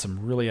 You've got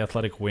some really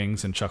athletic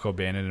wings in Chuck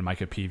O'Bannon and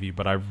Micah Peavy,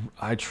 but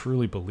I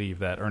truly believe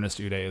that Ernest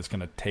Uday is going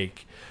to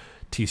take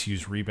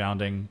TCU's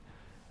rebounding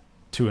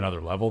to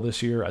another level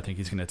this year. I think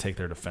he's going to take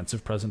their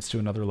defensive presence to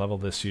another level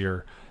this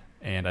year,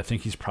 and I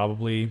think he's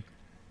probably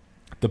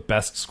the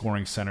best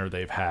scoring center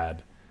they've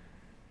had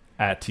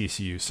at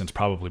TCU since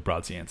probably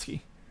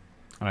Brodzianski,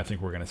 and I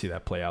think we're going to see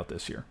that play out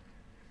this year.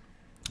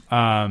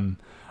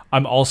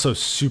 I'm also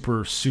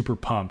super, super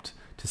pumped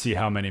to see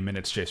how many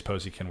minutes Jace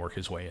Posey can work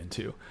his way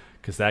into,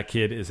 because that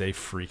kid is a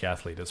freak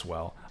athlete as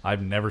well.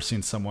 I've never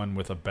seen someone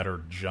with a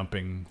better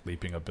jumping,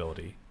 leaping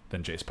ability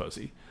than Jace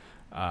Posey.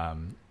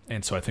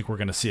 And so I think we're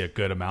going to see a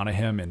good amount of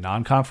him in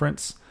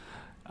non-conference.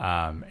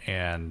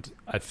 And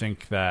I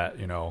think that,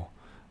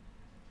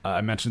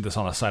 I mentioned this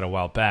on the site a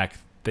while back.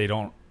 They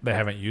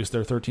haven't used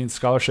their 13th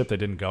scholarship. They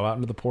didn't go out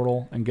into the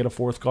portal and get a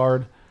fourth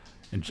guard.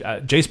 And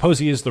Jace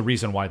Posey is the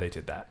reason why they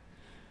did that.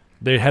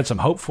 They had some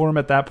hope for him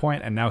at that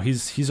point, and now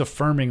he's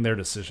affirming their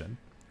decision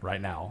right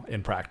now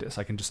in practice.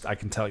 I can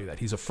tell you that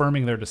he's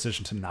affirming their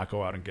decision to not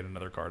go out and get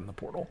another guard in the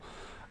portal.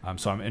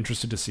 So I'm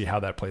interested to see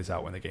how that plays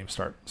out when the games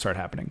start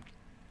happening.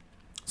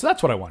 So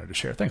that's what I wanted to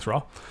share. Thanks,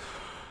 Raw.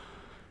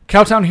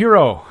 Cowtown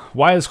Hero.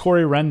 Why has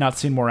Corey Wren not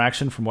seen more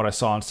action from what I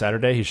saw on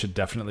Saturday? He should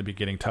definitely be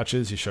getting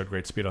touches. He showed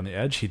great speed on the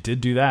edge. He did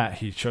do that.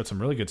 He showed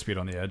some really good speed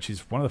on the edge.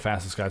 He's one of the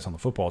fastest guys on the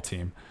football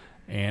team.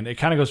 And it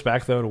kind of goes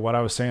back, though, to what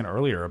I was saying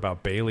earlier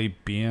about Bailey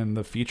being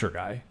the feature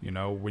guy.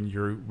 When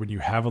you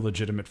have a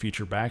legitimate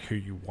feature back who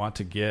you want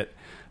to get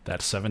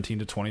that 17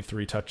 to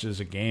 23 touches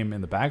a game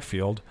in the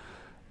backfield,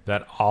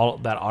 that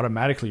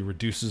automatically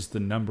reduces the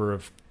number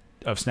of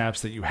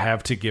snaps that you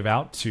have to give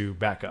out to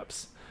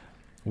backups.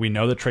 We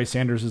know that Trey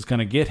Sanders is going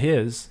to get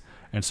his,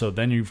 and so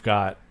then you've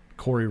got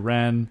Corey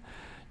Wren,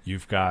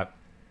 you've got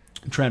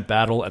Trent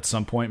Battle at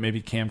some point,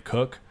 maybe Cam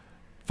Cook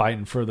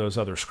fighting for those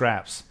other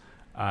scraps.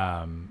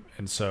 And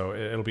so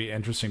it'll be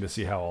interesting to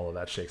see how all of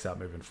that shakes out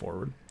moving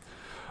forward.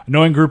 A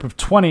knowing group of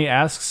 20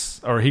 asks,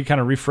 or he kind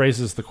of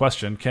rephrases the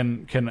question,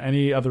 can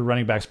any other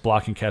running backs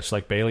block and catch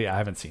like Bailey? I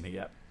haven't seen it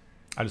yet.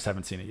 I just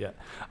haven't seen it yet.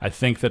 I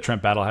think that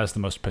Trent Battle has the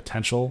most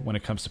potential when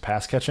it comes to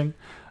pass catching,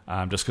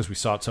 just because we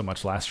saw it so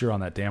much last year on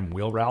that damn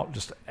wheel route.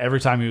 Just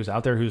every time he was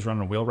out there, he was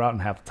running a wheel route,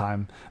 and half the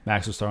time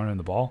Max was throwing in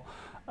the ball.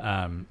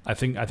 I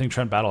think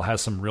Trent Battle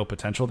has some real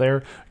potential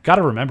there. Got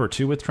to remember,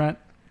 too, with Trent,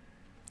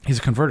 he's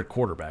a converted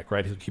quarterback,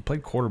 right? He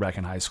played quarterback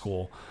in high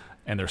school,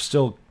 and they're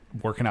still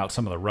working out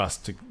some of the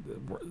rust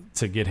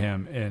to get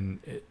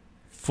him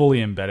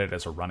fully embedded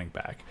as a running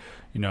back.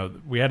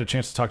 We had a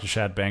chance to talk to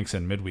Shad Banks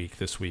in midweek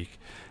this week,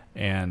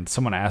 and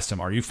someone asked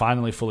him, are you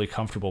finally fully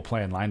comfortable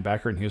playing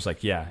linebacker? And he was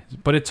like, yeah.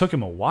 But it took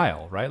him a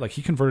while, right? Like,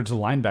 he converted to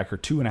linebacker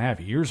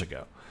 2.5 years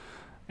ago.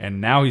 And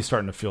now he's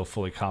starting to feel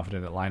fully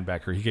confident at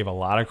linebacker. He gave a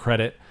lot of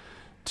credit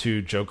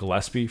to Joe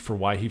Gillespie for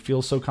why he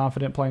feels so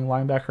confident playing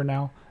linebacker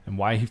now and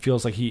why he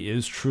feels like he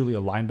is truly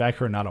a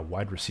linebacker and not a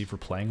wide receiver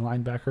playing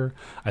linebacker.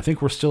 I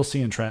think we're still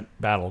seeing Trent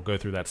Battle go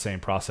through that same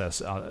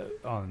process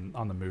on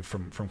the move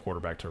from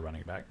quarterback to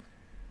running back.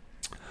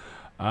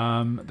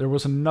 There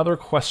was another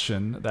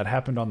question that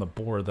happened on the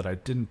board that I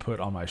didn't put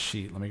on my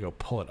sheet. Let me go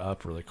pull it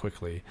up really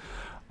quickly.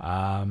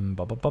 We're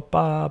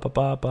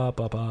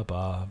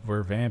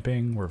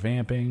vamping.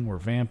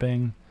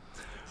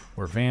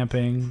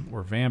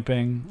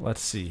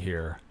 Let's see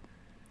here.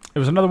 It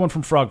was another one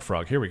from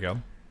Frog. Here we go.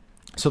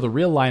 So the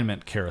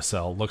realignment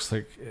carousel looks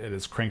like it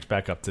is cranked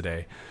back up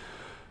today.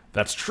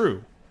 That's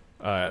true.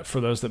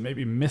 For those that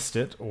maybe missed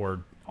it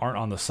or aren't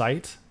on the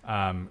site,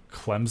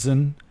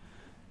 Clemson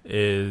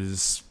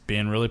is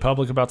being really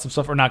public about some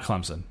stuff, or not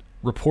Clemson.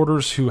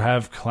 Reporters who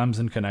have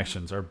Clemson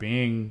connections are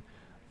being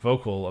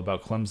vocal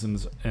about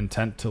Clemson's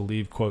intent to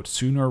leave, quote,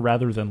 sooner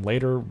rather than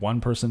later.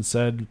 One person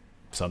said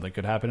something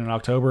could happen in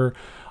October.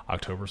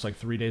 October's like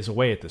 3 days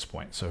away at this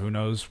point, so who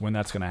knows when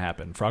that's going to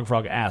happen.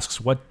 Frog asks,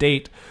 what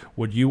date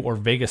would you or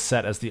Vegas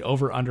set as the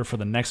over-under for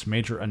the next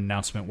major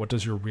announcement? What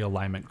does your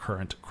realignment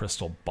current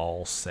crystal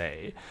ball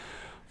say?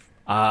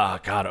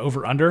 God,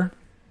 over-under?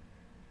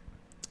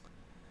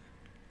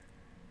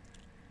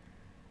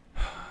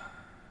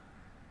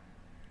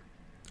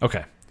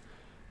 Okay.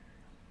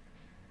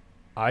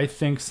 I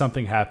think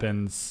something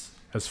happens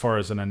as far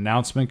as an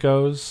announcement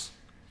goes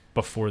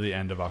before the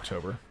end of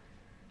October.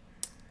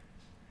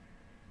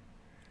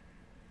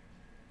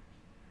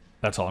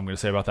 That's all I'm going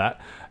to say about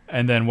that.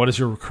 And then what does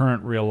your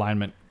current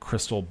realignment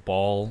crystal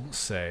ball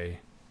say?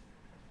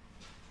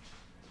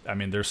 I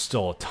mean, there's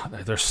still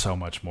there's so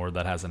much more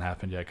that hasn't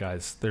happened yet,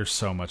 guys. There's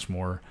so much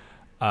more.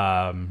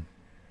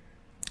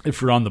 If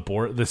you're on the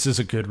board, this is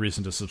a good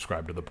reason to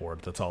subscribe to the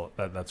board. That's all.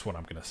 That's what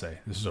I'm going to say.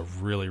 This is a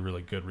really,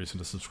 really good reason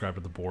to subscribe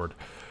to the board,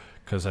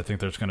 because I think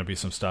there's going to be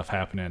some stuff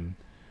happening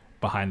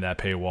behind that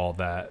paywall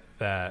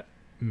that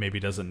maybe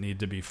doesn't need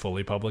to be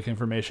fully public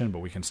information, but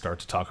we can start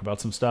to talk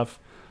about some stuff.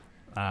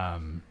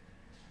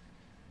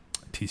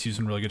 TCU's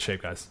in really good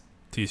shape, guys.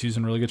 TCU's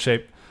in really good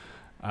shape,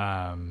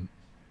 and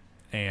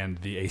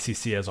the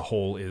ACC as a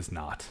whole is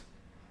not.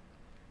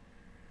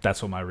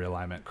 That's what my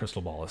realignment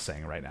crystal ball is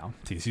saying right now.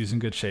 TCU's in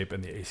good shape,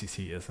 and the ACC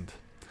isn't.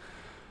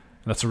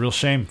 And that's a real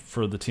shame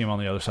for the team on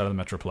the other side of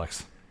the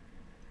Metroplex.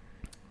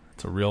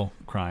 It's a real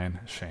crying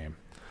shame.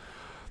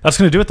 That's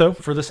going to do it, though,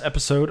 for this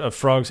episode of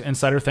Frogs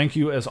Insider. Thank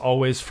you, as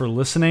always, for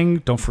listening.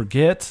 Don't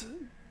forget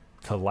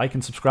to like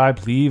and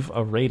subscribe, leave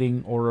a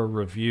rating or a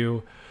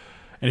review.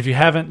 And if you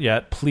haven't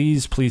yet,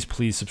 please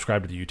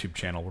subscribe to the YouTube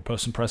channel. We're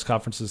posting press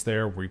conferences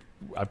there.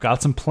 I've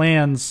got some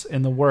plans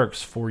in the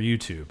works for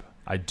YouTube.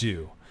 I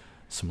do.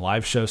 Some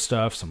live show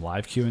stuff, some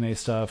live Q&A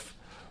stuff,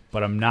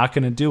 but I'm not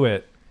going to do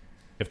it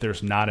if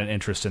there's not an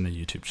interest in the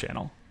YouTube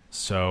channel.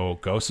 So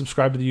go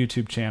subscribe to the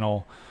YouTube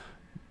channel.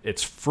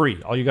 It's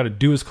free. All you got to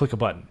do is click a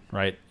button,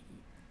 right?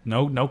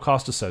 No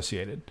cost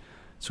associated.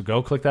 So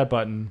go click that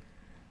button,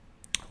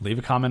 leave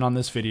a comment on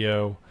this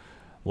video,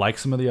 like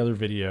some of the other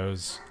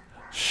videos,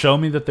 show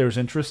me that there's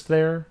interest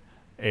there,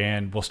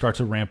 and we'll start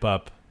to ramp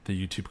up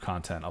the YouTube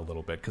content a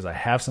little bit, because I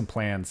have some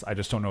plans. I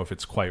just don't know if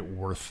it's quite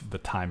worth the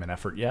time and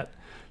effort yet.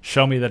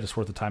 Show me that it's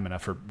worth the time and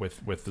effort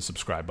with the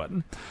subscribe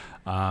button.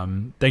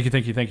 Thank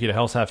you to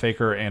Hell's Half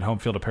Acre and Home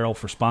Field Apparel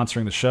for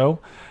sponsoring the show,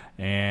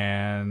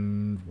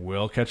 and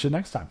we'll catch you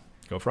next time.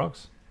 Go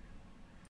Frogs.